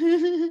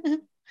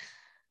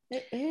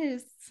 It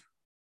is.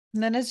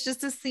 And then it's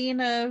just a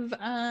scene of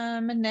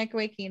Nick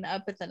waking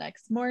up at the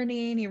next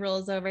morning. He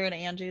rolls over and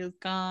Angie is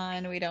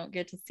gone. We don't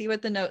get to see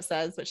what the note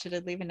says, but she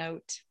did leave a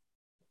note.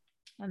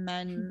 And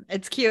then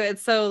it's cute.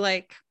 It's so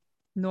like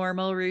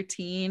normal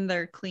routine.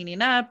 They're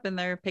cleaning up and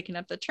they're picking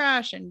up the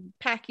trash and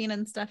packing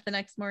and stuff the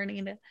next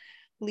morning to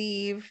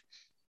leave.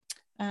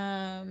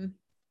 And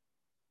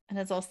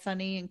it's all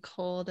sunny and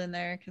cold in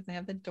there because they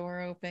have the door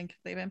open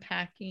because they've been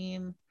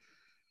packing.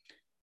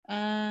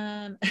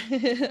 I'm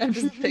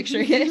just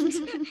picturing it.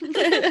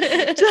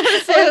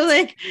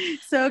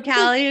 So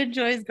Callie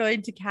enjoys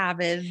going to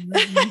cabins.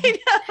 I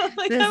know.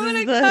 Like, I'm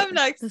gonna come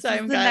next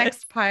time. The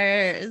next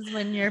part is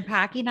when you're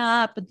packing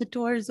up and the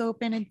door's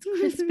open and it's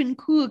crisp and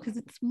cool because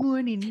it's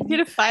morning. You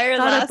had a fire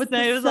last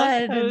night. It was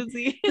all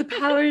cozy. The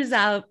power's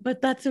out,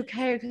 but that's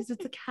okay because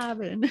it's a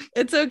cabin.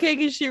 It's okay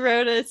because she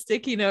wrote a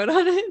sticky note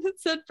on it that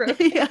said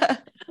broken. Yeah.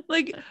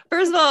 Like,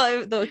 first of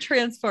all, the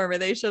transformer,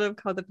 they should have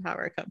called the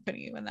power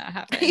company when that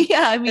happened.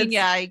 Yeah, I mean,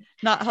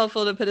 not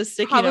helpful to put a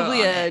sticky probably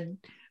note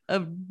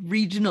a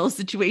regional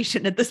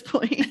situation at this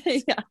point.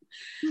 Yeah.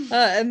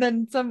 And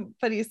then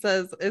somebody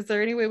says, is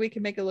there any way we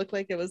can make it look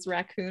like it was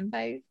raccoon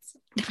bites?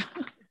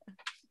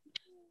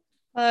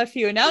 A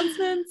few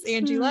announcements.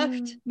 Angie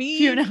left me.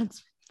 Few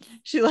announcements.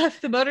 She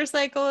left the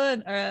motorcycle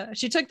and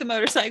she took the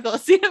motorcycle.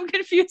 See, I'm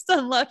confused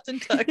on left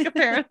and took,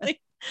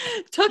 apparently.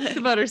 Took the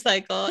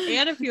motorcycle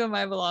and a few of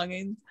my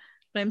belongings.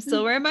 But I'm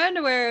still wearing my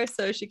underwear,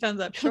 so she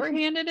comes up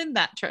shorthanded in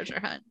that treasure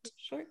hunt.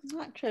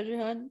 Not treasure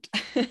hunt.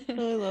 I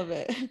love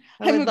it.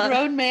 I'm a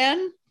grown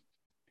man.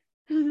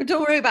 But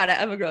don't worry about it.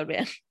 I'm a grown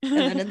man. And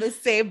then in the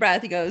same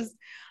breath, he goes,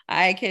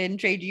 I can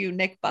trade you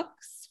Nick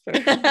bucks For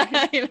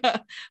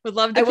would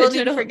love to pitch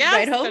in for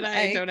gas, but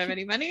I don't have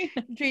any money.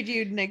 Trade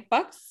you Nick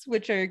bucks,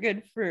 which are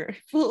good for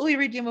fully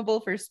redeemable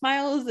for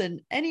smiles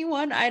and any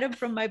one item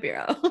from my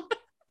bureau.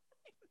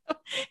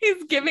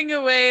 He's giving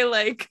away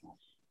like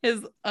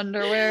his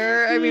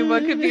underwear. I mean,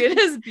 what could be in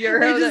his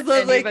bureau that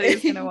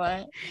anybody's gonna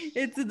want?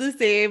 It's the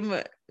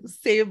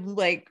same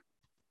like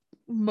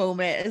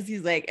moment as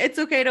he's like, it's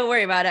okay, don't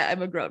worry about it,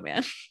 I'm a grown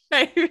man.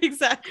 Right,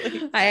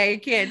 exactly. I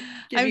can't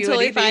give I'm you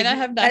totally anything. fine. I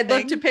have nothing. I'd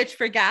love to pitch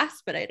for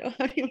gas, but I don't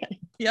have any money.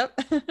 Yep.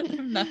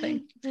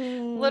 Nothing.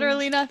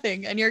 Literally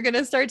nothing. And you're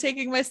gonna start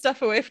taking my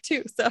stuff away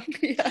too. So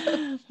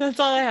yeah, that's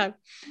all I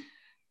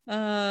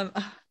have.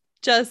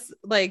 Just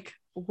like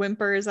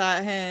whimpers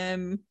at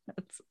him.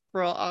 It's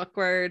real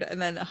awkward,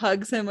 and then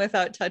hugs him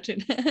without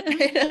touching him.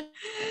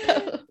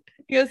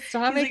 He goes,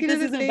 stop making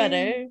this isn't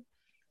better.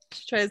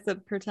 She tries to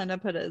pretend to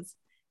put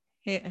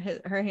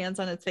her hands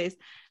on his face,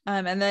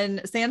 and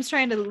then Sam's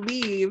trying to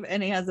leave,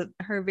 and he has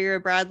her Vera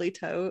Bradley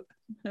tote,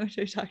 which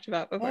we talked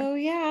about before. Oh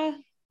yeah.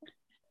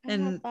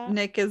 And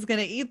Nick is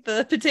gonna eat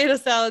the potato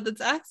salad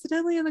that's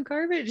accidentally in the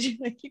garbage.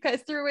 Like, you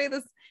guys threw away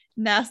this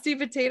nasty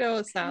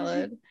potato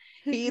salad.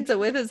 He eats it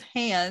with his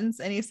hands,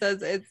 and he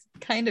says it's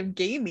kind of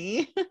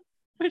gamey,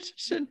 which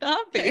should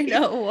not be. I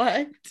know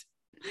what.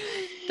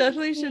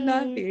 Definitely should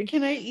not be.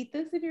 Can I eat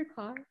this in your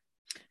car?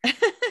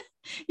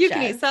 You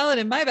can eat salad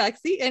in my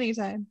backseat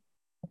anytime.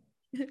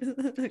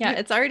 Yeah,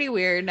 it's already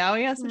weird. Now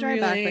he has to drive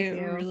back with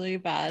you. Really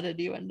bad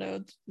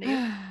innuendo.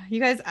 You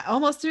guys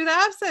almost threw the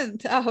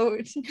absinthe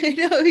out. I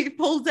know, he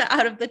pulls it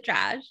out of the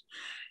trash.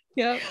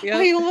 Yep. Oh,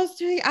 he almost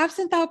threw the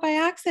absinthe out by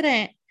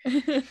accident.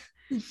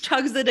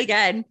 Chugs it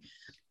again.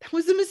 That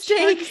was a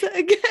mistake. Chugs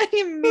again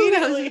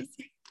immediately.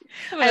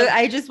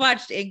 I just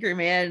watched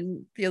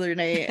Anchorman the other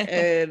night,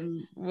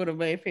 and one of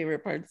my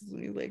favorite parts is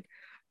when he's like,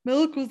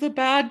 milk was a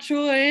bad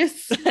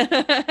choice. That's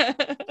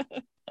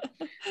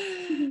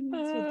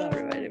what that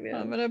reminded me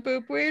of. I'm gonna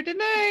poop weird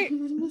tonight. It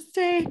was a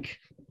mistake.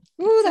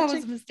 Ooh, that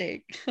was a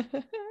mistake.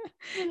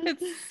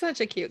 It's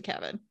such a cute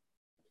Kevin.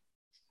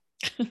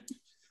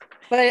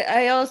 But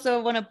I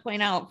also want to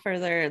point out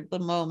further the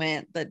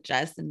moment that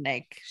Jess and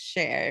Nick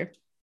share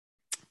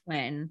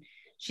when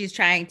she's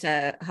trying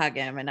to hug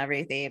him and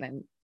everything,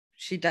 and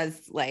she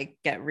does like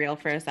get real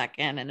for a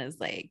second and is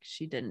like,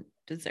 she didn't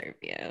deserve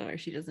you, or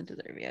she doesn't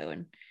deserve you,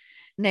 and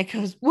Nick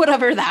goes,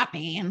 whatever that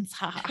means.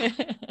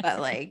 But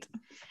like,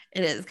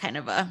 it is kind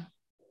of a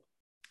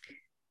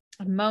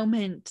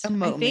moment.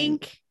 I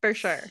think for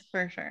sure.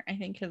 I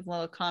think his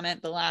little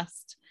comment the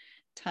last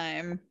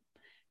time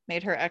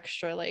made her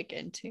extra like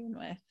in tune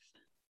with,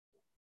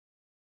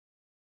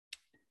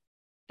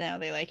 now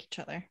they like each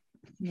other.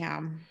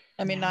 Yeah.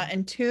 I mean, not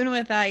in tune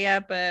with that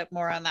yet, but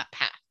more on that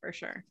path for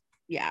sure.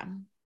 Yeah.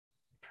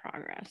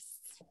 Progress.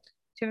 Do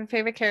you have a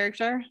favorite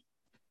character?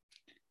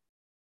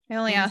 I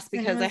only asked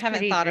because I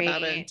haven't thought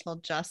about it until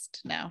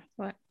just now.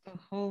 What? The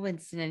whole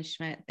Winston and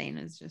Schmidt thing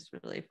is just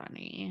really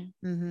funny.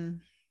 Mm-hmm.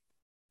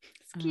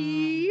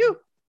 Skew.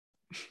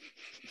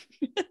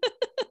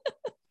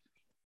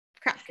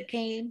 Crack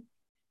cocaine.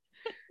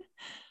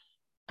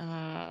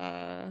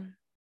 But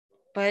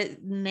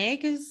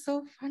Nick is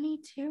so funny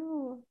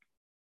too.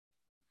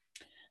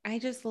 I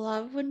just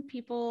love when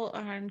people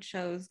on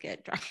shows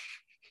get drunk.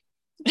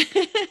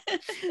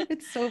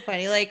 It's so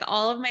funny. Like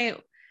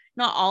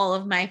not all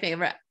of my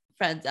favorite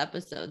Friends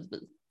episodes,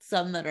 but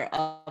some that are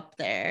up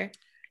there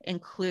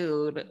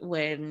include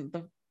when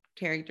the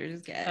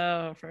characters get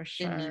for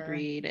sure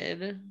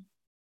inebriated.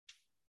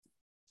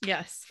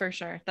 Yes, for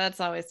sure. That's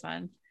always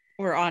fun.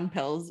 Or on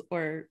pills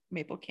or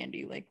maple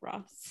candy like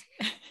Ross.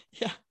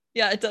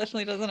 Yeah, it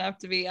definitely doesn't have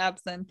to be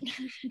absinthe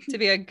to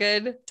be a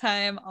good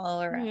time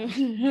all around.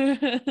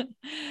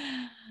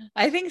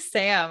 I think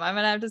Sam, I'm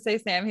gonna have to say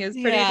Sam. He was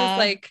pretty just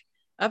like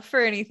up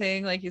for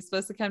anything. Like, he's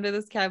supposed to come to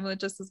this cabin with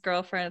just his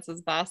girlfriend. It's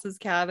his boss's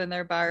cabin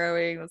they're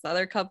borrowing. This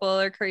other couple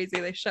are crazy.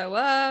 They show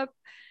up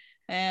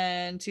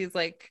and he's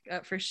like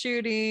up for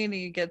shooting.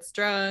 He gets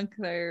drunk.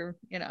 They're,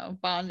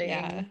 bonding.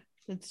 Yeah,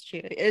 it's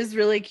cute. It is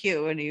really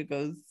cute when he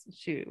goes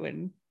shoot,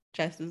 when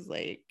Jess is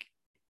like,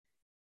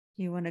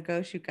 you want to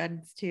go shoot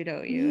guns too,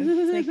 don't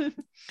you?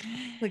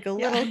 It's like a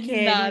little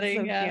kid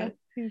nodding. So cute.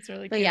 He's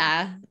really cute. But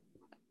yeah,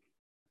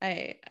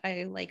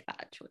 I like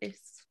that choice.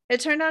 It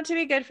turned out to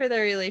be good for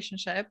their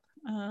relationship,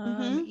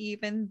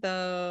 even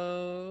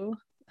though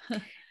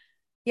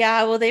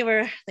yeah, well, they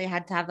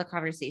had to have the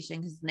conversation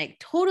because Nick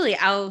totally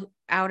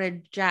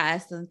outed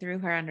Jess and threw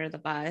her under the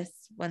bus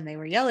when they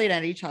were yelling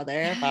at each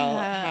other about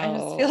I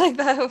just feel like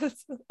that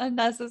was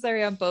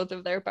unnecessary on both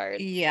of their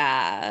parts.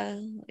 Yeah,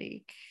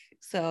 like,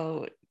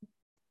 so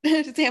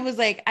Sam was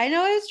like, I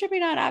know I was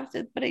tripping on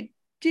absinthe, but I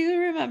do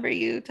remember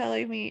you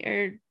telling me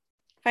or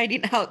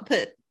finding out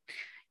that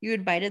you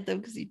invited them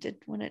because you did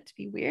want it to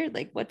be weird.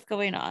 Like, what's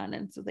going on?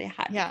 And so they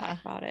had to talk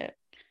about it.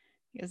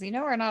 Because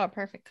we're not a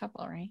perfect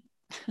couple, right?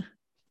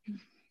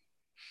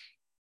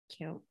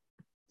 Cute.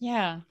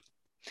 Yeah.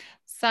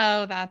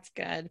 So that's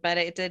good. But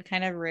it did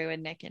kind of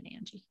ruin Nick and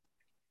Angie.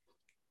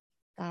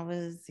 That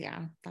was the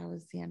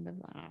end of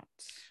that.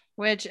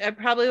 which it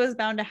probably was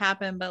bound to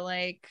happen, but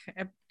like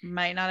it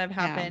might not have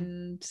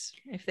happened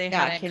if they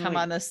hadn't come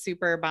on the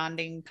super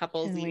bonding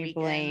couples weekend.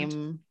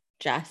 Blame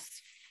Jess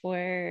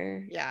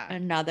for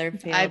another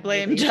failed I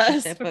blame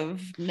Jess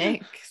of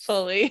Nick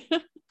fully.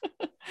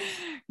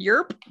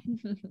 Yerp.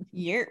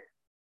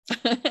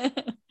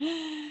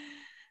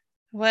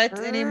 What?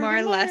 Any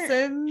more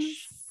lessons?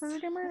 I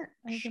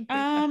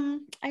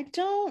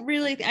don't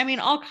really. I mean,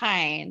 all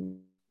kinds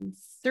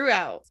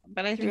throughout,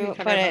 but I think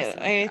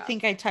I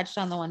think I touched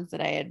on the ones that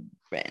I had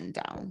written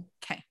down.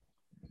 Okay.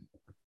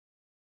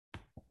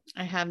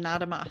 I have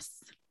not a moss.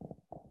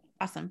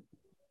 Awesome.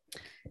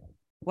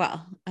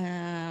 Well,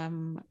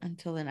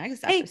 until the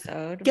next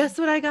episode. Guess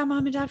what I got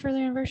Mom and Dad for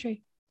their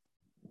anniversary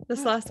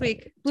this last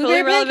week?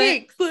 Blueberry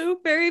pancakes.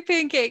 Blueberry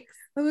pancakes.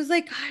 I was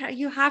like, God,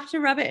 you have to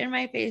rub it in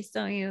my face,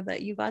 don't you?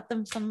 That you got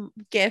them some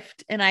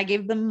gift and I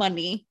gave them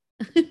money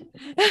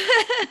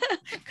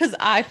because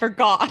I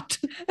forgot.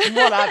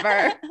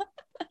 Whatever.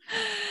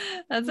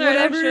 That's right.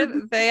 I'm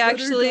sure they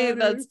actually,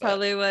 that's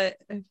probably what,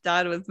 if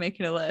Dad was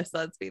making a list,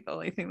 that'd be the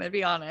only thing that'd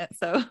be on it.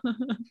 So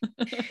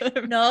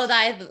no,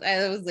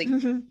 I was like,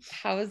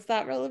 how is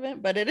that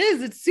relevant? But it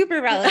is, it's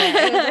super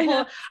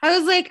relevant. I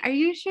was like, are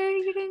you sure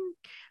you didn't?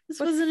 This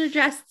wasn't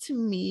addressed to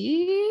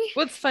me.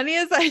 What's funny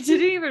is I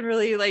didn't even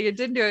really it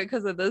didn't do it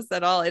because of this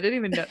at all. I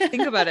didn't even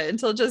think about it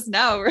until just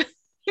now.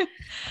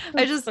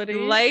 I just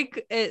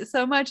like it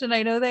so much. And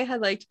I know they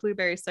had liked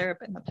blueberry syrup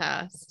in the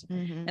past.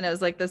 And it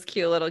was like this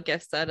cute little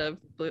gift set of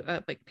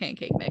like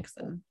pancake mix.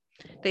 And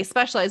they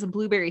specialize in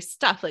blueberry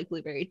stuff like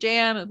blueberry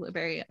jam and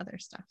blueberry other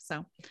stuff.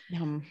 So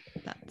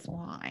that's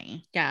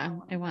why. Yeah,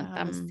 I want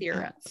them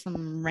syrup.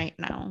 Some right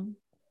now.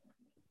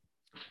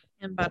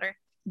 And butter.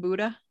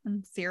 Buddha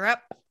and syrup.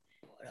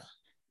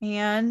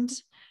 And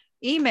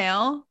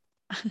email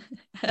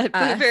at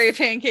Blueberry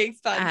Pancakes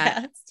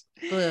Podcast.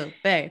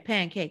 Blueberry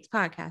Pancakes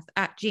Podcast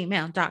at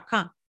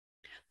gmail.com.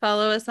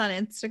 Follow us on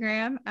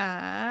Instagram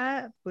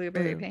at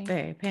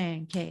Blueberry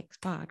Pancakes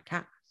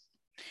Podcast.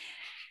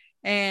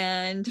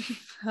 And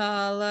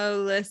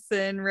follow,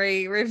 listen,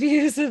 rate,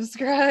 review,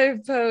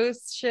 subscribe,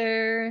 post,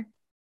 share,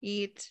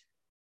 eat.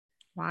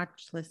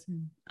 Watch,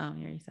 listen. Oh,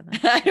 you already said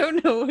that. I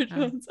don't know which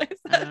ones I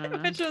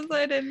said. Which ones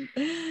I didn't.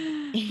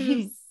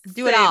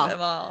 Do it all.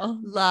 Them all.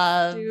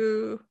 Love.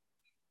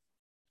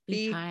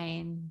 Be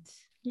kind.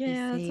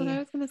 Yeah, that's what I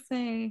was gonna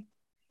say.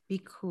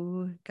 Be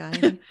cool, guys.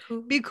 Be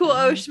cool. Be cool.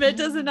 Oh, Schmidt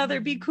does another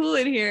be cool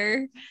in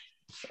here.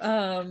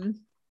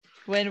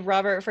 When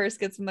Robert first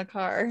gets in the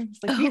car, he's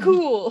like, be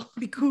cool.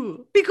 Be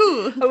cool. Be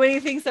cool. But when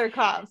he thinks they're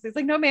cops, he's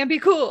like, no, man, be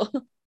cool.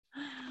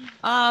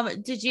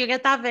 Did you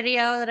get that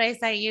video that I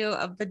sent you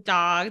of the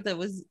dog that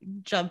was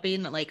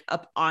jumping like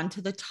up onto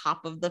the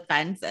top of the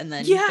fence and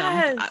then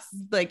jumped up,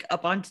 like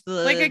up onto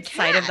the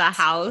side of the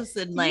house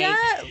and like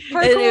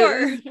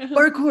parkour.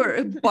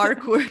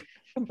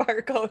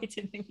 Barco. I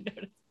didn't even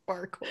notice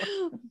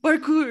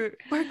parkour.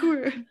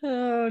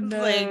 Oh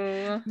no!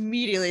 Like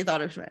immediately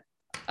thought of Schmidt.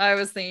 I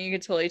was thinking you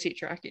could totally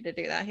teach Rocky to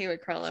do that. He would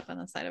crawl up on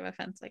the side of a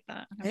fence like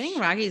that. I think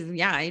Rocky's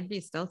he'd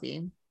be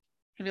stealthy.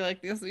 I'd be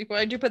like,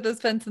 why'd you put this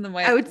fence in the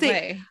way? I would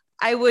say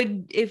I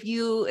would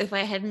if I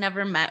had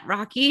never met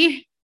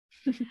Rocky,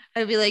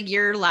 I'd be like,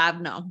 your lab,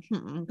 no.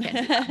 Can't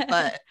do that.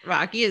 But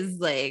Rocky is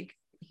like,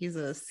 he's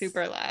a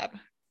super lab.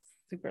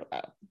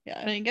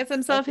 Yeah. When he gets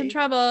himself in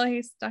trouble,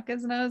 he stuck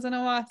his nose in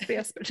a wasp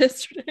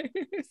yesterday.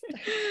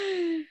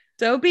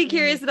 Don't be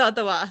curious about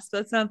the wasp.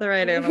 That's not the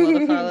right animal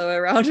to follow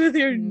around with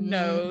your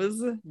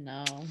nose.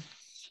 No.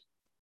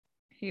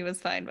 He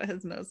was fine, but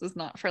his nose was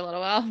not for a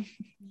little while.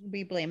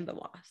 We blame the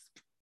wasp.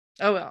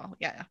 Oh, well,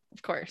 yeah,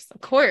 of course.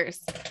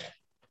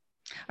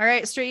 All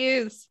right, street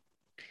youths.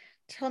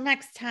 Till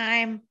next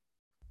time.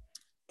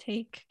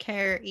 Take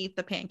care. Eat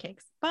the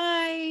pancakes.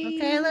 Bye.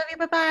 Okay, I love you.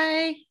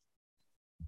 Bye-bye.